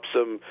muster up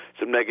some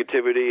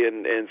negativity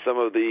and some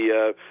of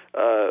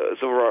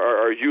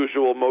our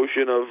usual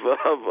motion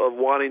of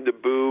wanting to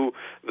boo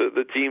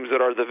the teams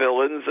that are the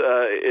villains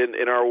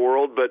in our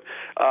world. But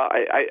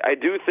I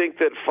do think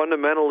that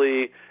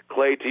fundamentally,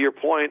 Clay, to your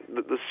point,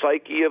 the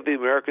psyche of the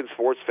American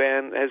sports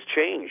fan has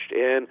changed,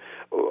 and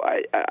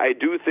I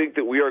do think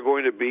that we are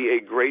going to be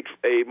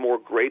a more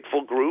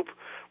grateful group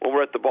when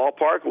we're at the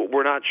ballpark.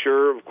 We're not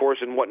sure, of course,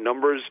 in what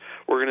numbers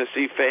we're going to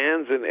see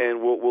fans,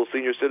 and will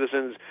senior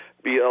citizens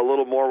be a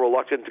little more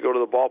reluctant to go to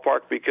the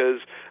ballpark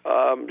because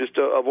just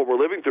of what we're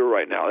living through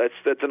right now.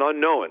 That's an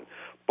unknown.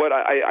 But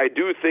I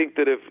do think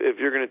that if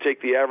you're going to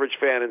take the average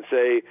fan and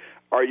say,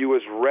 are you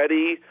as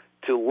ready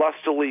to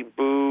lustily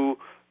boo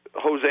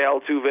Jose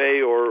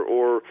Altuve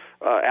or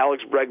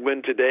Alex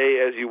Bregman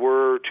today as you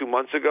were 2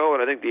 months ago?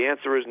 And I think the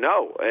answer is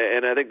no.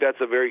 And I think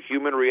that's a very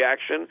human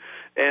reaction,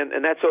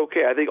 and that's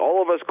okay. I think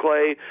all of us,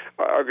 Clay,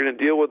 are going to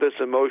deal with this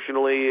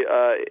emotionally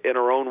in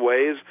our own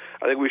ways.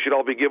 I think we should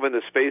all be given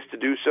the space to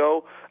do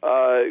so,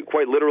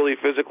 quite literally,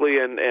 physically,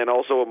 and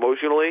also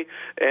emotionally.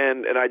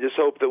 And I just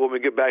hope that when we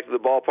get back to the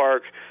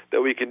ballpark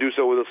that we can do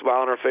so with a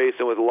smile on our face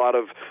and with a lot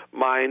of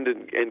mind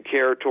and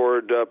care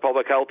toward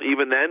public health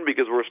even then,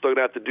 because we're still going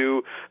to have to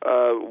do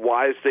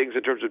wise things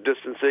in terms of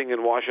distancing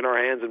and washing our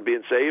hands and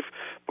being safe.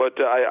 But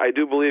I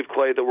do believe,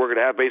 Clay, that we're going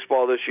to have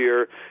baseball this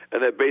year,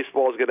 and that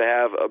baseball is going to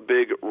have a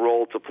big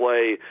role to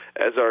play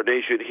as our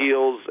nation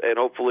heals and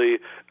hopefully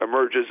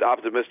emerges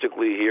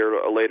optimistically here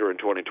later in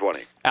 2020.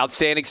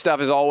 Outstanding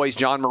stuff as always.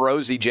 Jon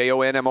Morosi,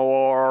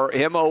 JONMOROSI.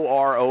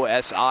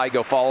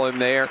 Go follow him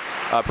there.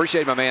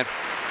 Appreciate it, my man.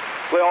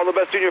 Clay, all the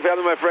best to your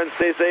family, my friends.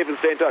 Stay safe and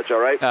stay in touch, all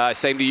right?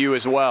 Same to you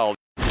as well.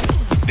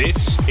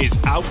 This is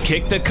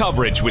Outkick the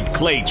Coverage with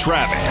Clay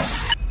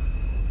Travis.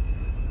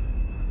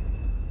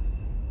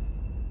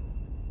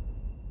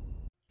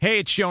 Hey,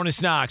 it's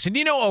Jonas Knox, and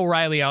you know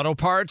O'Reilly Auto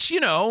Parts.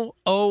 You know,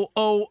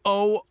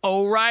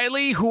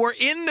 O'Reilly, who are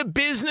in the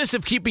business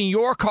of keeping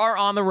your car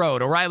on the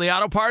road. O'Reilly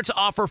Auto Parts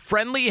offer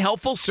friendly,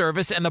 helpful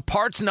service and the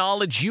parts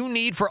knowledge you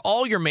need for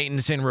all your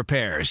maintenance and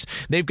repairs.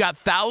 They've got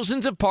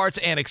thousands of parts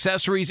and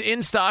accessories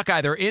in stock,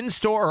 either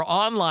in-store or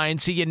online,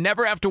 so you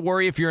never have to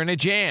worry if you're in a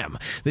jam.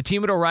 The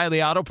team at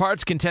O'Reilly Auto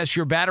Parts can test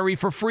your battery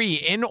for free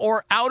in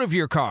or out of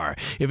your car.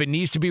 If it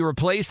needs to be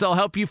replaced, they'll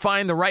help you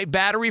find the right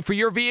battery for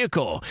your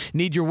vehicle.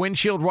 Need your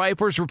windshield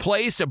wipers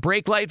replaced, a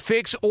brake light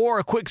fix, or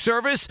a quick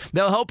service?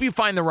 They'll help you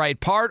find the right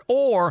part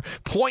or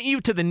point you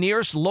to the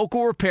nearest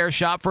local repair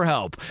shop for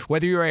help.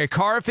 Whether you're a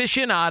car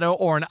aficionado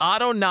or an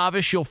auto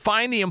novice, you'll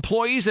find the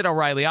employees at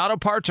O'Reilly Auto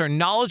Parts are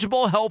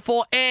knowledgeable,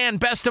 helpful, and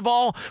best of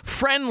all,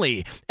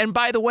 friendly. And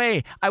by the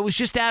way, I was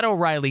just at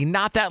O'Reilly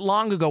not that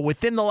long ago,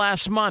 within the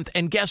last month,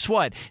 and guess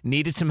what?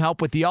 Needed some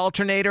help with the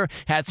alternator,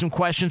 had some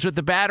questions with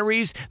the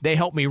batteries. They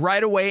helped me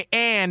right away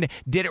and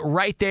did it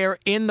right there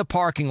in the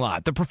parking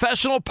lot. The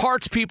professional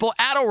parts people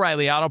at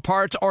O'Reilly Auto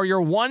Parts are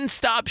your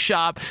one-stop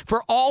shop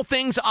for all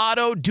things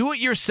auto,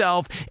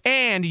 do-it-yourself,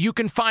 and you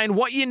can find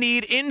what you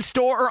need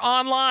in-store or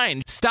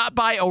online. Stop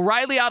by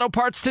O'Reilly Auto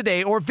Parts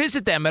today or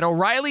visit them at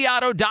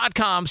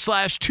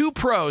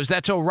O'ReillyAuto.com/2pros.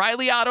 That's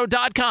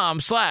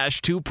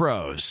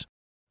O'ReillyAuto.com/2pros.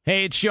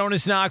 Hey, it's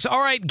Jonas Knox. All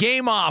right,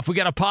 game off. We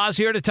got to pause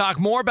here to talk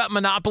more about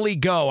Monopoly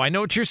Go. I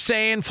know what you're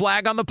saying,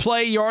 flag on the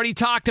play. You already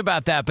talked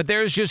about that, but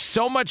there's just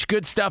so much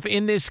good stuff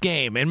in this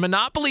game. In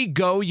Monopoly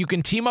Go, you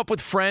can team up with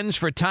friends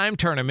for time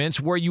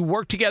tournaments where you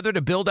work together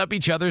to build up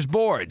each other's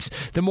boards.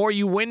 The more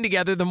you win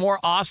together, the more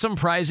awesome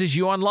prizes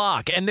you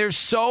unlock. And there's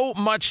so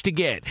much to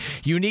get.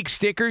 Unique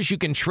stickers you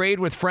can trade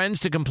with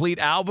friends to complete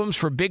albums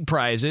for big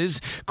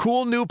prizes.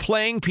 Cool new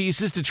playing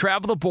pieces to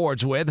travel the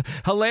boards with.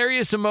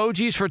 Hilarious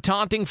emojis for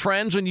taunting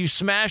friends when you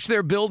smash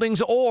their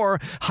buildings or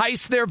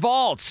heist their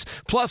vaults.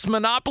 Plus,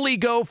 Monopoly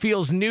Go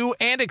feels new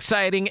and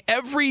exciting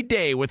every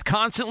day with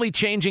constantly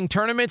changing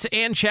tournaments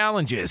and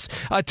challenges.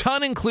 A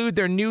ton include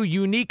their new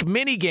unique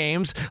mini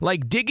games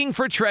like digging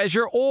for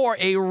treasure or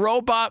a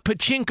robot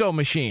pachinko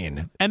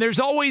machine. And there's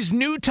always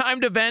new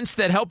timed events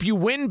that help you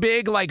win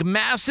big, like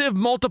massive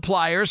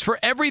multipliers for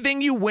everything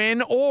you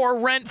win or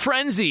rent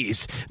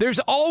frenzies. There's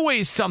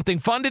always something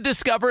fun to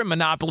discover in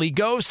Monopoly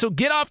Go, so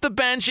get off the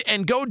bench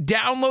and go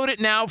download it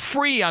now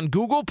free free on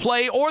Google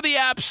Play or the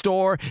App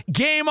Store.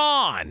 Game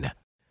on!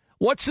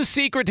 What's the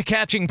secret to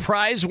catching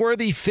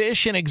prize-worthy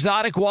fish in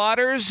exotic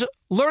waters?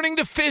 Learning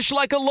to fish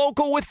like a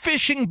local with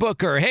Fishing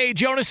Booker. Hey,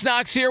 Jonas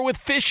Knox here with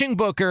Fishing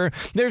Booker.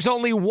 There's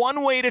only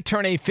one way to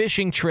turn a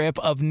fishing trip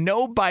of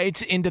no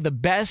bites into the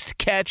best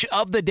catch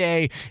of the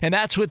day, and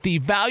that's with the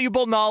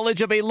valuable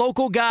knowledge of a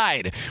local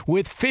guide.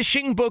 With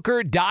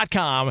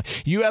FishingBooker.com,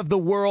 you have the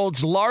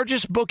world's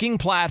largest booking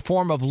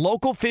platform of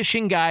local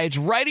fishing guides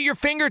right at your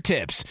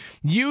fingertips.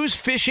 Use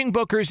Fishing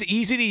Booker's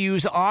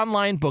easy-to-use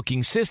online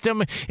booking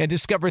system and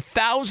discover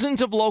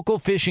thousands of local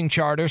fishing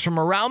charters from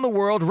around the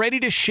world ready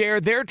to share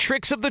their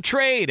tricks of the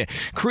trade.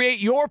 Create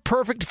your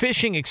perfect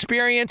fishing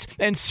experience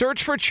and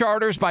search for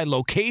charters by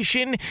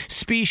location,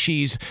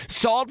 species,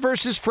 salt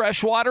versus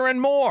freshwater, and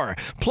more.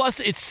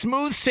 Plus, it's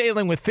smooth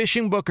sailing with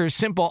Fishing Booker's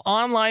simple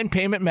online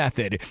payment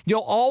method.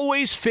 You'll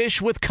always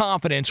fish with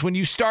confidence when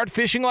you start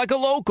fishing like a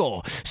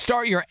local.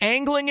 Start your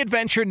angling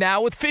adventure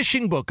now with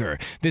Fishing Booker.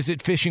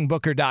 Visit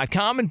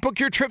FishingBooker.com and book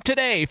your trip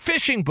today.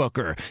 Fishing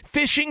Booker.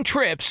 Fishing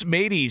trips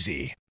made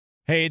easy.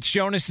 Hey, it's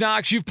Jonas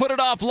Knox. You've put it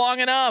off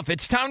long enough.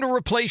 It's time to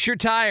replace your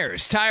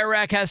tires. Tire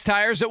Rack has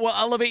tires that will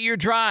elevate your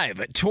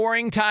drive.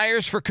 Touring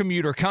tires for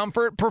commuter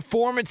comfort,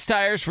 performance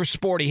tires for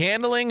sporty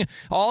handling,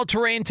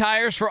 all-terrain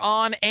tires for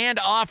on- and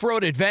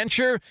off-road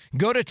adventure.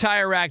 Go to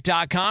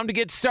TireRack.com to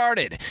get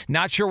started.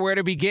 Not sure where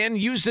to begin?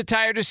 Use the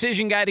Tire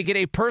Decision Guide to get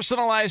a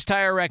personalized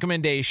tire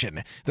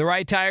recommendation. The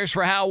right tires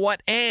for how,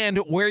 what, and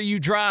where you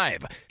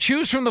drive.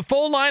 Choose from the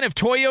full line of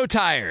Toyo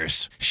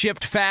tires.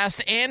 Shipped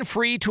fast and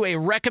free to a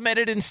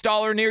recommended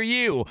installer near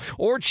you,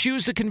 or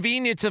choose the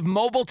convenience of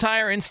mobile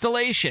tire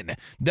installation.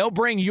 They'll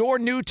bring your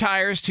new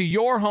tires to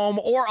your home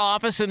or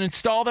office and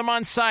install them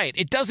on site.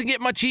 It doesn't get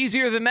much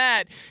easier than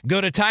that. Go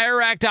to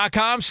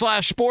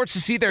TireRack.com/sports to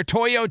see their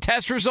Toyo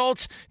test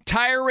results,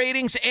 tire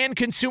ratings, and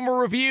consumer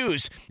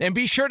reviews. And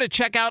be sure to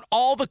check out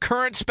all the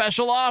current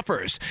special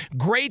offers.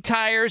 Great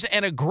tires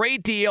and a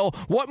great deal.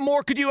 What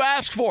more could you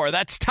ask for?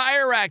 That's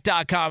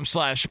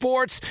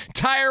TireRack.com/sports.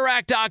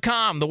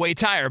 TireRack.com, the way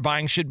tire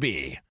buying should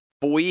be.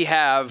 We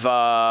have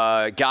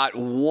got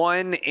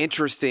one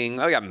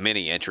interesting, I got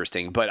many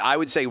interesting, but I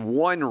would say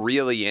one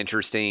really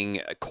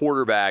interesting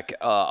quarterback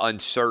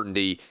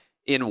uncertainty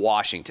in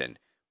Washington,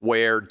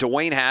 where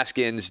Dwayne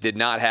Haskins did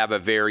not have a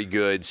very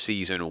good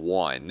season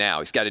one.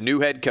 Now, he's got a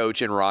new head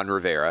coach in Ron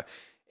Rivera,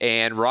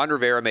 and Ron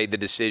Rivera made the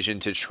decision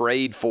to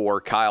trade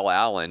for Kyle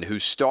Allen, who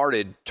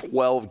started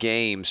 12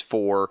 games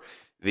for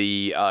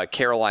the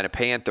Carolina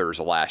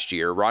Panthers last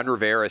year. Ron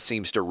Rivera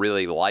seems to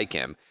really like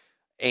him.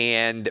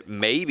 And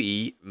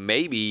maybe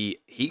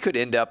he could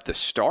end up the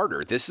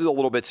starter. This is a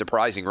little bit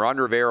surprising. Ron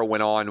Rivera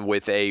went on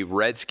with a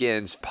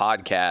Redskins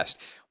podcast,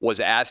 was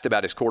asked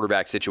about his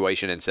quarterback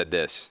situation, and said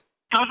this.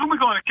 I was only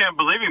going to Camp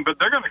Believing, but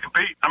they're going to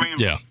compete. I mean,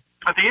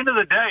 At the end of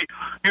the day,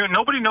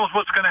 nobody knows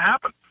what's going to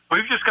happen.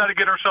 We've just got to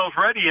get ourselves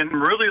ready and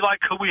really like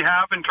who we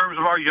have in terms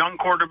of our young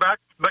quarterback.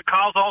 But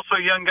Kyle's also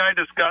a young guy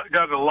that's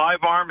got a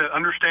live arm that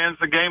understands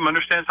the game,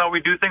 understands how we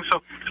do things.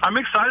 So I'm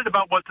excited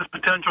about what this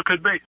potential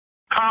could be.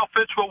 Kyle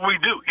fits what we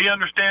do. He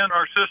understands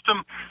our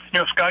system.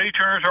 Scotty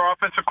Turner's our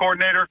offensive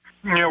coordinator.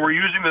 We're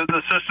using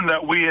the system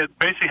that we had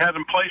basically had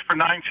in place for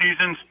 9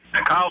 seasons.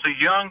 And Kyle's a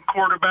young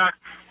quarterback.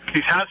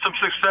 He's had some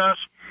success.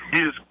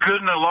 He is good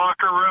in the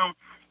locker room.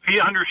 He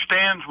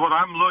understands what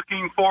I'm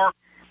looking for.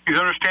 He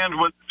understands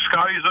what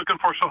Scotty's looking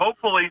for. So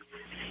hopefully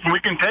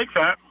we can take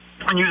that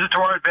and use it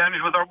to our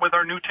advantage with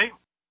our new team.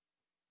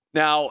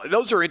 Now,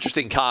 those are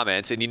interesting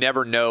comments, and you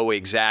never know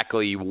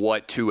exactly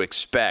what to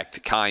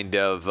expect kind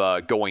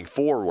of going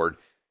forward.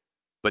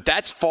 But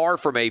that's far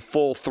from a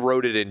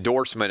full-throated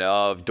endorsement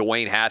of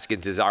Dwayne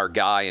Haskins is our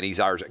guy, and he's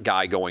our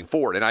guy going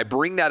forward. And I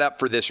bring that up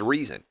for this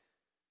reason.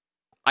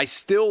 I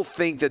still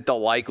think that the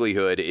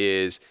likelihood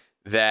is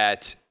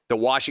that the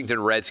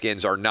Washington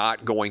Redskins are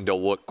not going to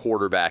look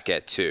quarterback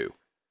at 2.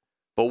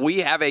 But we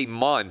have a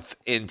month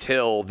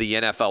until the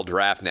NFL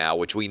draft now,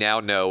 which we now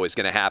know is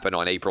going to happen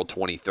on April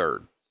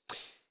 23rd.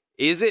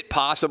 Is it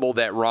possible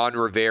that Ron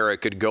Rivera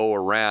could go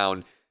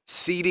around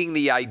seeding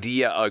the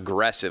idea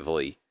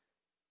aggressively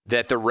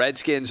that the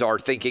Redskins are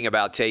thinking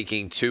about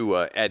taking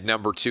Tua at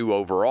number 2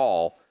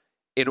 overall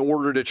in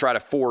order to try to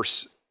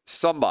force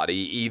somebody,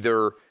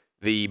 either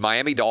the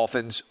Miami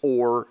Dolphins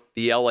or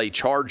the LA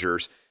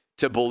Chargers,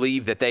 to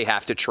believe that they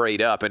have to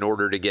trade up in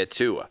order to get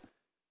Tua?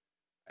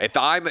 If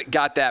I've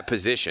got that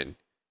position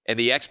and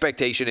the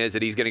expectation is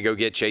that he's going to go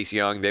get Chase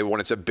Young, they want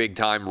us a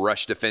big-time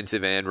rush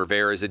defensive end.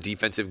 Rivera is a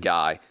defensive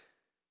guy.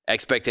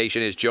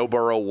 Expectation is Joe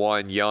Burrow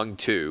 1, Young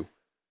 2.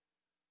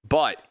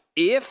 But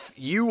if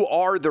you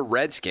are the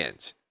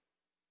Redskins,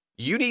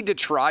 you need to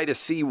try to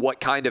see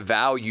what kind of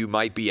value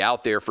might be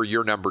out there for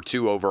your number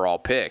 2 overall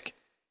pick,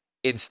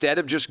 instead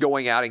of just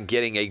going out and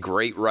getting a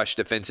great rush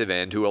defensive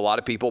end who a lot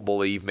of people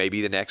believe may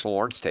be the next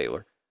Lawrence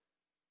Taylor.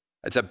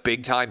 That's a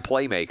big-time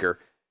playmaker.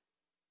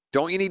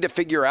 Don't you need to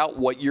figure out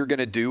what you're going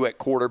to do at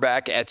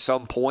quarterback at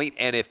some point?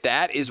 And if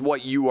that is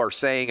what you are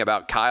saying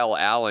about Kyle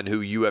Allen, who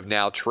you have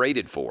now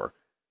traded for,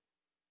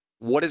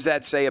 what does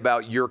that say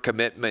about your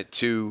commitment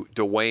to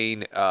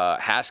Dwayne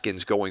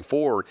Haskins going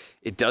forward?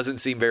 It doesn't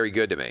seem very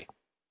good to me.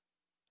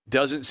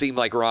 Doesn't seem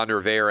like Ron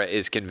Rivera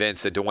is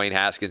convinced that Dwayne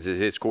Haskins is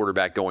his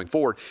quarterback going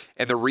forward.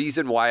 And the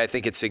reason why I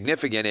think it's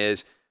significant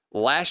is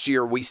last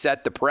year we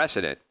set the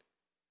precedent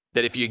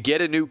that if you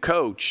get a new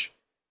coach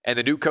and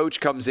the new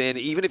coach comes in,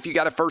 even if you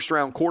got a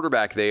first-round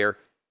quarterback there,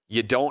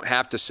 you don't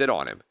have to sit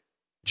on him.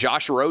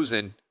 Josh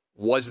Rosen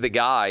was the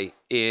guy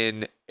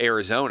in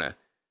Arizona.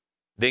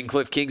 Then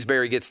Cliff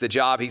Kingsbury gets the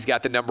job. He's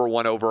got the number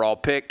 1 overall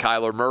pick.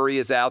 Kyler Murray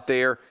is out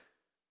there.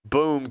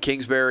 Boom,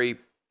 Kingsbury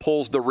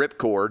pulls the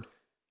ripcord,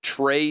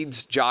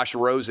 trades Josh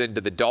Rosen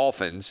to the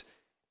Dolphins,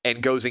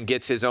 and goes and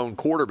gets his own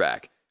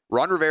quarterback.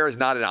 Ron Rivera is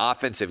not an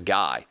offensive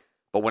guy.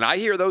 But when I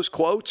hear those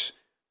quotes,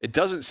 it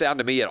doesn't sound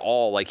to me at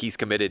all like he's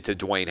committed to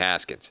Dwayne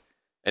Haskins.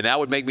 And that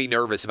would make me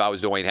nervous if I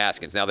was Dwayne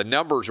Haskins. Now, the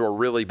numbers were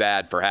really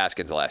bad for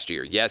Haskins last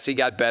year. Yes, he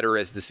got better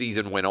as the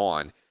season went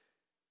on,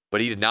 but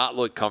he did not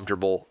look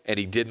comfortable, and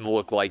he didn't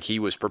look like he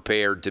was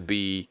prepared to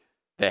be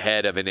the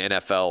head of an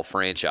NFL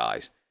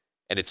franchise.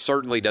 And it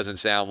certainly doesn't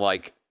sound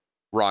like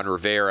Ron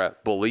Rivera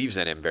believes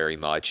in him very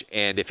much.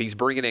 And if he's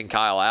bringing in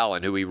Kyle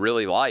Allen, who he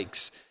really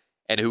likes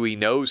and who he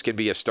knows can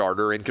be a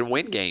starter and can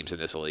win games in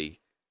this league,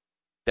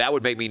 that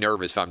would make me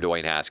nervous if I'm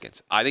Dwayne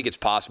Haskins. I think it's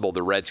possible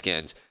the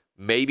Redskins,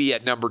 maybe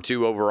at number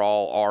 2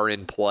 overall, are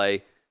in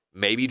play.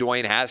 Maybe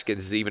Dwayne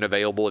Haskins is even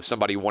available if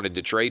somebody wanted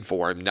to trade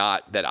for him.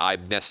 Not that I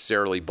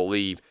necessarily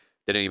believe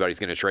that anybody's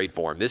going to trade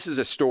for him. This is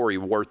a story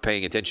worth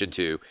paying attention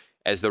to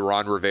as the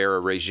Ron Rivera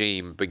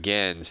regime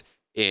begins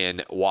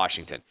in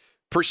Washington.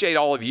 Appreciate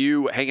all of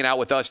you hanging out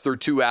with us through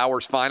 2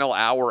 hours. Final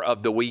hour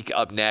of the week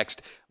up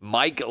next.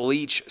 Mike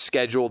Leach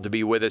scheduled to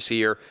be with us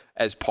here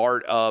as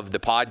part of the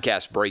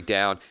podcast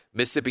breakdown.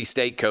 Mississippi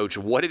State coach,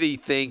 what did he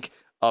think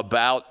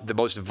about the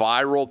most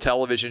viral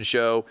television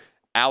show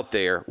out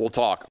there? We'll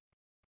talk.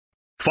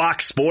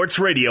 Fox Sports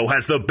Radio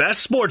has the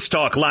best sports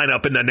talk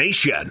lineup in the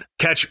nation.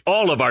 Catch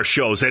all of our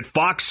shows at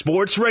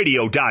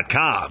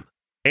foxsportsradio.com.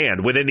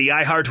 And within the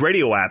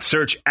iHeartRadio app,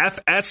 search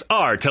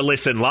FSR to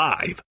listen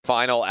live.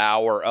 Final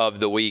hour of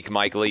the week.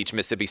 Mike Leach,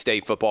 Mississippi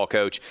State football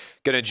coach,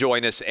 going to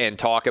join us and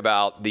talk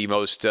about the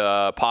most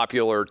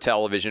popular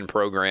television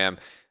program.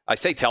 I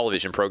say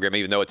television program,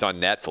 even though it's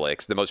on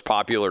Netflix. The most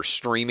popular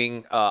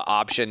streaming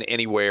option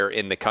anywhere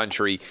in the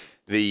country,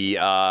 the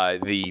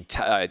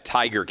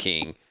Tiger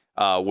King,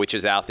 which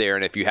is out there.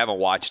 And if you haven't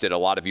watched it, a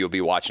lot of you will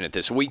be watching it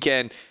this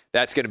weekend.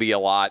 That's going to be a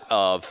lot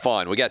of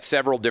fun. We got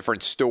several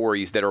different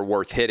stories that are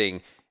worth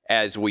hitting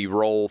as we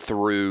roll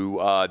through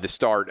the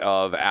start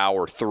of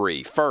hour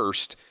 3.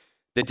 First,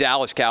 the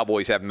Dallas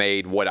Cowboys have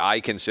made what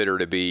I consider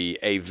to be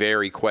a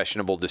very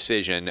questionable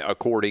decision,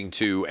 according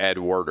to Ed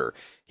Werder.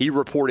 He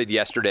reported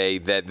yesterday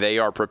that they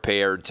are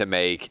prepared to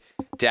make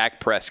Dak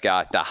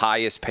Prescott the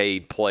highest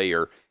paid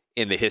player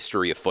in the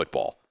history of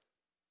football.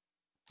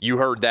 You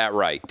heard that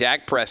right.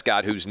 Dak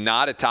Prescott, who's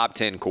not a top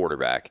 10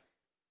 quarterback,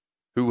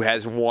 who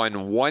has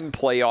won 1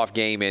 playoff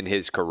game in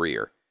his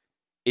career,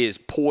 is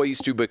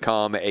poised to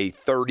become a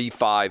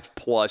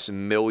 $35+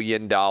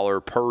 million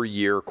per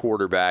year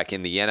quarterback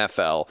in the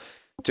NFL,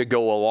 to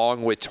go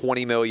along with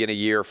 $20 million a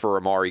year for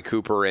Amari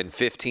Cooper and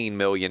 $15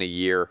 million a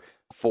year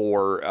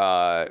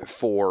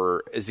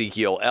for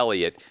Ezekiel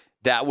Elliott.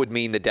 That would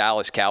mean the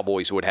Dallas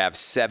Cowboys would have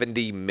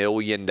 $70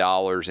 million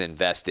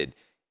invested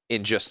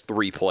in just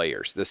 3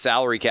 players. The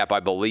salary cap,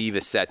 I believe,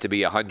 is set to be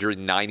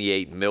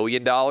 $198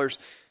 million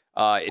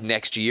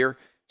next year.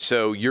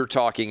 So you're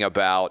talking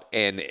about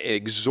an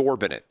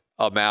exorbitant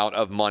amount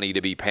of money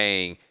to be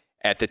paying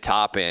at the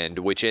top end,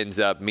 which ends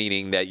up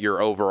meaning that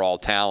your overall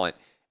talent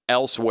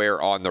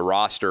elsewhere on the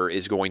roster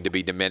is going to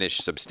be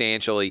diminished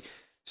substantially.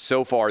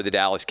 So far, the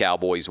Dallas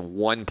Cowboys,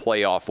 1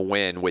 playoff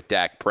win with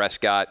Dak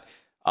Prescott.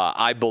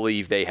 I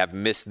believe they have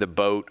missed the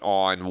boat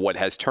on what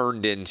has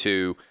turned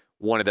into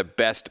one of the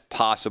best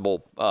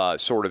possible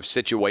sort of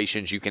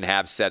situations you can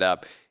have set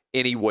up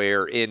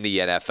anywhere in the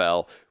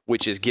NFL,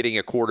 which is getting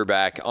a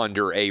quarterback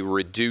under a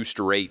reduced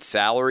rate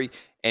salary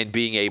and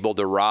being able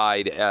to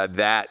ride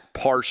that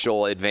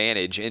partial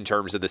advantage in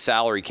terms of the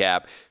salary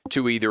cap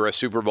to either a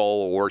Super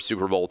Bowl or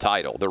Super Bowl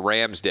title. The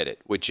Rams did it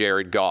with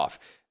Jared Goff.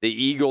 The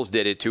Eagles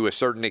did it to a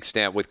certain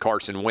extent with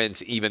Carson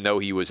Wentz, even though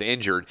he was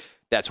injured.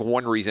 That's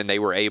one reason they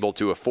were able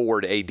to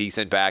afford a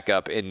decent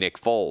backup in Nick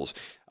Foles.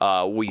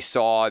 We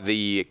saw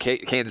the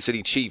Kansas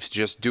City Chiefs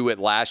just do it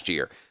last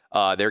year.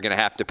 They're going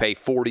to have to pay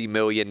 $40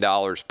 million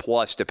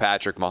plus to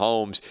Patrick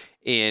Mahomes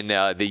in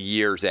the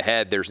years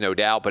ahead. There's no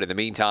doubt. But in the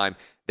meantime,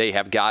 they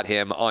have got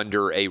him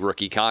under a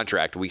rookie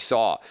contract. We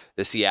saw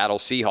the Seattle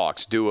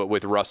Seahawks do it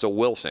with Russell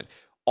Wilson.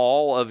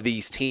 All of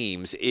these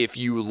teams, if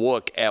you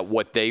look at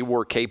what they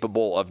were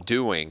capable of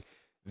doing,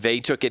 they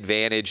took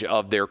advantage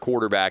of their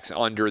quarterbacks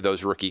under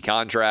those rookie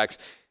contracts.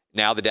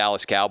 Now the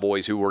Dallas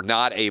Cowboys, who were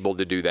not able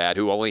to do that,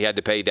 who only had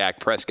to pay Dak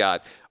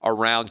Prescott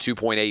around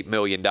 $2.8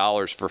 million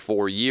for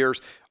 4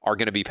 years, are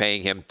going to be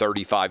paying him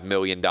 $35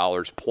 million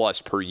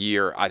plus per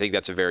year. I think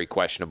that's a very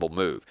questionable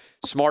move.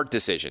 Smart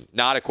decision,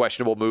 not a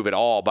questionable move at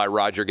all by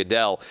Roger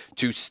Goodell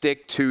to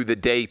stick to the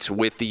dates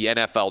with the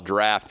NFL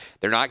draft.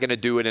 They're not going to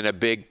do it in a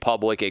big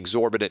public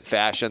exorbitant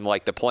fashion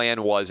like the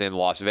plan was in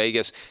Las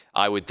Vegas.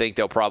 I would think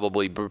they'll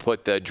probably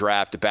put the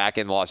draft back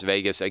in Las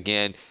Vegas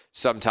again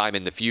sometime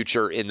in the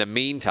future. In the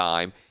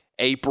meantime,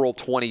 April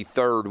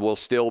 23rd will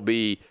still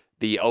be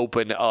the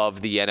open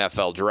of the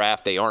NFL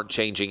draft. They aren't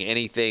changing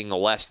anything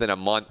less than a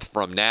month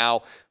from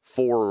now.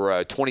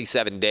 For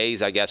 27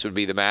 days, I guess would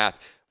be the math.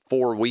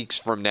 4 weeks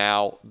from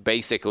now,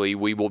 basically,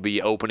 we will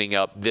be opening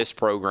up this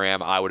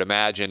program, I would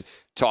imagine,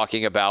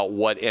 talking about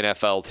what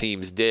NFL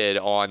teams did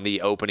on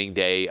the opening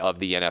day of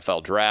the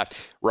NFL draft.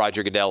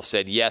 Roger Goodell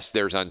said, yes,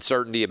 there's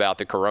uncertainty about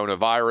the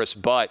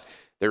coronavirus, but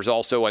there's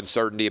also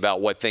uncertainty about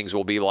what things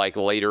will be like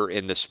later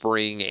in the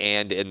spring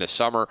and in the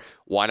summer.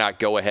 Why not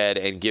go ahead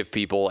and give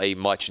people a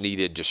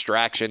much-needed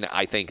distraction?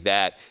 I think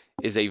that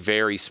is a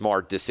very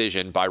smart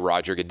decision by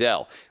Roger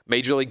Goodell.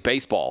 Major League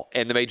Baseball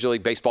and the Major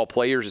League Baseball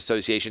Players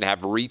Association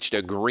have reached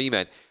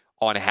agreement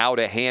on how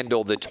to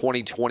handle the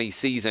 2020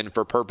 season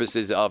for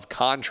purposes of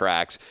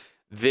contracts.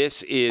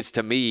 This is,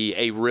 to me,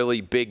 a really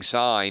big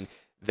sign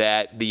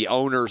that the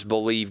owners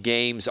believe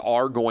games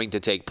are going to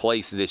take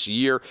place this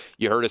year.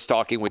 You heard us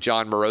talking with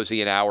John Morosi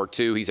in hour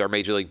 2. He's our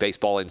Major League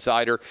Baseball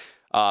insider.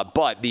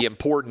 But the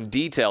important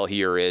detail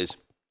here is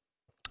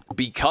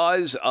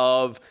because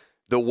of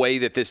the way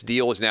that this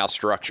deal is now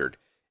structured,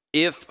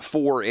 if,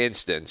 for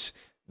instance,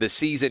 the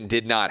season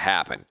did not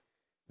happen,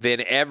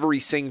 then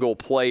every single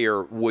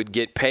player would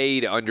get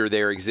paid under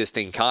their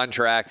existing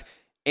contract,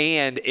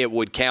 and it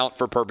would count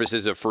for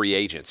purposes of free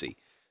agency.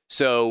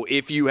 So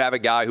if you have a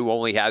guy who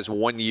only has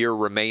 1 year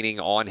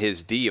remaining on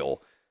his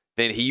deal,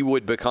 then he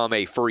would become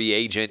a free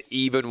agent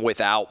even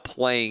without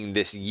playing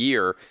this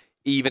year,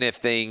 even if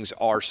things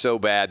are so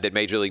bad that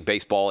Major League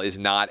Baseball is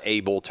not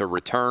able to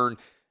return.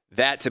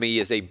 That, to me,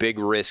 is a big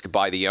risk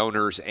by the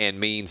owners and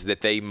means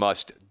that they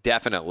must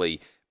definitely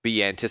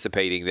be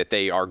anticipating that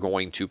they are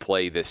going to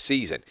play this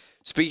season.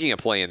 Speaking of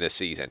playing this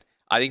season,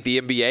 I think the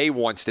NBA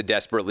wants to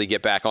desperately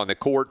get back on the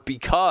court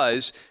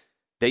because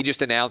they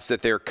just announced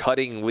that they're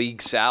cutting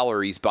league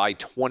salaries by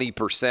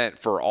 20%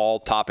 for all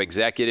top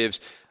executives.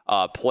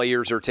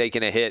 Players are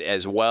taking a hit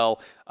as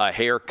well, a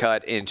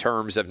haircut in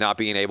terms of not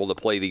being able to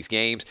play these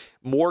games.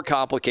 More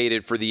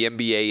complicated for the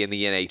NBA and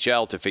the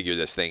NHL to figure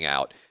this thing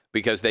out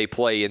because they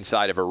play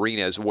inside of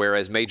arenas,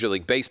 whereas Major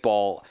League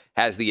Baseball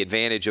has the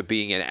advantage of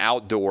being an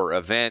outdoor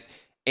event.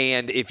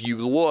 And if you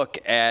look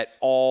at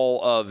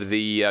all of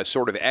the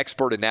sort of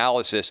expert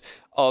analysis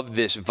of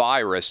this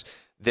virus,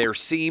 there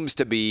seems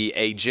to be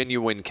a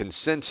genuine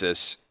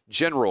consensus,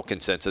 general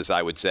consensus,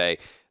 I would say,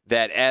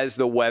 that as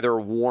the weather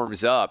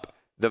warms up,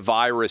 the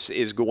virus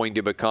is going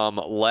to become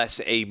less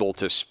able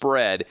to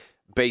spread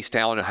based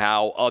on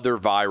how other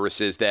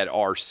viruses that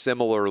are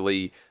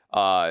similarly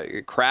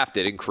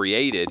crafted and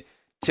created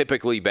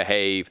typically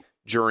behave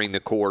during the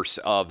course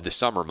of the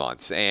summer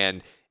months.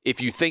 And if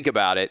you think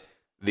about it,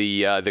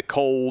 the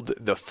cold,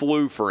 the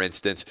flu, for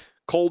instance,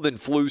 cold and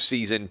flu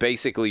season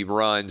basically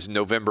runs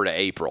November to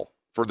April.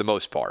 For the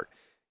most part,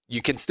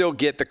 you can still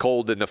get the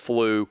cold and the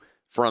flu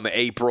from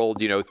April,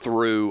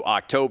 through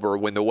October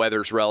when the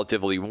weather's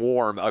relatively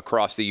warm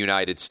across the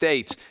United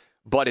States,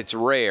 but it's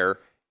rare.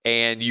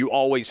 And you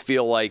always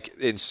feel like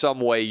in some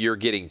way you're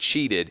getting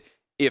cheated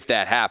if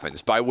that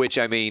happens, by which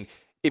I mean,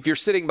 if you're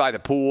sitting by the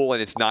pool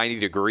and it's 90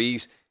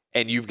 degrees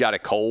and you've got a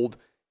cold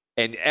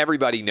and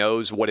everybody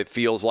knows what it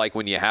feels like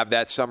when you have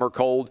that summer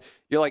cold,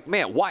 you're like,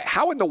 man, why?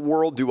 How in the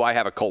world do I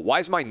have a cold? Why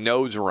is my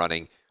nose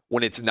running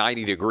when it's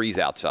 90 degrees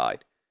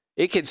outside?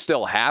 It can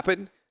still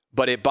happen,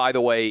 but it, by the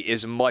way,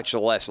 is much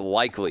less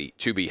likely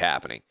to be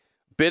happening.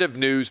 Bit of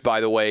news, by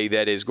the way,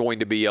 that is going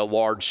to be a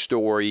large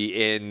story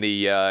in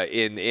the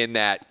in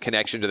that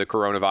connection to the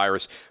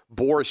coronavirus.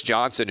 Boris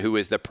Johnson, who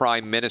is the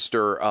Prime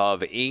Minister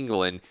of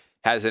England,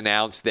 has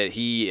announced that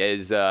he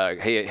has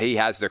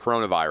the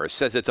coronavirus.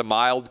 Says it's a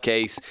mild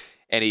case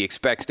and he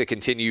expects to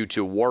continue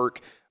to work,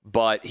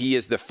 but he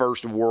is the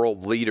first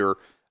world leader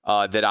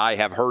that I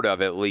have heard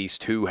of, at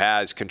least, who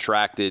has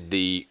contracted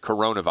the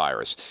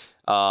coronavirus.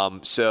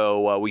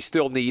 So we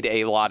still need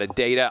a lot of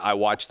data. I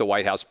watched the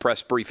White House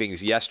press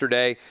briefings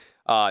yesterday.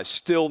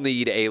 Still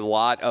need a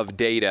lot of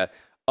data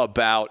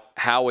about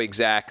how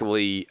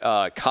exactly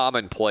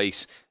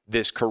commonplace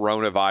this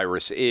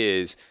coronavirus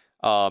is,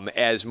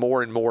 as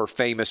more and more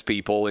famous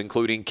people,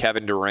 including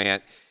Kevin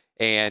Durant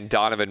and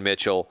Donovan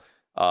Mitchell,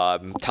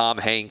 Tom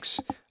Hanks,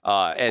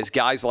 as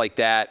guys like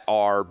that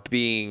are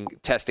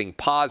testing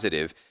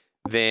positive,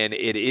 then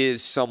it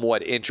is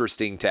somewhat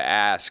interesting to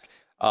ask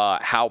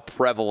how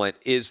prevalent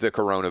is the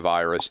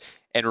coronavirus.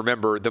 And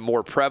remember, the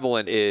more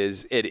prevalent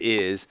it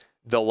is,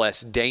 the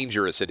less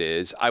dangerous it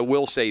is. I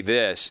will say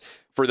this,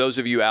 for those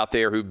of you out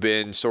there who've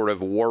been sort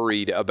of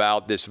worried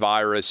about this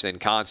virus and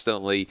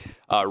constantly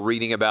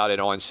reading about it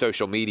on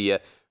social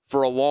media,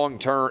 for a long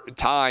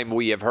time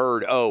we have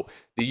heard,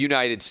 the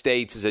United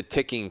States is a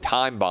ticking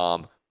time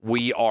bomb.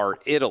 We are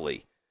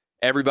Italy.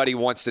 Everybody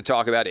wants to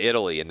talk about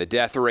Italy and the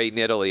death rate in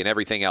Italy and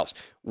everything else.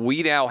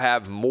 We now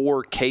have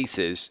more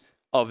cases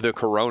of the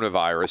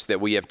coronavirus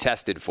that we have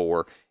tested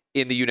for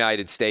in the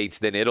United States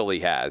than Italy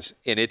has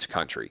in its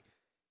country.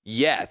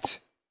 Yet,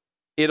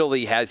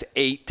 Italy has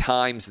 8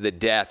 times the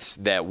deaths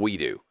that we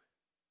do.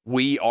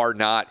 We are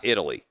not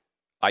Italy.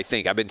 I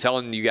think I've been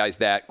telling you guys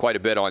that quite a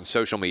bit on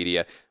social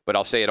media, but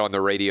I'll say it on the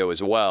radio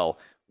as well.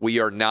 We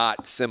are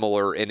not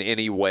similar in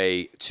any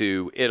way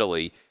to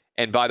Italy.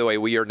 And by the way,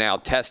 we are now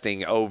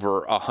testing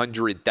over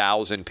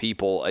 100,000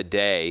 people a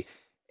day.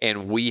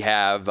 And we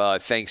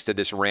have, thanks to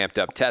this ramped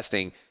up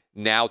testing,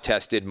 now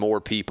tested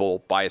more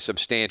people by a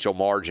substantial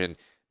margin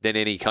than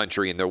any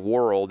country in the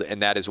world.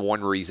 And that is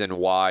one reason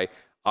why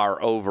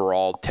our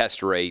overall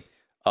test rate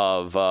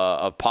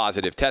of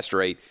positive test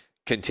rate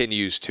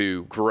continues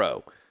to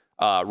grow.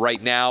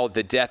 Right now,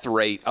 the death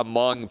rate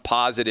among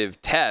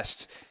positive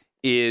tests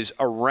is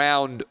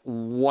around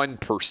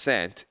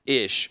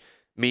 1%-ish,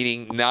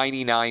 meaning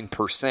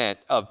 99%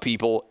 of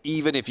people,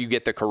 even if you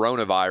get the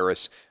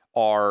coronavirus,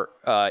 are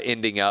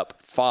ending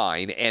up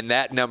fine. And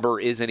that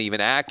number isn't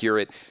even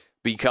accurate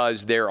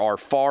because there are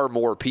far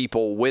more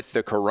people with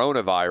the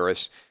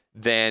coronavirus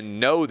than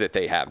know that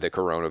they have the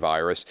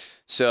coronavirus.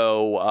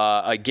 So,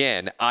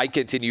 again, I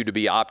continue to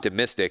be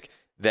optimistic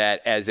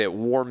that as it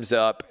warms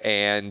up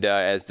and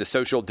as the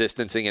social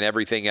distancing and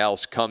everything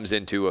else comes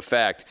into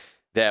effect,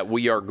 that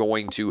we are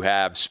going to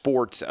have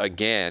sports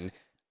again.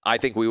 I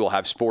think we will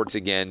have sports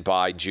again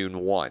by June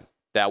 1.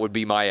 That would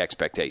be my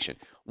expectation.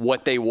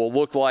 What they will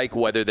look like,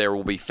 whether there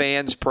will be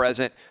fans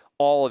present,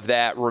 all of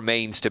that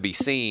remains to be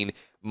seen.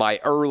 My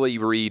early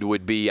read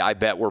would be I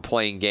bet we're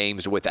playing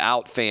games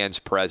without fans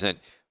present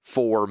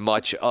for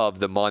much of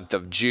the month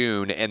of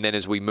June. And then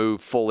as we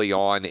move fully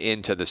on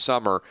into the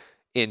summer,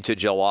 into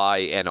July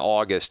and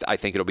August, I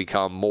think it'll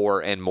become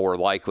more and more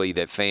likely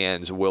that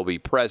fans will be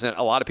present.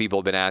 A lot of people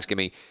have been asking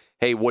me,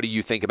 hey, what do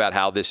you think about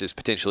how this is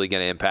potentially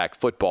going to impact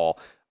football?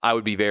 I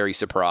would be very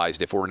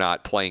surprised if we're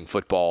not playing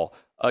football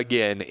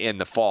again in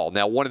the fall.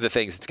 Now, one of the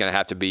things that's going to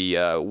have to be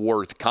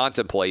worth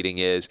contemplating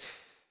is,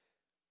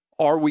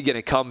 are we going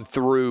to come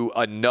through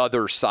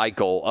another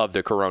cycle of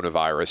the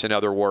coronavirus? In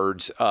other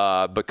words,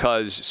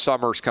 because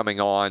summer's coming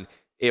on,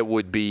 it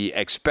would be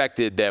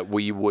expected that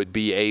we would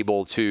be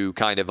able to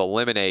kind of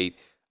eliminate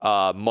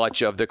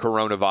much of the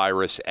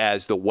coronavirus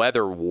as the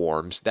weather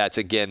warms. That's,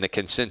 again, the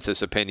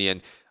consensus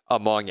opinion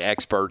among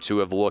experts who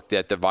have looked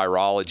at the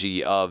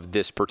virology of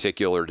this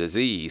particular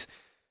disease.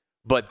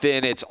 But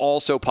then it's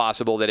also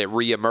possible that it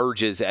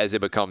reemerges as it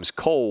becomes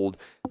cold.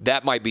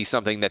 That might be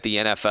something that the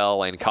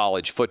NFL and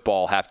college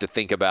football have to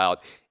think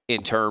about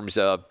in terms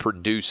of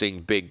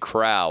producing big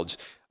crowds.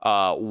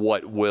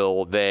 What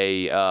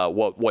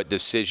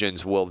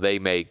decisions will they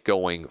make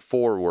going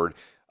forward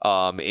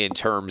in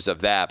terms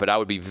of that? But I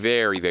would be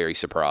very, very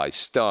surprised,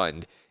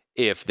 stunned,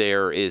 if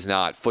there is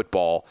not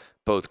football,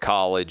 both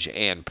college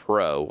and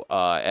pro,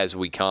 as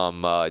we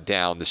come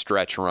down the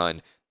stretch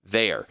run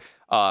there.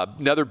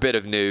 Another bit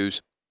of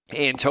news,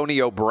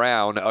 Antonio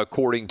Brown,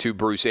 according to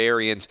Bruce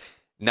Arians,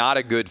 not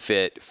a good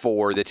fit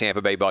for the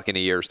Tampa Bay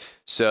Buccaneers.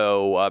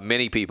 So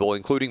many people,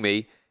 including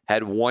me,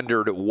 had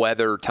wondered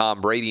whether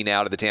Tom Brady,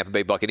 now to the Tampa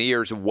Bay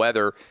Buccaneers,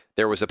 whether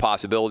there was a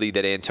possibility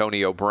that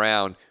Antonio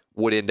Brown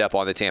would end up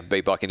on the Tampa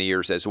Bay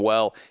Buccaneers as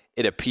well.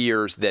 It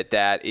appears that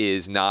that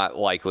is not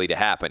likely to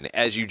happen.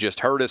 As you just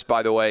heard us,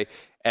 by the way,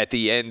 at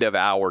the end of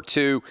hour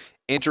 2,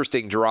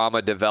 interesting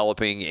drama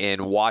developing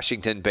in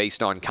Washington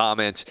based on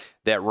comments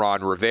that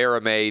Ron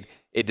Rivera made.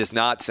 It does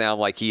not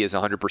sound like he is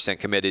 100%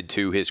 committed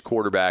to his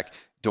quarterback,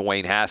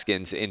 Dwayne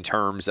Haskins, in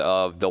terms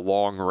of the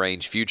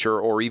long-range future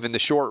or even the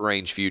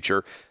short-range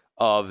future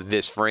of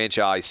this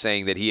franchise,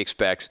 saying that he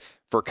expects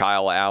for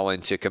Kyle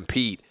Allen to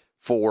compete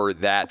for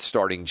that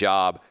starting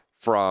job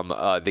from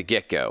the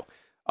get-go.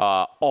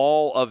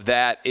 All of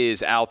that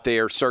is out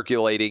there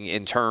circulating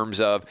in terms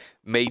of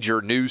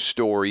major news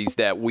stories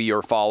that we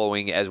are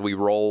following as we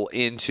roll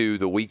into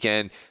the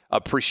weekend.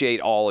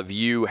 Appreciate all of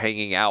you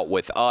hanging out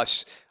with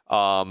us.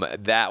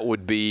 That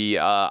would be,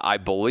 I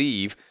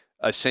believe,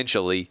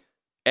 essentially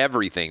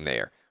everything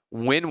there.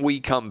 When we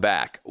come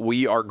back,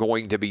 we are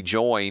going to be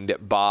joined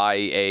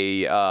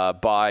by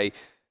by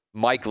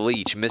Mike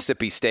Leach,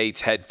 Mississippi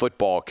State's head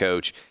football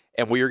coach,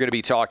 and we are going to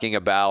be talking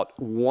about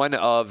one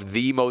of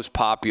the most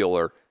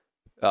popular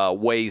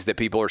ways that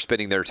people are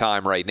spending their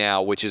time right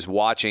now, which is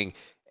watching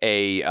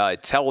a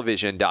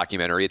television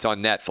documentary. It's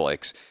on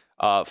Netflix,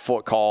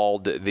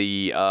 called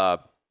The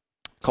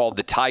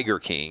Tiger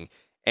King.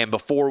 And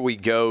before we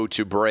go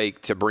to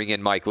break to bring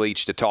in Mike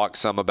Leach to talk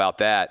some about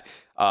that,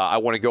 I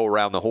want to go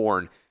around the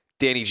horn.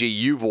 Danny G,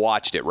 you've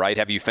watched it, right?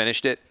 Have you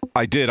finished it?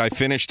 I did. I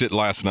finished it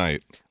last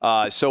night.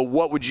 So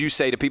what would you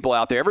say to people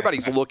out there?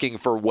 Everybody's looking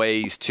for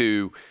ways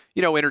to,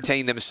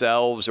 entertain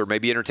themselves or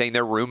maybe entertain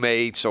their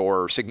roommates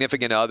or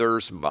significant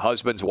others,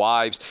 husbands,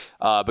 wives,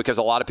 because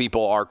a lot of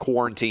people are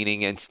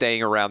quarantining and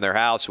staying around their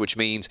house, which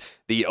means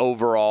the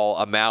overall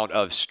amount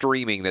of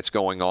streaming that's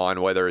going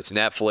on, whether it's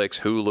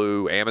Netflix,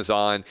 Hulu,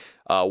 Amazon,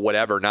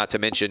 whatever, not to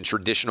mention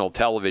traditional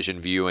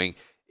television viewing,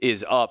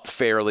 is up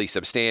fairly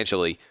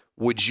substantially.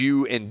 Would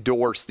you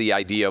endorse the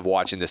idea of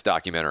watching this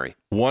documentary?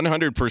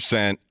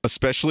 100%,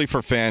 especially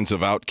for fans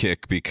of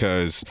Outkick,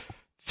 because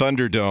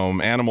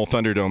Animal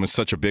Thunderdome is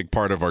such a big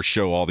part of our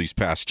show all these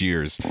past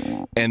years.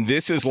 And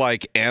this is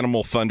like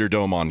Animal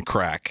Thunderdome on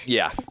crack.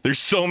 Yeah. There's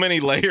so many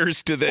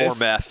layers to this. Or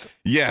meth.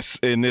 Yes,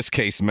 in this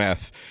case,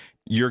 meth.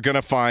 You're going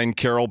to find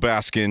Carole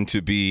Baskin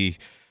to be,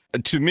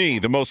 to me,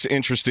 the most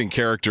interesting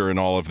character in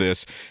all of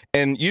this.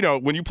 And, you know,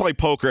 when you play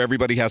poker,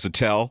 everybody has a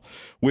tell.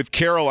 With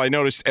Carole, I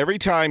noticed every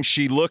time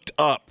she looked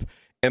up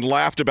and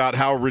laughed about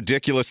how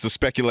ridiculous the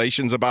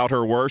speculations about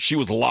her were, she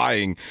was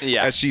lying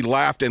as she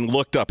laughed and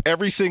looked up.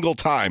 Every single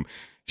time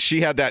she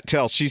had that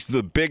tell. She's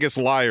the biggest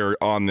liar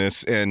on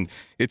this, and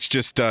it's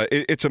just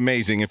it's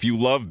amazing. If you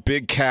love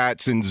big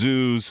cats and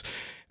zoos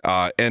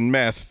and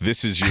meth,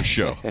 this is your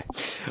show.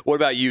 What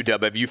about you,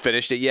 Dub? Have you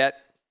finished it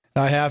yet?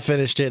 I have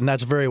finished it, and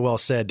that's very well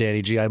said,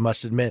 Danny G, I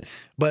must admit.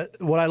 But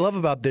what I love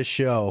about this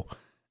show,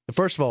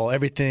 first of all,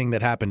 everything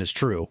that happened is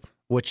true,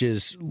 which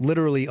is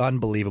literally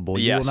unbelievable.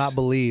 Yes. You will not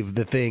believe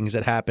the things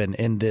that happen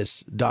in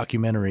this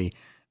documentary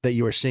that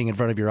you are seeing in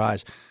front of your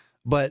eyes.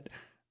 But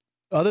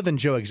other than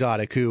Joe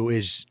Exotic, who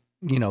is,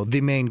 you know,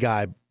 the main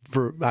guy,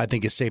 for I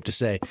think it's safe to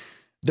say,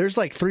 there's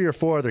like 3 or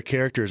 4 other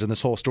characters in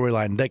this whole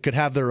storyline that could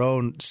have their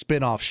own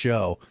spin-off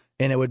show,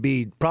 and it would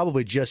be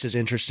probably just as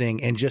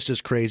interesting and just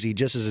as crazy,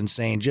 just as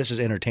insane, just as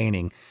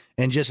entertaining,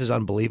 and just as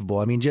unbelievable.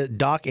 I mean,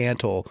 Doc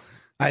Antle,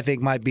 I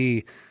think, might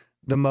be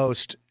the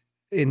most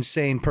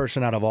insane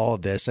person out of all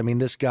of this. I mean,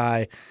 this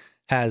guy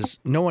has,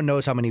 no one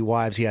knows how many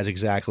wives he has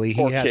exactly.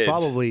 He has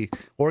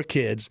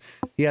kids.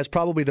 He has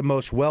probably the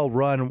most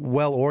well-run,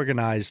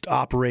 well-organized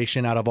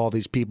operation out of all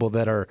these people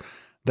that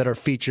are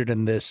featured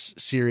in this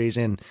series.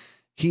 And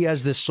he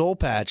has this soul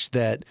patch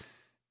that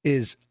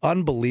is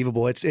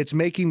unbelievable. It's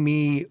making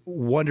me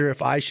wonder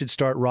if I should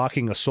start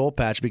rocking a soul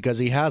patch, because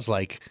he has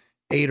like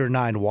 8 or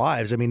 9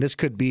 wives. I mean, this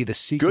could be the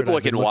secret.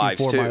 Good-looking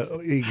wives,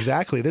 too.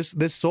 Exactly.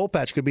 This soul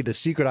patch could be the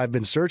secret I've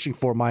been searching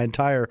for my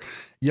entire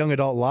young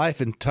adult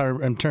life in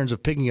terms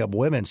of picking up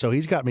women. So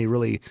he's got me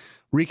really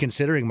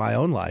reconsidering my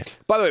own life.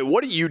 By the way,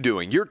 what are you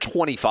doing? You're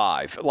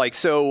 25.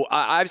 So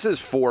I've said this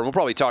before, and we'll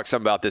probably talk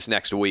some about this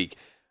next week.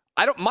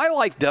 My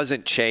life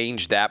doesn't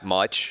change that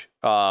much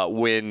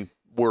when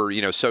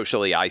we're,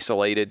 socially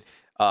isolated.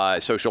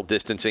 Social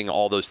distancing,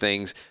 all those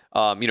things.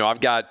 I've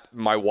got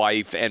my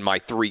wife and my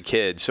 3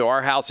 kids. So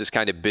our house is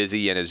kind of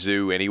busy in a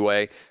zoo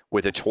anyway,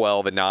 with a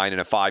 12, a 9,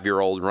 and a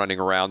 5-year-old running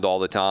around all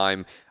the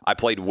time. I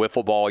played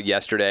wiffle ball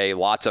yesterday,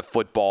 lots of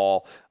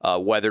football.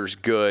 Weather's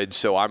good,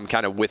 so I'm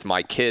kind of with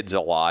my kids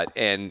a lot.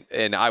 And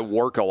I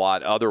work a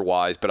lot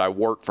otherwise, but I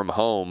work from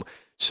home.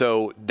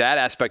 So that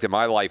aspect of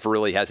my life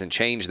really hasn't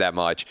changed that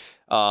much.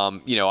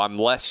 I'm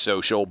less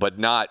social, but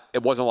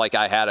it wasn't like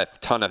I had a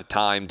ton of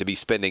time to be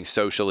spending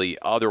socially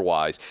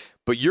otherwise.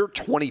 But you're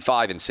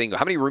 25 and single.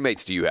 How many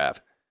roommates do you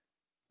have?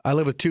 I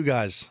live with 2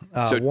 guys.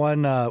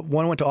 One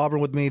went to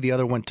Auburn with me. The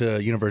other went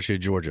to University of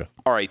Georgia.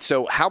 All right.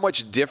 So how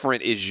much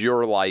different is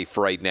your life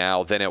right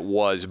now than it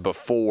was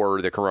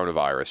before the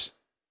coronavirus?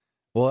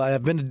 Well,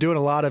 I've been doing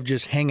a lot of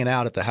just hanging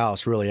out at the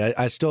house, really.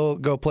 I still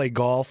go play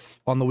golf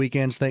on the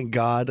weekends. Thank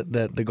God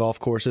that the golf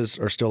courses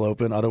are still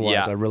open.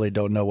 Otherwise, I really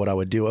don't know what I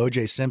would do.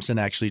 O.J. Simpson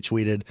actually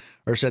tweeted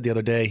or said the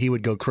other day he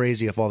would go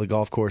crazy if all the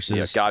golf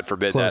courses God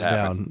forbid closed that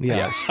happen. down.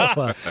 Yeah,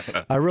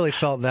 so, I really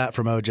felt that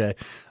from O.J.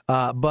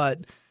 But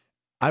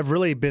I've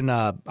really been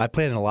I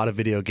played in a lot of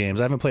video games.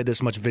 I haven't played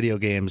this much video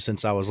games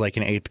since I was like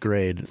in 8th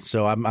grade.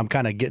 So I'm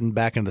kind of getting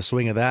back into the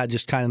swing of that,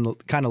 just kind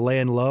of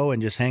laying low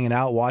and just hanging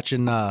out,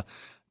 watching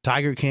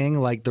Tiger King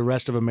like the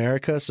rest of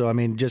America. So, I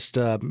mean, just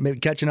maybe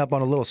catching up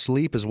on a little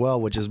sleep as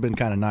well, which has been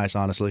kind of nice,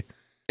 honestly.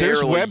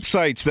 There's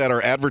websites that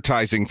are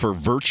advertising for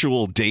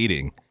virtual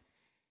dating.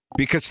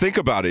 Because think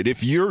about it.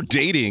 If you were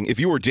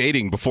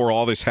dating before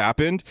all this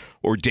happened,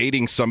 or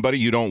dating somebody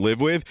you don't live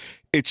with,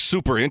 it's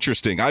super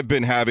interesting. I've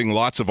been having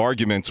lots of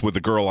arguments with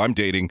the girl I'm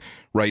dating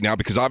right now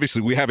because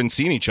obviously we haven't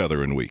seen each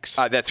other in weeks.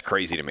 That's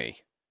crazy to me.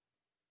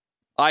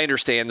 I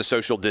understand the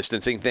social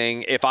distancing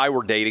thing. If I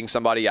were dating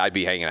somebody, I'd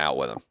be hanging out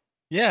with them.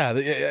 Yeah.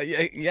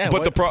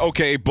 But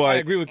I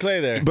agree with Clay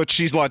there. But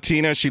she's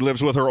Latina. She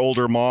lives with her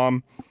older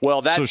mom.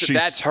 Well,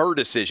 that's her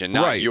decision,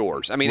 not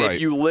yours. I mean,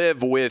 if you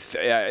live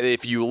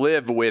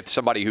with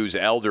somebody who's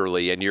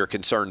elderly and you're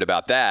concerned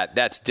about that,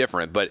 that's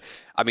different. But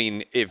I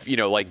mean, if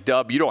like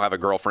Dub, you don't have a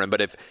girlfriend,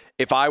 but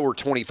if I were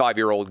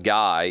 25-year-old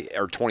guy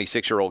or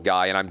 26-year-old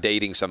guy and I'm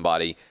dating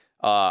somebody,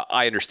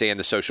 I understand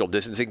the social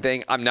distancing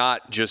thing. I'm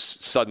not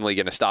just suddenly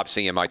going to stop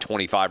seeing my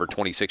 25 or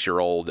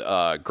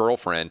 26-year-old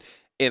girlfriend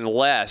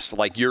unless,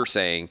 like you're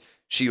saying,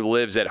 she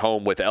lives at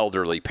home with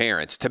elderly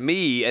parents. To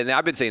me, and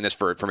I've been saying this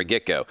from a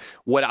get-go,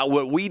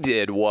 what we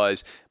did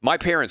was my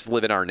parents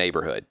live in our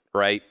neighborhood,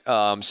 right?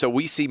 So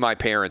we see my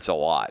parents a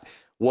lot.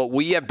 What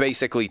we have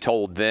basically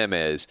told them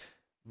is,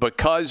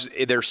 because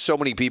there's so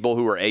many people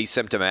who are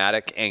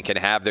asymptomatic and can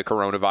have the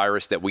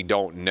coronavirus that we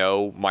don't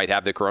know might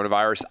have the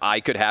coronavirus, I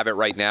could have it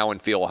right now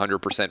and feel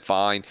 100%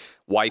 fine.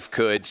 Wife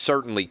could,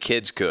 certainly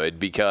kids could,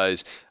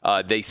 because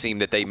they seem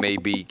that they may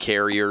be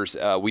carriers.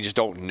 We just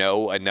don't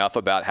know enough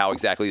about how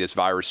exactly this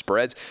virus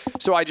spreads.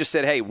 So I just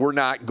said, hey, we're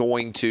not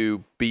going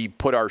to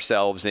put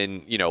ourselves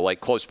in, like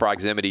close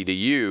proximity to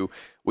you.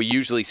 We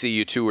usually see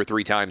you 2 or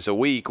 3 times a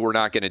week. We're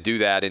not going to do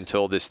that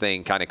until this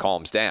thing kind of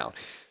calms down.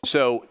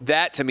 So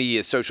that to me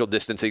is social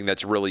distancing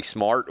that's really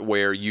smart,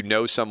 where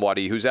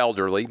somebody who's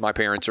elderly. My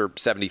parents are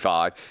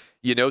 75.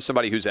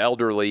 Somebody who's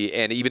elderly,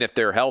 and even if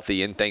they're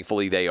healthy, and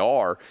thankfully they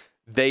are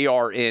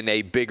in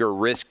a bigger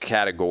risk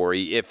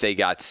category if they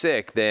got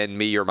sick than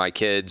me or my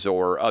kids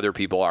or other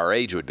people our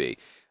age would be.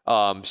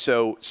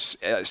 So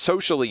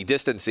socially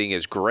distancing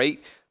is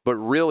great, but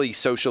really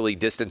socially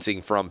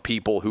distancing from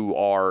people who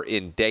are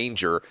in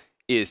danger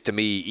is, to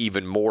me,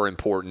 even more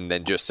important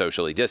than just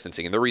socially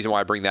distancing. And the reason why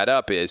I bring that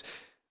up is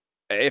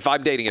if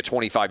I'm dating a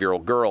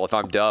 25-year-old girl, if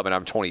I'm Dub and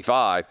I'm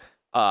 25,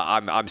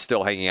 I'm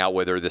still hanging out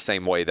with her the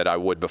same way that I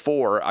would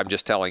before. I'm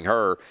just telling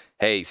her,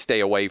 hey, stay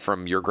away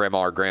from your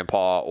grandma or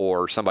grandpa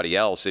or somebody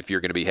else if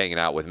you're going to be hanging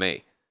out with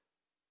me.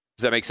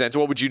 Does that make sense?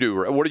 What would you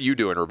do? What are you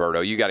doing,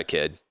 Roberto? You got a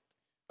kid.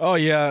 Oh,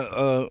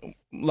 yeah.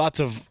 Lots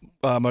of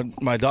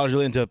my daughter's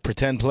really into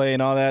pretend play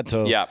and all that.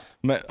 So yeah,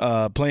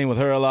 playing with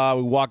her a lot.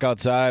 We walk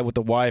outside with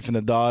the wife and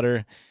the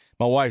daughter.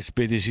 My wife's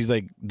busy. She's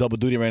like double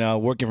duty right now,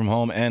 working from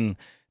home and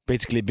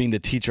basically being the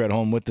teacher at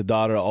home with the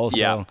daughter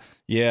also.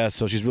 Yeah,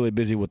 so she's really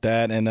busy with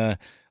that. And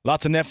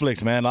lots of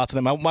Netflix, man. Lots of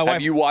them. My wife,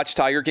 have you watched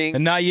Tiger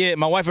King? Not yet.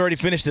 My wife already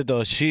finished it,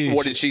 though.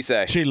 What did she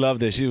say? She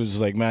loved it. She was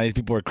just like, man, these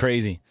people are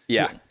crazy.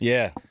 Yeah.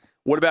 Yeah.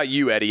 What about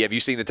you, Eddie? Have you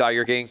seen the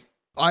Tiger King?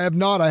 I have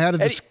not. I had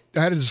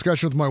a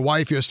discussion with my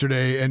wife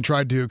yesterday and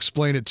tried to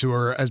explain it to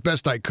her as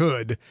best I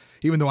could,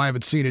 even though I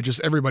haven't seen it. Just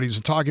everybody was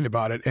talking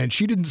about it, and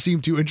she didn't seem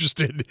too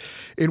interested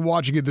in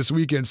watching it this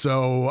weekend.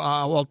 So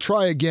I'll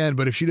try again.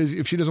 But if she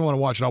doesn't want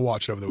to watch it, I'll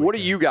watch it over the weekend. What are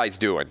you guys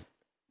doing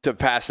to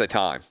pass the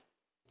time?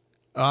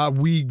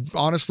 We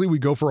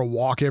go for a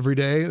walk every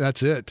day.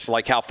 That's it.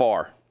 Like how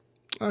far?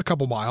 A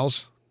couple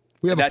miles.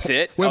 That's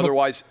it?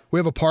 Otherwise? We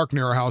have a park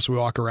near our house we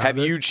walk around. Have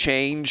you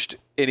changed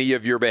any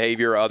of your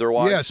behavior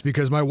otherwise? Yes,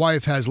 because my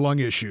wife has lung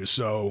issues.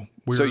 So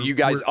you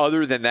guys,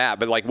 other than that,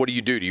 but like what do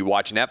you do? Do you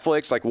watch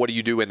Netflix? Like what do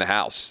you do in the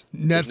house?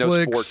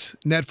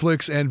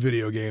 Netflix and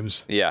video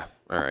games. Yeah.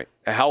 All right.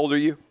 How old are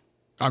you?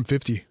 I'm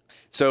 50.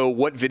 So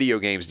what video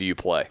games do you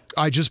play?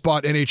 I just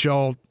bought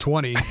NHL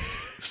 20.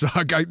 So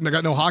I got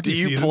no hockey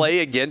season. Do you play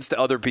against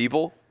other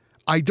people?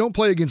 I don't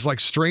play against like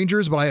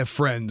strangers, but I have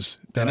friends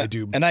that I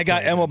do. And I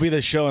got MLB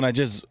The Show, and I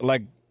just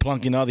like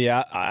plunking all the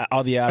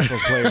Astros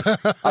players.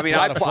 I mean,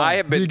 I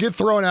have been. Do you get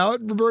thrown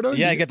out, Roberto?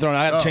 Yeah, I get thrown out.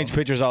 I have to change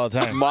pictures all the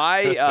time.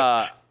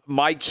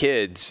 My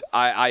kids,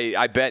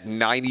 I bet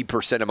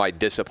 90% of my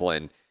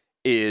discipline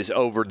is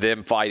over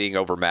them fighting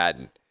over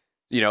Madden.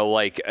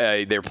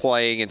 They're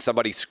playing and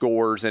somebody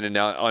scores in an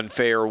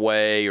unfair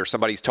way or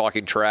somebody's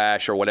talking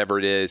trash or whatever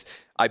it is.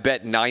 I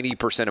bet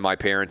 90% of my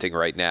parenting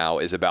right now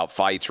is about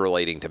fights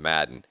relating to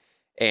Madden.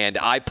 And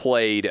I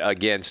played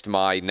against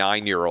my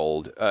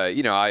 9-year-old.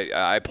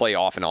 I play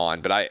off and on,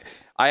 but I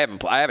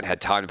haven't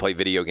had time to play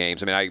video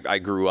games. I mean, I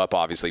grew up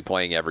obviously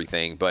playing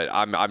everything, but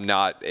I'm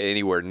not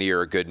anywhere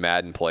near a good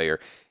Madden player.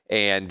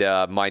 And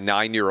my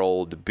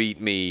 9-year-old beat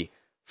me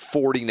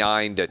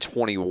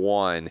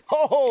 49-21.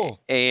 Oh!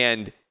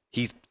 And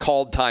he's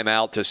called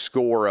timeout to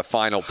score a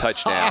final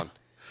touchdown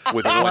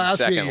with 1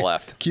 second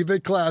left. Keep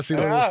it classy.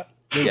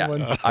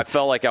 Yeah, I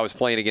felt like I was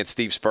playing against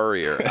Steve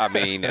Spurrier. I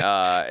mean,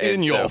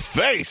 in your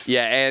face.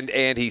 Yeah,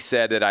 and he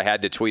said that I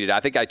had to tweet it. I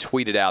think I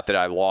tweeted out that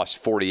I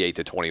lost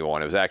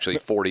 48-21. It was actually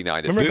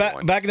 49-21.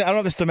 Remember back then, I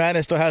don't know if the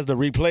Madden still has the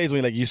replays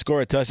where you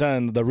score a touchdown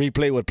and the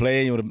replay would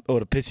play and it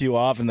would piss you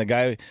off, and the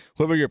guy,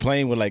 whoever you're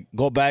playing, would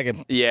go back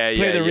and play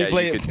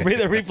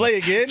the replay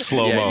again.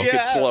 Slow-mo. You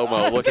could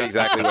slow-mo. Look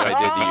exactly what I did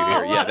to you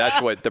here. Yeah,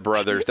 that's what the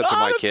brothers, that's what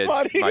my kids,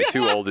 my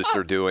 2 oldest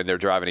are doing. They're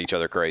driving each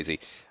other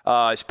crazy.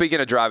 Speaking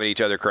of driving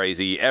each other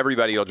crazy,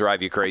 everybody will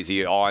drive you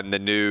crazy on the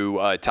new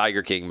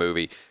Tiger King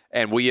movie.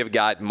 And we have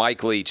got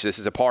Mike Leach. This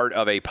is a part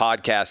of a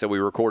podcast that we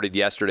recorded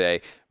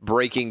yesterday,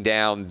 breaking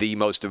down the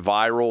most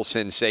viral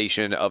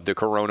sensation of the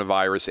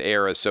coronavirus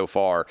era so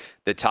far,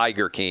 the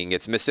Tiger King.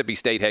 It's Mississippi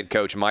State head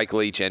coach Mike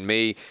Leach and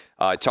me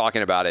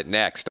talking about it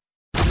next.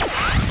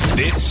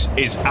 This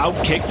is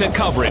Outkick the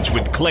Coverage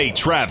with Clay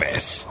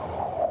Travis.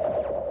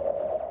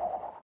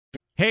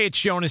 Hey, it's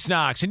Jonas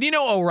Knox, and you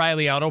know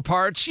O'Reilly Auto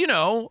Parts. You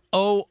know,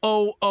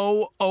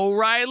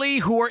 O'Reilly,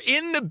 who are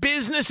in the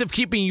business of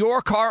keeping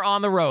your car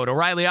on the road.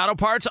 O'Reilly Auto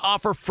Parts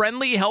offer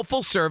friendly,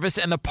 helpful service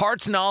and the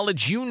parts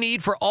knowledge you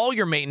need for all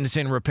your maintenance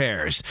and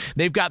repairs.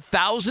 They've got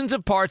thousands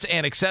of parts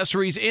and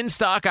accessories in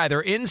stock, either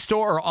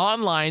in-store or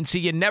online, so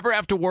you never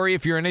have to worry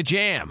if you're in a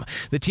jam.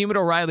 The team at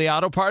O'Reilly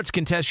Auto Parts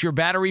can test your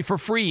battery for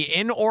free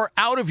in or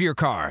out of your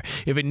car.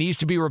 If it needs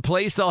to be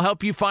replaced, they'll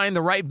help you find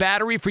the right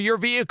battery for your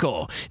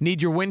vehicle.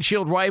 Need your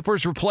windshield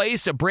wipers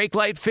replaced, a brake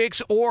light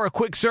fix, or a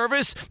quick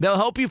service, they'll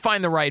help you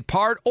find the right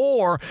part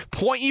or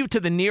point you to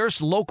the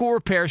nearest local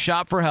repair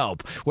shop for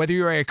help. Whether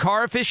you're a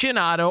car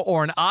aficionado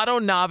or an auto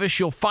novice,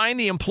 you'll find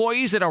the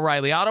employees at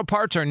O'Reilly Auto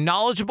Parts are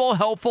knowledgeable,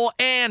 helpful,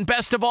 and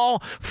best of all,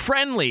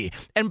 friendly.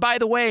 And by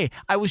the way,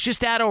 I was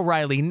just at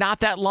O'Reilly not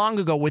that long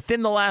ago,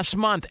 within the last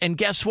month, and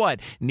guess what?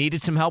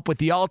 Needed some help with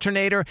the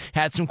alternator,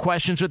 had some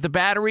questions with the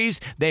batteries.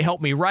 They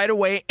helped me right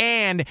away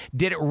and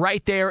did it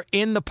right there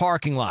in the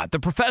parking lot. The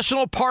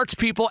professional parts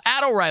people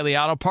at O'Reilly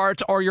Auto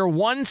Parts are your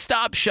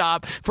one-stop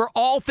shop for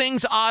all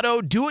things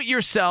auto,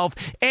 do-it-yourself,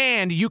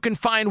 and you can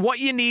find what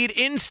you need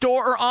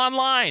in-store or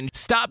online.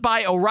 Stop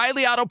by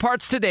O'Reilly Auto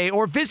Parts today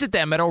or visit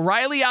them at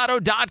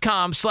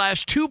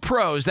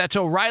O'ReillyAuto.com/2pros. That's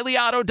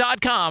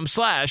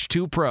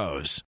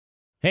O'ReillyAuto.com/2pros.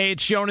 Hey,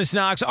 it's Jonas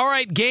Knox. All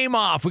right, game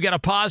off. We got to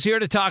pause here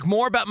to talk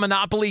more about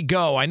Monopoly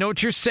Go. I know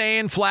what you're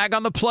saying, flag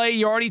on the play.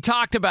 You already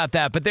talked about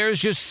that, but there's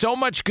just so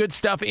much good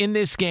stuff in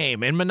this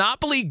game. In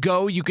Monopoly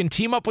Go, you can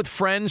team up with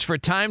friends for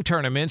time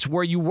tournaments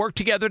where you work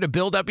together to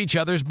build up each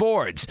other's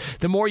boards.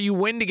 The more you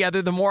win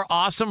together, the more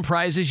awesome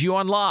prizes you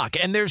unlock,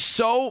 and there's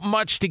so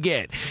much to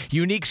get.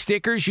 Unique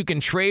stickers you can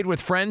trade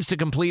with friends to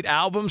complete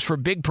albums for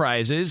big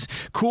prizes,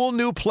 cool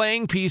new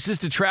playing pieces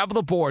to travel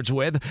the boards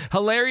with,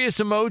 hilarious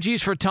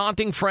emojis for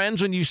taunting friends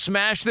when you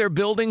smash their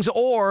buildings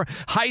or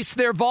heist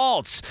their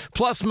vaults.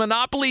 Plus,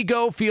 Monopoly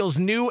Go feels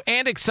new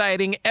and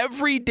exciting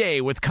every day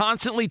with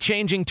constantly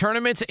changing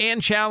tournaments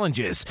and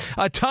challenges.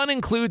 A ton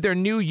include their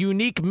new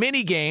unique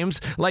mini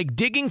games like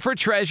digging for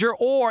treasure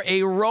or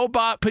a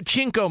robot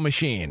pachinko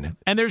machine.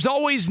 And there's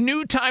always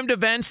new timed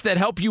events that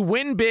help you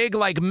win big,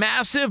 like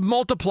massive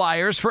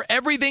multipliers for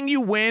everything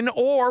you win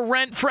or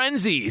rent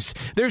frenzies.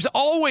 There's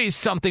always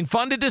something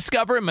fun to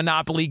discover in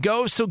Monopoly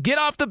Go, so get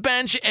off the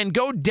bench and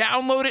go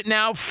download it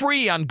now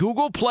free on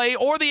Google Play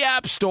or the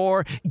App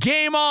Store.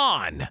 Game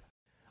on!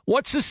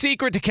 What's the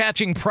secret to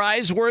catching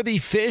prize-worthy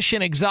fish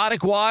in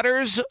exotic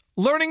waters?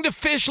 Learning to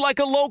fish like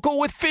a local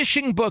with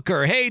Fishing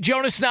Booker. Hey,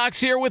 Jonas Knox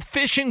here with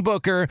Fishing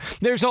Booker.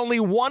 There's only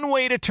one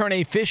way to turn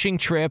a fishing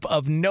trip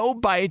of no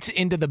bites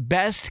into the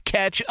best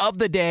catch of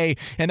the day,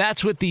 and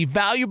that's with the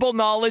valuable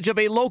knowledge of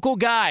a local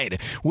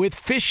guide. With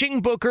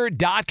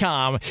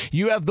FishingBooker.com,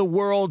 you have the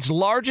world's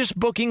largest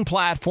booking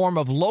platform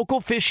of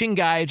local fishing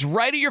guides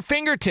right at your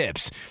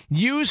fingertips.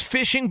 Use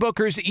Fishing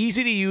Booker's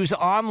easy-to-use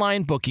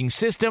online booking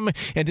system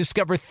and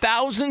discover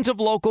thousands of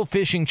local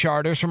fishing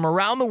charters from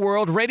around the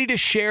world ready to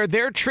share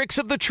their tricks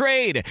of the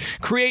trade.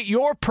 Create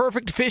your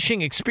perfect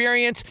fishing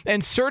experience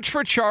and search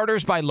for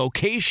charters by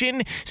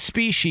location,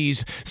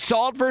 species,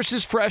 salt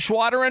versus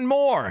freshwater, and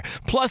more.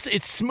 Plus,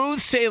 it's smooth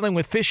sailing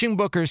with Fishing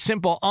Booker's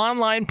simple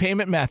online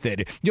payment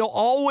method. You'll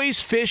always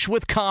fish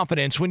with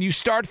confidence when you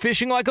start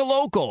fishing like a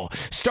local.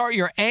 Start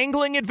your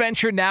angling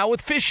adventure now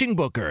with Fishing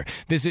Booker.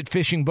 Visit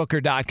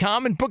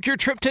FishingBooker.com and book your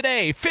trip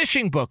today.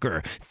 Fishing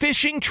Booker.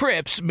 Fishing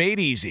trips made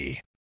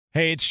easy.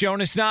 Hey, it's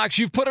Jonas Knox.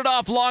 You've put it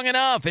off long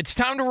enough. It's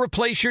time to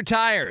replace your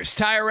tires.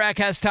 Tire Rack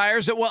has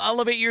tires that will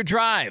elevate your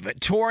drive.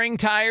 Touring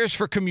tires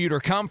for commuter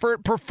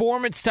comfort,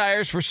 performance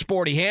tires for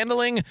sporty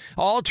handling,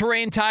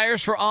 all-terrain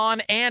tires for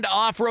on- and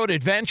off-road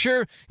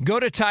adventure. Go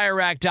to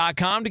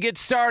TireRack.com to get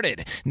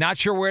started. Not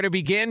sure where to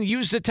begin?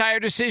 Use the Tire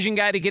Decision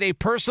Guide to get a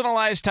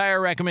personalized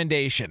tire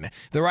recommendation.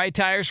 The right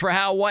tires for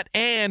how, what,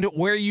 and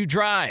where you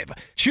drive.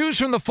 Choose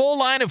from the full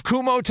line of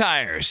Kumho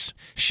tires.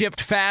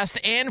 Shipped fast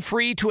and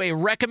free to a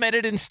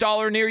recommended installer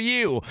near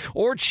you,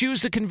 or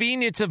choose the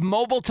convenience of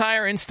mobile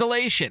tire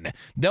installation.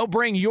 They'll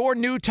bring your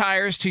new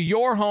tires to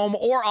your home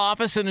or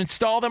office and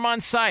install them on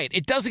site.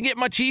 It doesn't get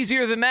much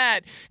easier than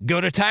that.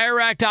 Go to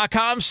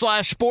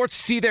TireRack.com/sports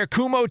to see their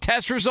Kumho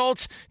test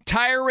results,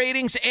 tire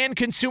ratings, and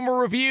consumer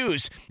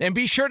reviews. And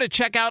be sure to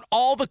check out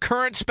all the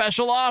current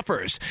special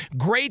offers.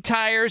 Great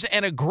tires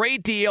and a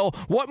great deal.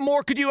 What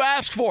more could you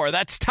ask for?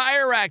 That's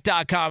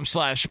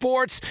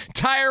TireRack.com/sports.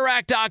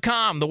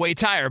 TireRack.com, the way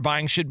tire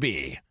buying should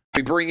be.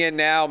 We bring in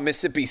now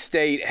Mississippi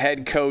State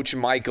head coach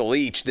Mike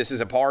Leach. This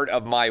is a part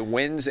of my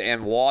Wins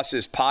and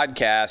Losses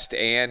podcast,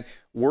 and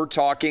we're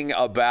talking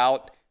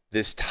about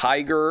this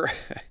Tiger,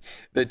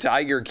 the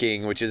Tiger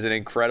King, which is an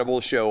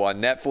incredible show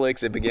on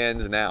Netflix. It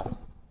begins now.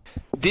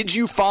 Did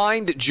you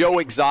find Joe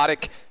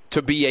Exotic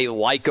to be a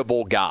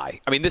likable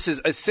guy? I mean, this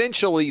is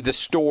essentially the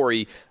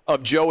story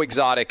of Joe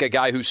Exotic, a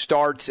guy who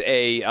starts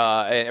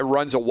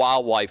runs a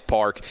wildlife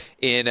park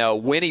in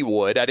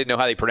Wynnewood. I didn't know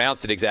how they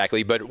pronounced it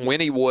exactly, but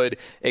Wynnewood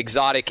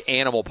Exotic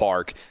Animal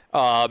Park.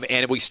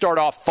 And we start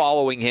off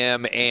following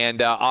him,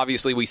 and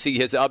obviously we see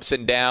his ups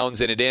and downs,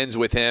 and it ends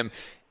with him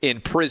in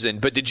prison.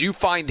 But did you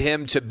find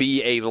him to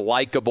be a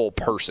likable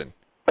person?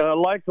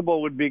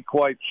 Likable would be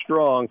quite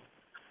strong.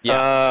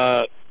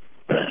 Yeah.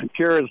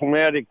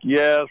 Charismatic,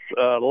 yes.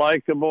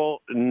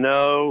 Likable,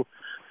 no.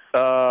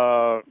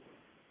 I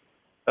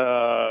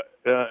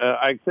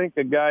think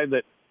a guy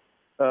that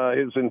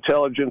his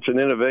intelligence and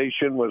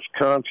innovation was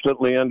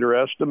constantly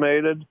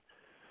underestimated.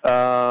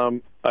 I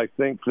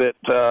think that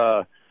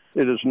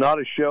it is not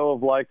a show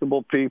of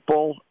likable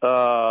people.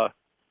 There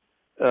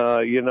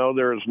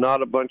is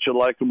not a bunch of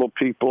likable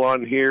people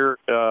on here.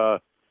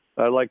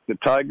 I like the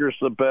Tigers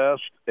the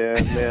best,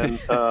 and then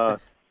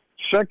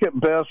second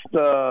best,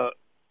 the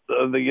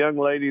young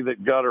lady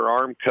that got her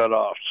arm cut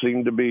off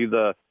seemed to be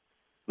the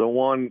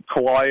one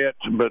quiet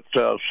but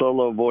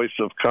solo voice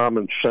of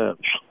common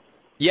sense.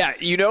 Yeah,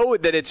 you know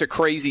that it's a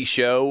crazy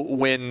show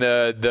when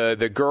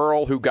the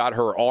girl who got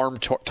her arm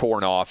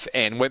torn off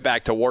and went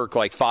back to work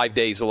like 5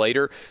 days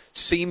later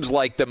seems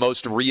like the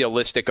most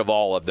realistic of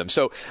all of them.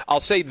 So I'll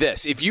say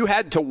this. If you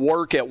had to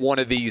work at one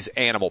of these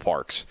animal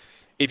parks,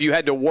 if you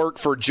had to work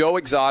for Joe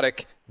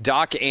Exotic,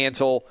 Doc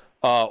Antle,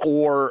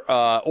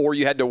 or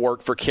you had to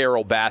work for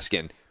Carol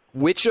Baskin,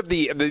 which of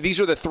these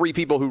are the three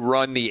people who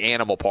run the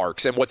animal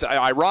parks. And what's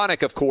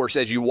ironic, of course,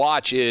 as you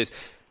watch is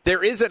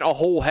there isn't a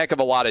whole heck of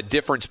a lot of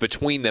difference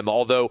between them,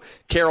 although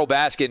Carol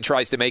Baskin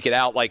tries to make it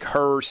out like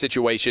her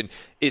situation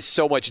is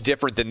so much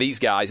different than these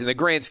guys. In the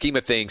grand scheme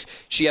of things,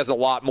 she has a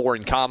lot more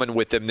in common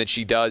with them than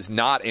she does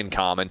not in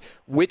common.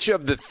 Which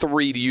of the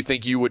three do you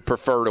think you would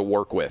prefer to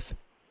work with?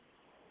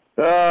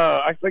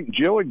 I think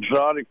Joe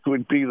Exotic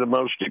would be the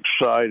most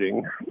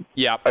exciting.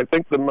 Yeah. I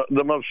think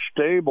the most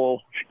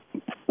stable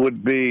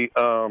would be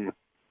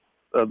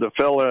the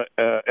fella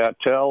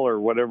Attell or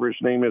whatever his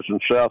name is in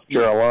South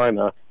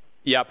Carolina.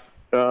 Yep.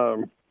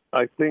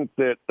 I think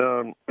that,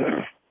 Carol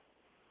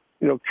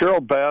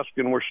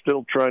Baskin, we're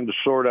still trying to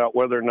sort out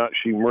whether or not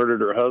she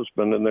murdered her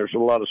husband, and there's a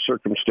lot of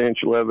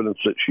circumstantial evidence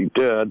that she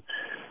did.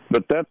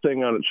 But that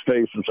thing on its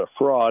face is a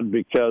fraud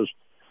because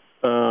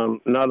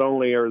not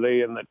only are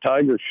they in the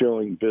tiger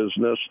showing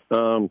business,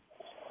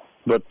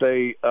 but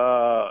they're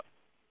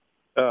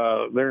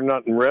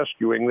not in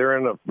rescuing. They're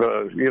in a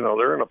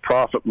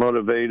profit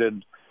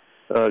motivated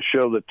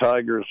show that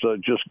tigers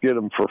just get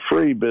them for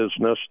free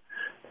business.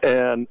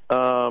 And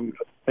so,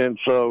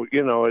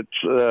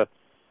 it's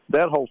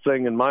that whole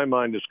thing in my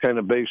mind is kind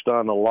of based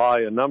on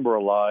a number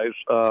of lies.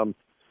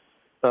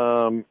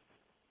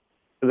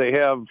 They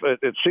have,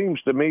 it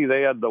seems to me,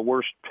 they had the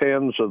worst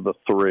pens of the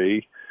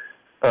three.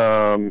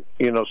 So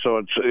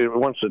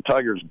once the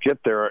tigers get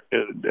there,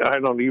 I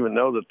don't even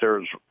know that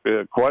they're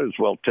quite as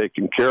well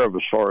taken care of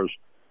as far as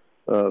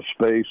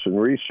space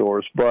and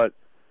resource. But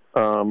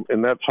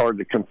and that's hard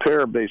to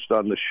compare based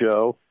on the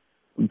show.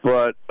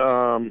 But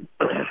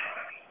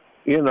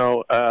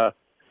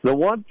the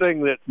one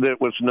thing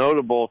that was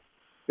notable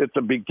at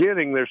the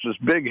beginning, there's this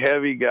big,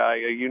 heavy guy,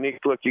 a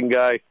unique-looking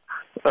guy,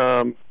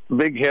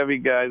 big, heavy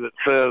guy that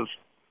says,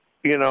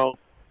 in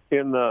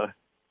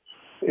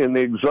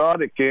the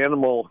exotic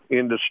animal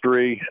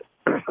industry,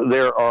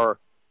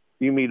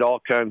 you meet all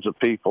kinds of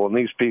people, and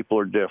these people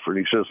are different.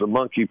 He says the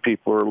monkey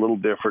people are a little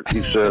different.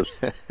 He says,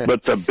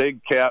 but the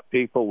big cat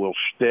people will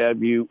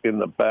stab you in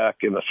the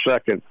back in a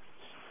second.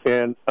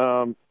 And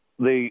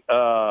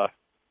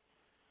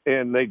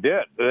and they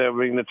did. I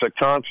mean, it's a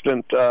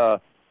constant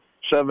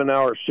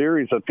 7-hour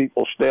series of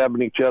people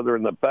stabbing each other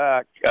in the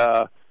back.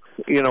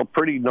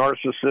 Pretty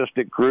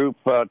narcissistic group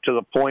to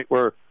the point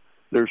where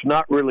there's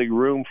not really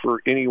room for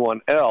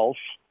anyone else.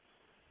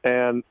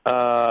 And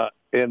the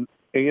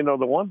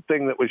one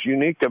thing that was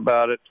unique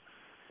about it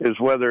is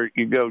whether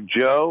you go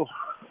Joe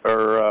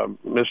or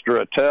Mr.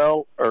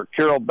 Attell or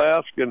Carol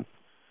Baskin,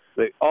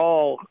 they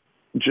all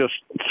just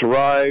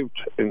thrived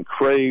and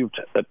craved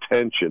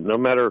attention, no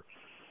matter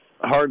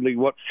hardly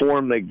what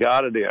form they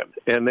got it in.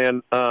 And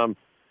then the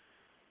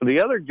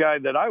other guy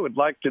that I would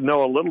like to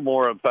know a little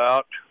more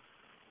about,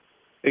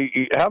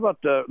 how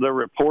about the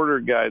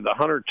reporter guy, the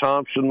Hunter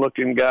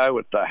Thompson-looking guy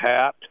with the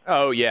hat?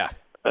 Oh, yeah.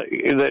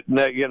 He knows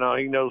where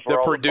the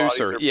all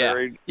producer. The bodies are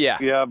buried. Yeah.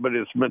 Yeah, but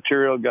his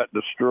material got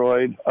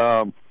destroyed.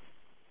 Kind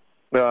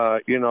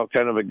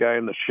of a guy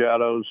in the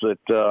shadows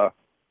that,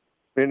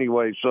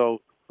 anyway, so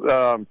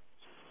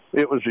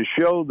it was a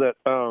show that,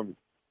 so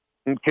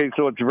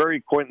it's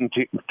very Quentin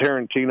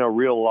Tarantino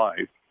real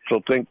life.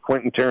 So think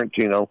Quentin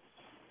Tarantino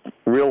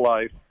real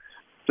life,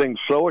 things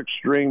so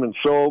extreme and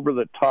so over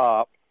the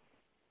top.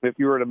 If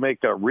you were to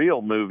make a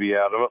real movie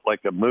out of it,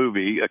 like a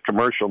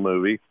commercial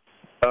movie,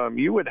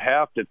 you would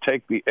have to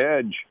take the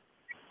edge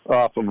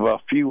off of a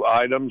few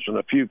items and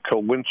a few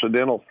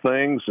coincidental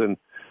things and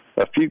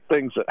a few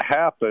things that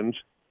happened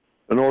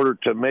in order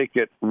to make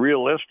it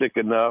realistic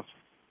enough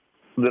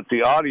that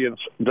the audience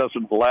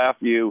doesn't laugh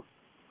you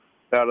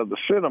out of the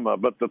cinema.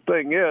 But the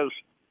thing is,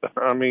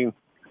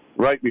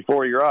 right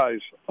before your eyes,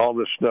 all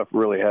this stuff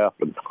really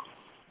happened.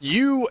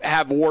 You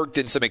have worked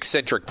in some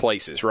eccentric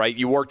places, right?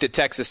 You worked at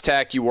Texas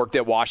Tech, you worked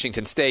at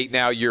Washington State,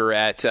 now you're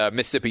at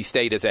Mississippi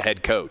State as a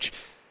head coach.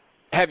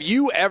 Have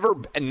you ever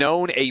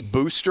known a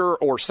booster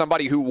or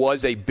somebody who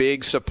was a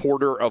big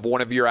supporter of one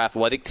of your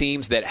athletic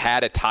teams that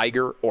had a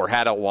tiger or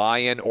had a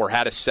lion or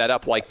had a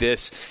setup like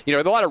this?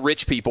 There's a lot of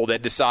rich people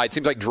that decide.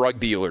 Seems like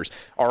drug dealers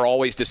are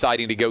always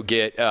deciding to go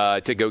get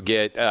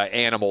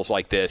animals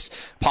like this.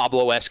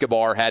 Pablo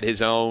Escobar had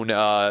his own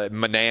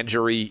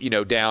menagerie,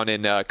 down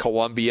in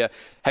Colombia.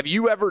 Have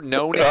you ever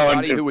known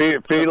anybody who was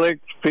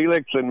Felix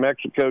in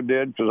Mexico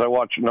did? Because I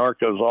watched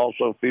Narcos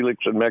also. Felix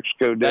in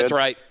Mexico did.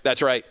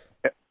 That's right.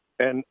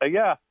 And,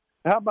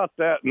 how about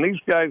that? And these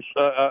guys,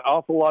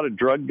 awful lot of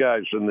drug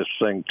guys in this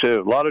thing, too.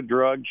 A lot of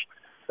drugs.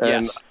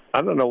 And yes.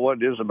 I don't know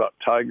what it is about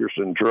tigers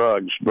and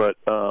drugs, but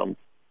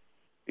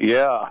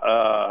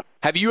yeah.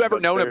 Have you ever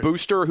known a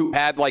booster who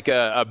had like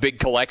a big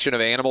collection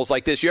of animals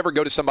like this? You ever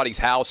go to somebody's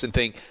house and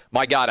think,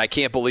 my God, I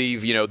can't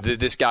believe,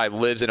 this guy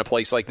lives in a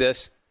place like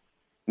this?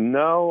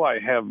 No, I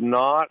have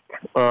not.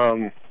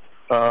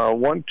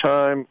 One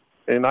time,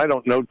 and I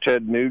don't know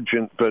Ted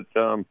Nugent, but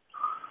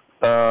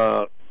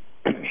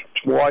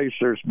twice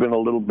there's been a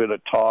little bit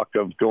of talk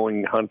of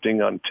going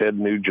hunting on Ted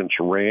Nugent's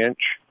ranch,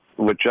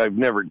 which I've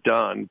never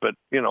done, but,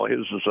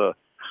 his is a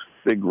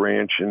big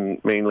ranch, and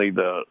mainly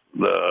the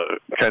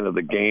kind of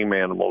the game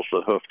animals,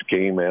 the hoofed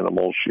game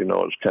animals,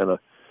 is kind of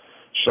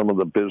some of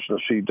the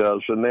business he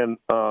does. And then,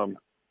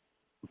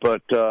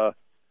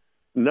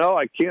 no,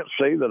 I can't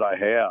say that I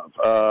have.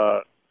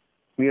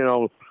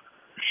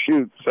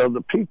 So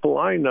the people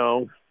I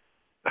know,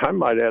 I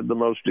might add the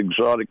most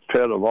exotic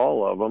pet of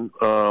all of them.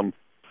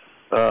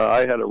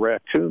 I had a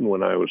raccoon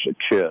when I was a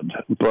kid,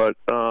 but,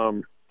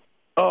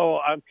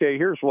 okay,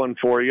 here's one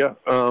for you.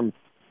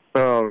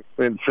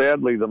 And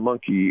sadly, the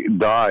monkey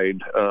died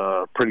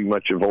pretty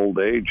much of old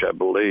age, I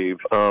believe.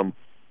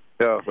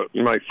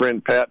 My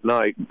friend Pat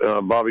Knight,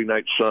 Bobby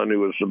Knight's son,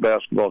 who was the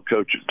basketball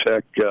coach at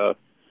Tech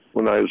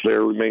when I was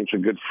there, remains a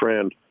good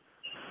friend,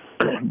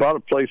 bought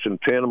a place in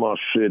Panama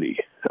City,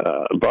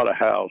 bought a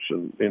house,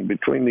 and in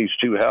between these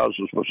two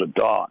houses was a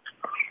dock.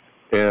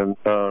 And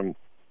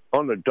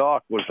on the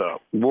dock was a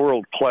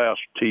world-class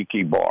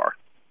tiki bar,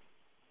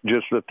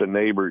 just that the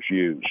neighbors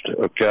used,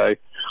 okay?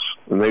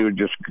 And they would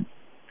just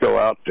go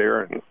out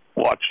there and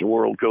watch the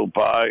world go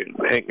by and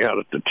hang out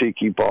at the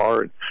tiki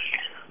bar.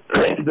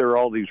 And there are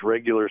all these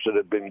regulars that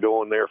had been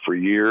going there for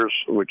years,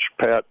 which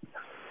Pat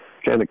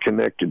kind of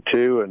connected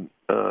to. And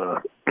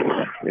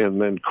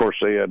then, of course,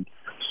 they had,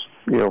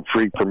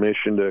 free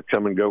permission to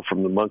come and go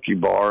from the monkey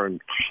bar.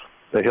 And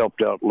they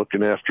helped out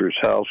looking after his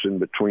house in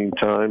between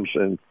times.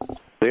 And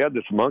they had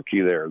this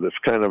monkey there, this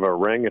kind of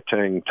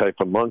orangutan type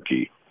of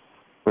monkey.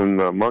 And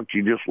the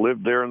monkey just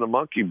lived there in the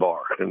monkey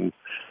bar and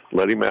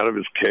let him out of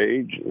his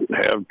cage and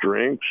have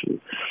drinks. And,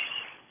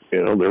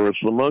 there was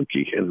the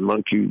monkey. And the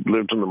monkey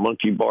lived in the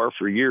monkey bar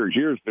for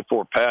years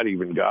before Pat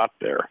even got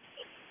there.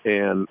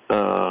 And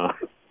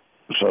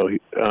so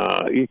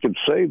you could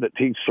say that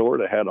he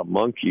sort of had a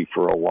monkey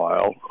for a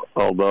while,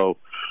 although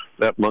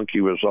that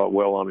monkey was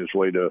well on his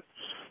way to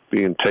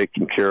being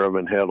taken care of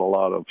and had a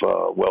lot of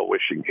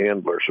well-wishing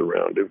handlers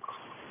around him.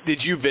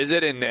 Did you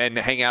visit and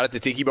hang out at the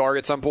tiki bar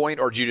at some point,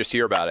 or did you just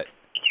hear about it?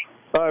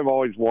 I've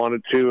always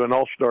wanted to, and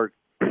I'll start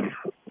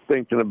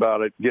thinking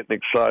about it, getting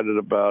excited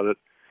about it,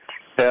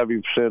 have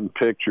you send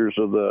pictures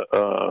of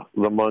the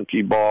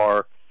monkey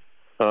bar.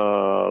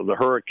 The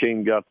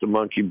Hurricane got the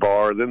monkey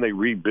bar. Then they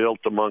rebuilt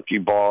the monkey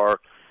bar.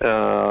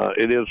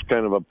 It is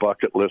kind of a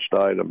bucket list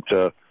item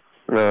to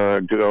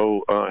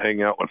go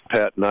hang out with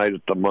Pat Knight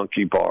at the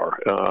monkey bar.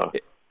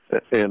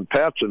 And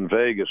Pat's in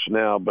Vegas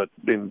now, but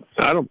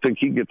I don't think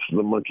he gets to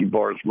the monkey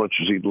bar as much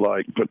as he'd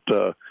like.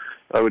 But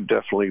I would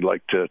definitely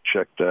like to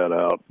check that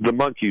out. The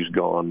monkey's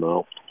gone,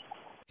 though.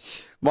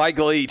 Mike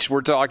Leach,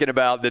 we're talking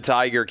about the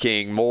Tiger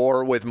King.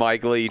 More with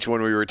Mike Leach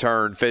when we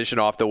return, finishing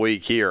off the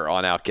week here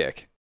on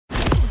Outkick.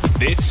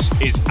 This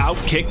is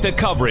Outkick the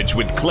Coverage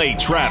with Clay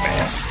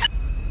Travis.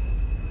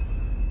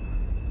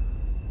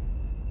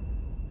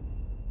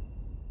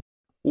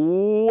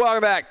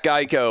 Welcome back,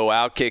 Geico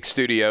Outkick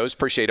Studios.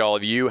 Appreciate all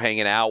of you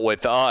hanging out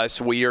with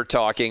us. We are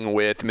talking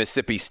with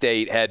Mississippi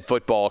State head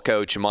football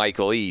coach Mike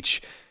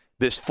Leach.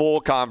 This full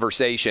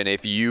conversation,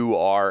 if you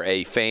are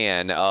a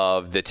fan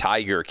of the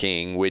Tiger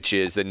King, which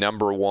is the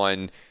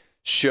 #1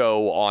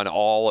 show on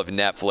all of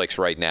Netflix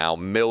right now,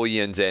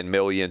 millions and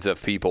millions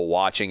of people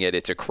watching it.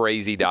 It's a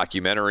crazy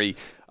documentary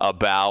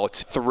about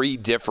 3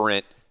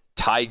 different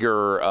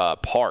tiger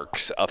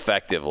parks,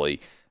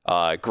 effectively.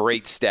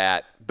 Great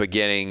stat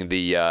beginning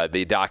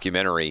the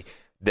documentary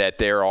that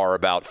there are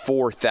about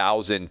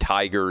 4,000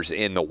 tigers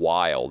in the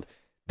wild.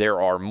 There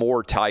are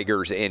more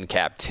tigers in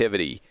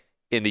captivity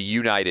in the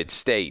United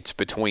States,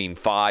 between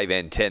 5,000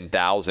 and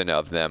 10,000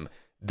 of them,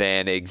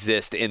 than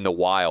exist in the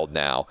wild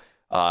now.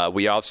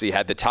 We obviously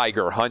had the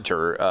tiger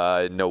hunter,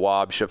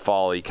 Nawab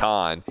Shafali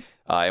Khan,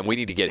 and we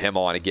need to get him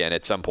on again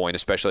at some point,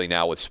 especially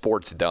now with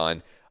sports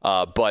done.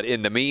 But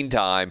in the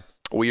meantime,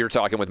 we are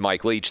talking with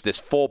Mike Leach. This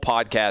full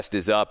podcast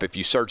is up. If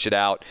you search it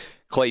out,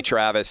 Clay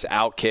Travis,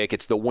 Outkick.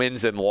 It's the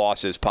Wins and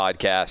Losses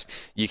podcast.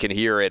 You can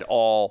hear it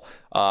all.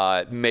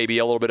 Maybe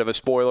a little bit of a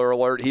spoiler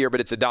alert here, but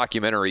it's a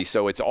documentary,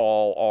 so it's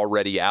all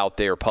already out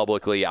there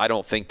publicly. I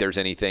don't think there's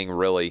anything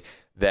really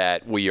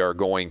that we are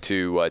going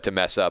to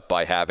mess up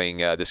by having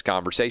this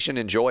conversation.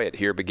 Enjoy it.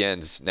 Here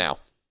begins now.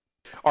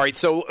 All right,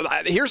 so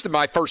here's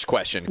my first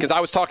question, because I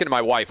was talking to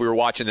my wife. We were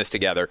watching this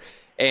together,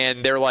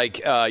 and they're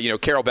like,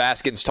 Carol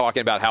Baskin's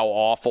talking about how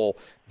awful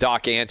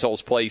Doc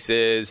Antle's place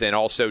is, and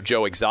also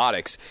Joe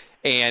Exotic's.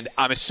 And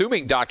I'm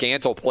assuming Doc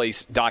Antle's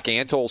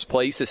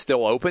place is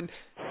still open.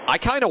 I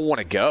kind of want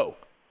to go.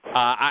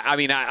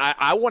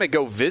 I want to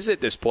go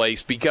visit this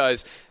place,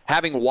 because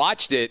having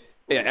watched it,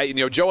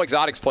 Joe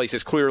Exotic's place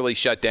is clearly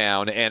shut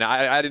down, and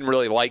I didn't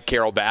really like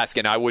Carol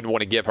Baskin. I wouldn't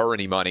want to give her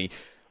any money.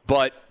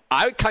 but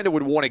I kind of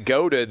would want to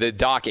go to the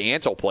Doc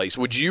Antle place.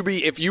 Would you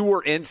be, if you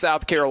were in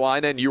South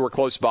Carolina and you were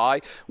close by,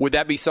 would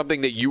that be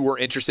something that you were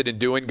interested in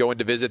doing, going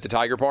to visit the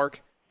Tiger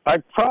Park? I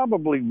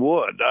probably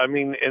would. I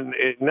mean, and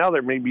now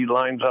there may be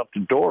lines out the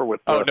door with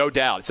no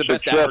doubt. It's the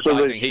best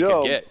advertising he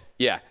could get.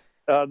 Yeah.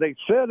 They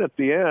said at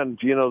the end,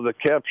 the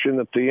caption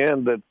at the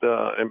end that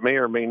it may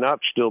or may not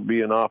still be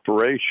in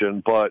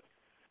operation, but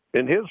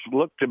and his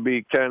looked to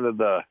be kind of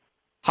the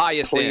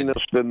highest cleanest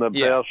end. And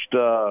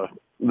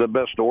the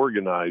best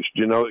organized,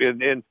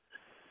 and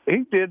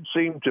he did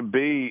seem to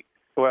be,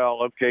 well,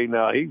 okay,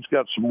 now he's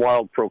got some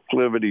wild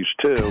proclivities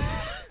too.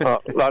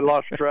 I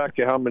lost track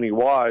of how many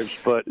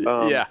wives, but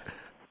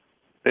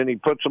and he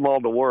puts them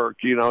all to work.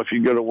 If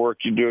you go to work,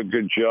 you do a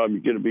good job, you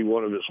get to be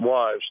one of his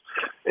wives.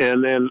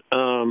 And then,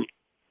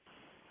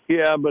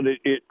 but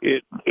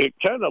it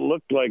kind of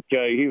looked like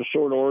he was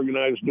sort of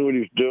organized, knew what he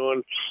was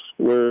doing.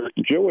 Where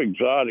Joe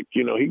Exotic,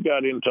 he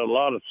got into a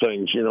lot of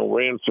things.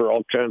 Ran for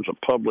all kinds of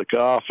public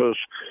office,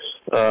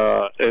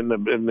 and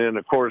then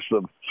of course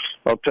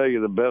I'll tell you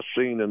the best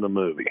scene in the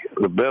movie,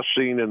 the best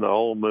scene in the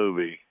whole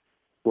movie,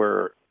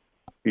 where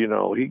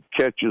he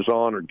catches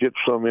on or gets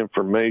some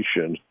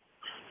information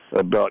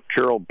about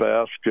Carol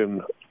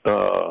Baskin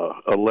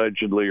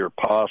allegedly or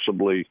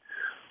possibly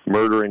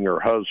murdering her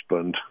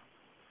husband.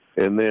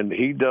 And then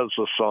he does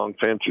a song,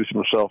 fancies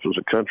himself as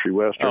a country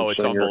western singer. Oh,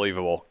 it's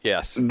unbelievable.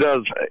 Yes.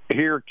 Does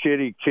Here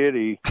Kitty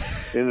Kitty,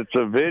 and it's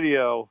a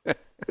video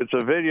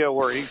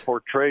where he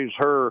portrays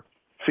her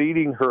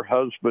feeding her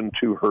husband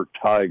to her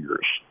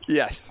tigers.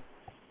 Yes.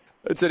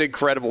 It's an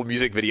incredible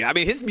music video. I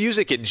mean, his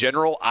music in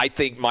general, I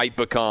think, might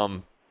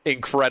become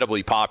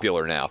incredibly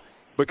popular now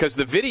because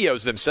the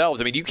videos themselves,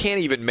 I mean, you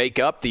can't even make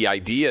up the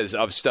ideas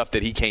of stuff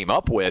that he came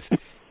up with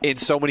in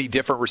so many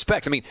different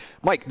respects. I mean,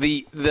 Mike,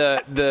 the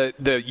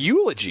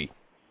eulogy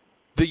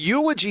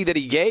that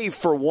he gave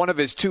for one of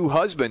his two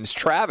husbands,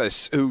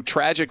 Travis, who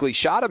tragically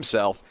shot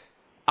himself,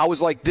 I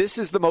was like, this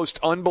is the most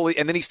unbelievable.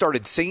 And then he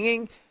started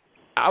singing.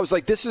 I was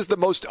like, this is the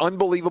most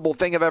unbelievable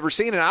thing I've ever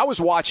seen. And I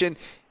was watching,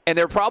 and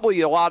there are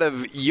probably a lot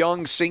of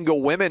young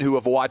single women who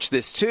have watched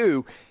this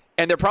too,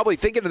 and they're probably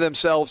thinking to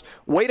themselves,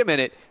 wait a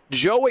minute,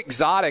 Joe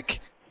Exotic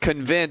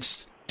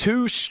convinced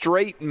three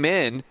straight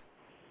men,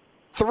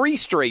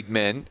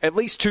 at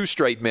least two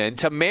straight men,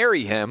 to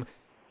marry him.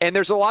 And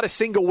there's a lot of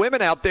single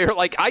women out there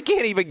like, I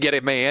can't even get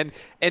a man,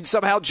 and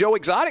somehow Joe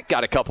Exotic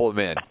got a couple of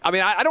men. I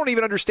mean, I don't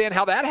even understand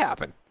how that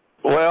happened.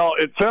 Well,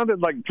 it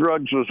sounded like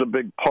drugs was a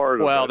big part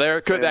of it. Well,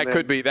 that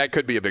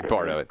could be a big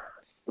part of it.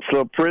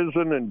 So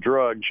prison and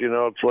drugs,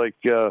 it's like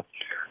you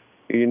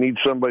need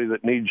somebody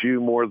that needs you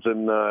more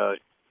than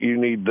you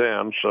need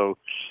them. So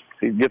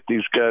you get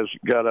these guys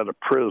that got out of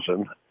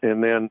prison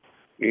and then,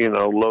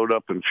 load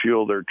up and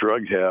fuel their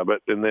drug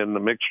habit, and then the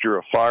mixture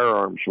of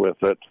firearms with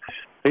it.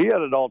 He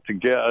had it all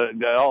together.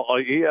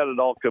 He had it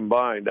all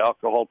combined: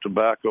 alcohol,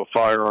 tobacco,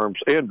 firearms,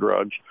 and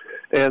drugs,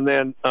 and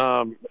then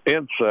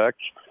and sex.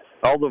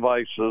 All the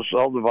vices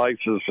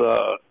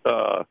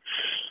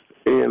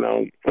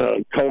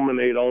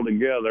culminate all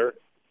together,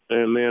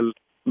 and then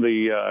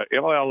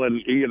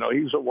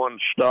he's a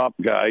one-stop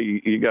guy.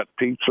 You got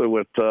pizza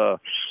with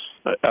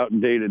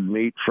outdated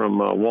meat from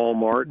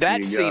Walmart.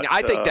 That scene,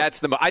 I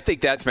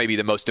think that's maybe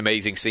the most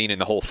amazing scene in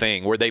the whole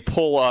thing, where they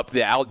pull up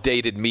the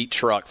outdated meat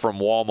truck from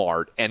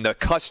Walmart, and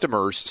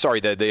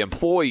the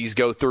employees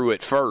go through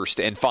it first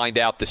and find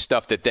out the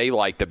stuff that they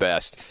like the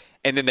best,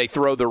 and then they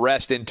throw the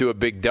rest into a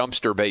big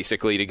dumpster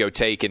basically to go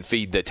take and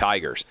feed the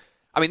tigers.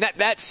 I mean,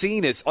 that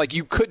scene is like,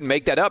 you couldn't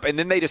make that up. And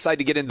then they decide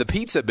to get into the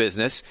pizza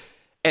business,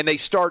 and they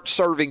start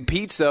serving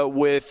pizza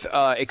with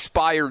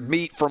expired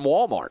meat from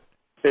Walmart.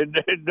 And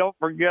don't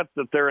forget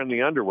that they're in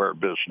the underwear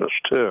business,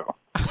 too.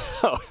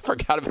 Oh, I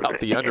forgot about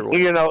the underwear.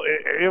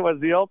 It was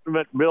the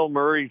ultimate Bill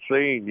Murray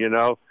scene,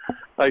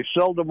 I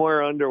seldom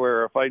wear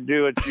underwear. If I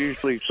do, it's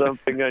usually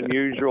something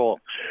unusual,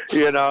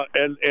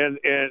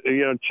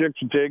 and chicks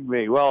dig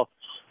me. Well,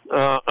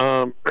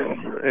 and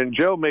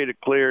Joe made it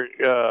clear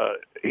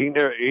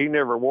he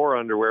never wore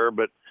underwear,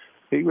 but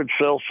he would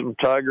sell some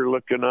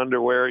tiger-looking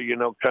underwear,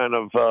 kind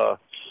of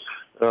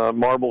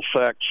marble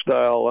sack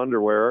style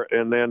underwear,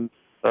 and then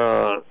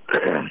and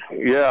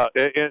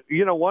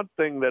one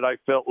thing that I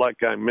felt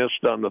like I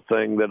missed on the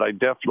thing that I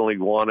definitely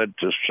wanted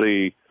to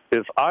see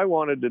is I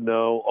wanted to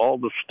know all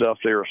the stuff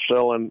they were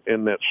selling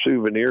in that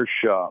souvenir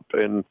shop,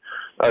 and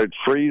I'd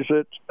freeze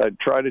it. I'd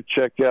try to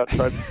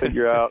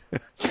figure out,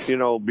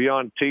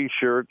 beyond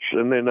T-shirts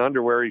and then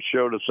underwear. He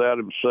showed us that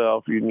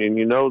himself, and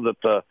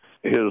that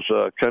his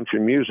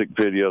country music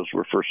videos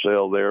were for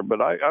sale there.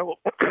 But I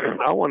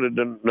wanted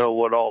to know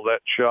what all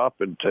that shop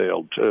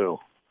entailed too.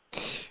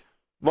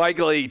 Mike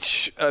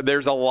Leach,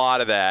 there's a lot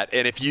of that.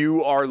 And if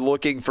you are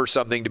looking for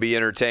something to be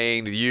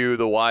entertained, you,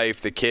 the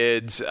wife, the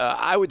kids,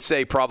 I would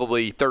say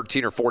probably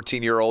 13 or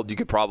 14-year-old, you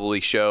could probably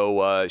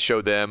show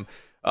them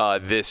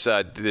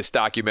this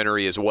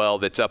documentary as well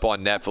that's up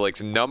on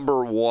Netflix.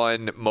 Number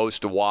one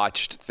most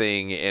watched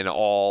thing in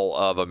all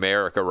of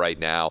America right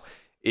now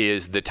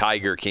is the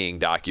Tiger King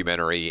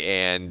documentary.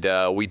 And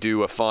we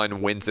do a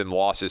fun wins and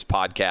losses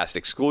podcast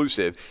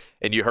exclusive.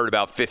 And you heard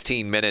about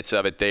 15 minutes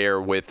of it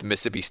there with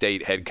Mississippi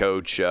State head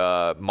coach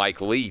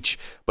Mike Leach.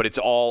 But it's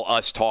all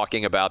us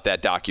talking about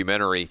that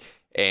documentary.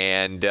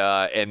 And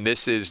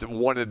this is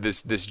one of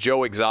this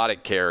Joe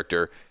Exotic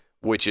character,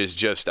 which is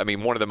just, I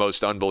mean, one of the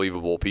most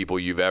unbelievable people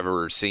you've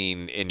ever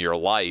seen in your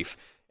life.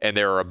 And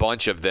there are a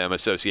bunch of them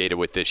associated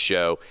with this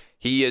show.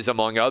 He is,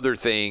 among other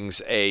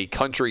things, a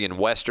country and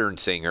western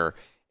singer,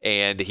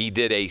 and he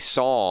did a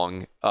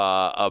song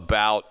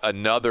about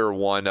another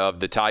one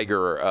of the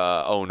Tiger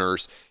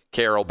owners,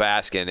 Carole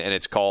Baskin, and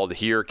it's called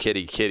Here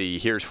Kitty Kitty.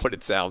 Here's what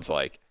it sounds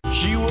like.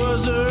 She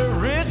was a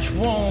rich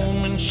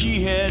woman,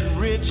 she had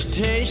rich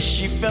taste,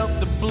 she felt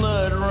the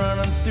blood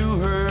running through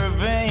her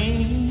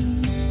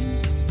veins.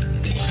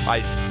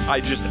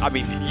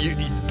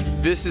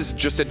 This is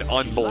just an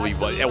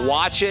unbelievable. And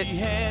watch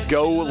it.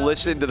 Go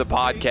listen to the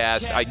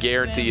podcast. I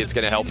guarantee it's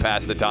going to help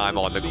pass the time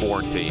on the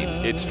quarantine.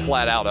 It's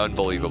flat out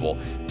unbelievable.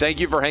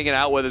 Thank you for hanging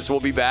out with us. We'll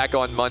be back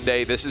on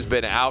Monday. This has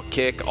been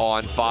Outkick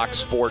on Fox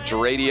Sports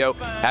Radio.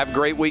 Have a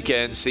great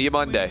weekend. See you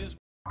Monday.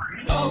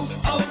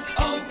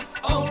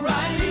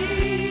 O'Reilly.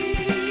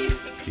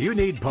 You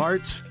need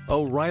parts?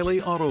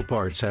 O'Reilly Auto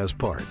Parts has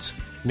parts.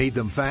 Need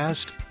them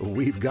fast?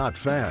 We've got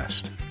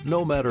fast.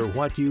 No matter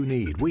what you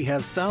need, we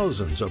have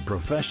thousands of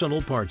professional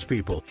parts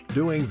people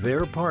doing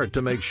their part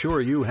to make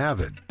sure you have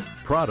it.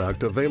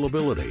 Product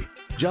availability.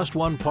 Just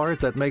one part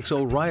that makes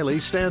O'Reilly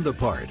stand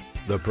apart.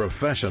 The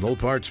professional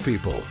parts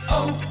people.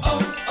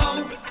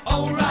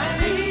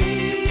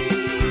 O'Reilly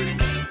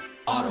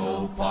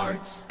Auto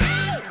Parts.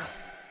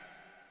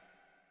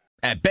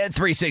 At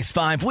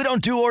Bet365, we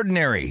don't do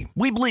ordinary.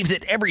 We believe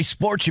that every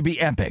sport should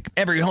be epic.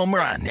 Every home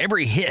run,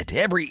 every hit,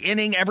 every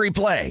inning, every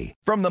play.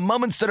 From the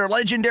moments that are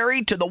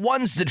legendary to the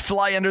ones that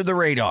fly under the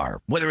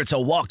radar. Whether it's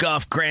a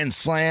walk-off grand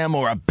slam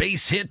or a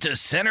base hit to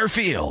center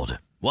field.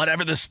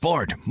 Whatever the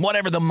sport,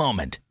 whatever the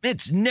moment.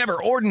 It's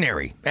never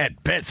ordinary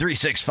at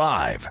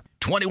Bet365.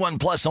 21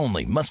 plus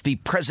only. Must be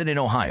present in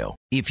Ohio.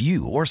 If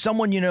you or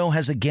someone you know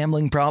has a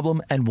gambling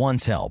problem and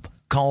wants help,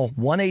 call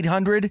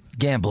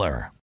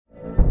 1-800-GAMBLER.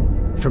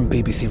 From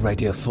BBC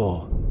Radio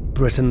 4,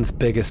 Britain's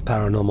biggest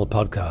paranormal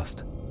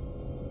podcast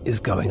is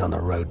going on a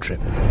road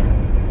trip.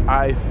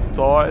 I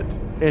thought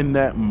in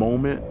that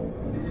moment,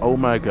 oh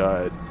my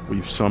God,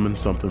 we've summoned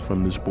something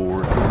from this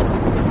board.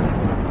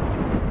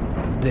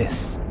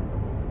 This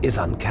is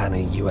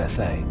Uncanny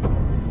USA.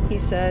 He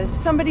says,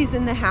 somebody's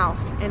in the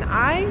house, and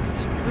I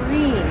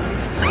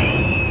screamed.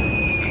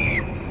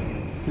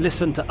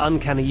 Listen to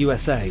Uncanny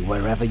USA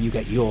wherever you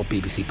get your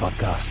BBC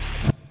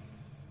podcasts,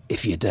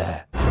 if you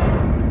dare.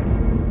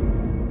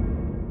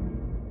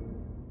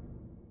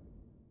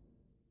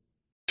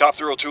 Top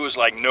Thrill 2 is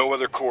like no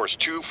other course.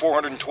 2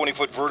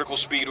 420-foot vertical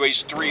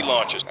speedways, 3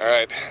 launches. All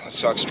right,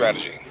 let's talk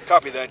strategy.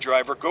 Copy that,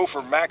 driver. Go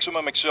for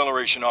maximum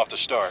acceleration off the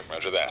start.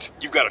 Roger that.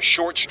 You've got a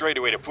short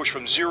straightaway to push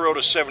from 0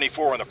 to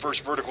 74 on the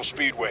first vertical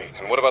speedway.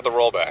 And what about the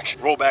rollback?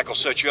 Rollback will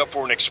set you up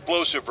for an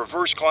explosive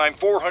reverse climb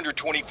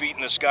 420 feet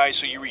in the sky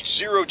so you reach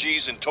 0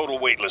 G's in total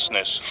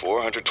weightlessness.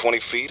 420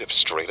 feet of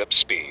straight-up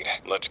speed.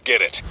 Let's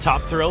get it.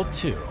 Top Thrill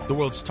 2, the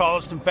world's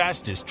tallest and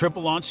fastest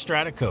triple-launch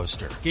strata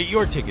coaster. Get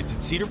your tickets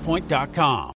at cedarpoint.com.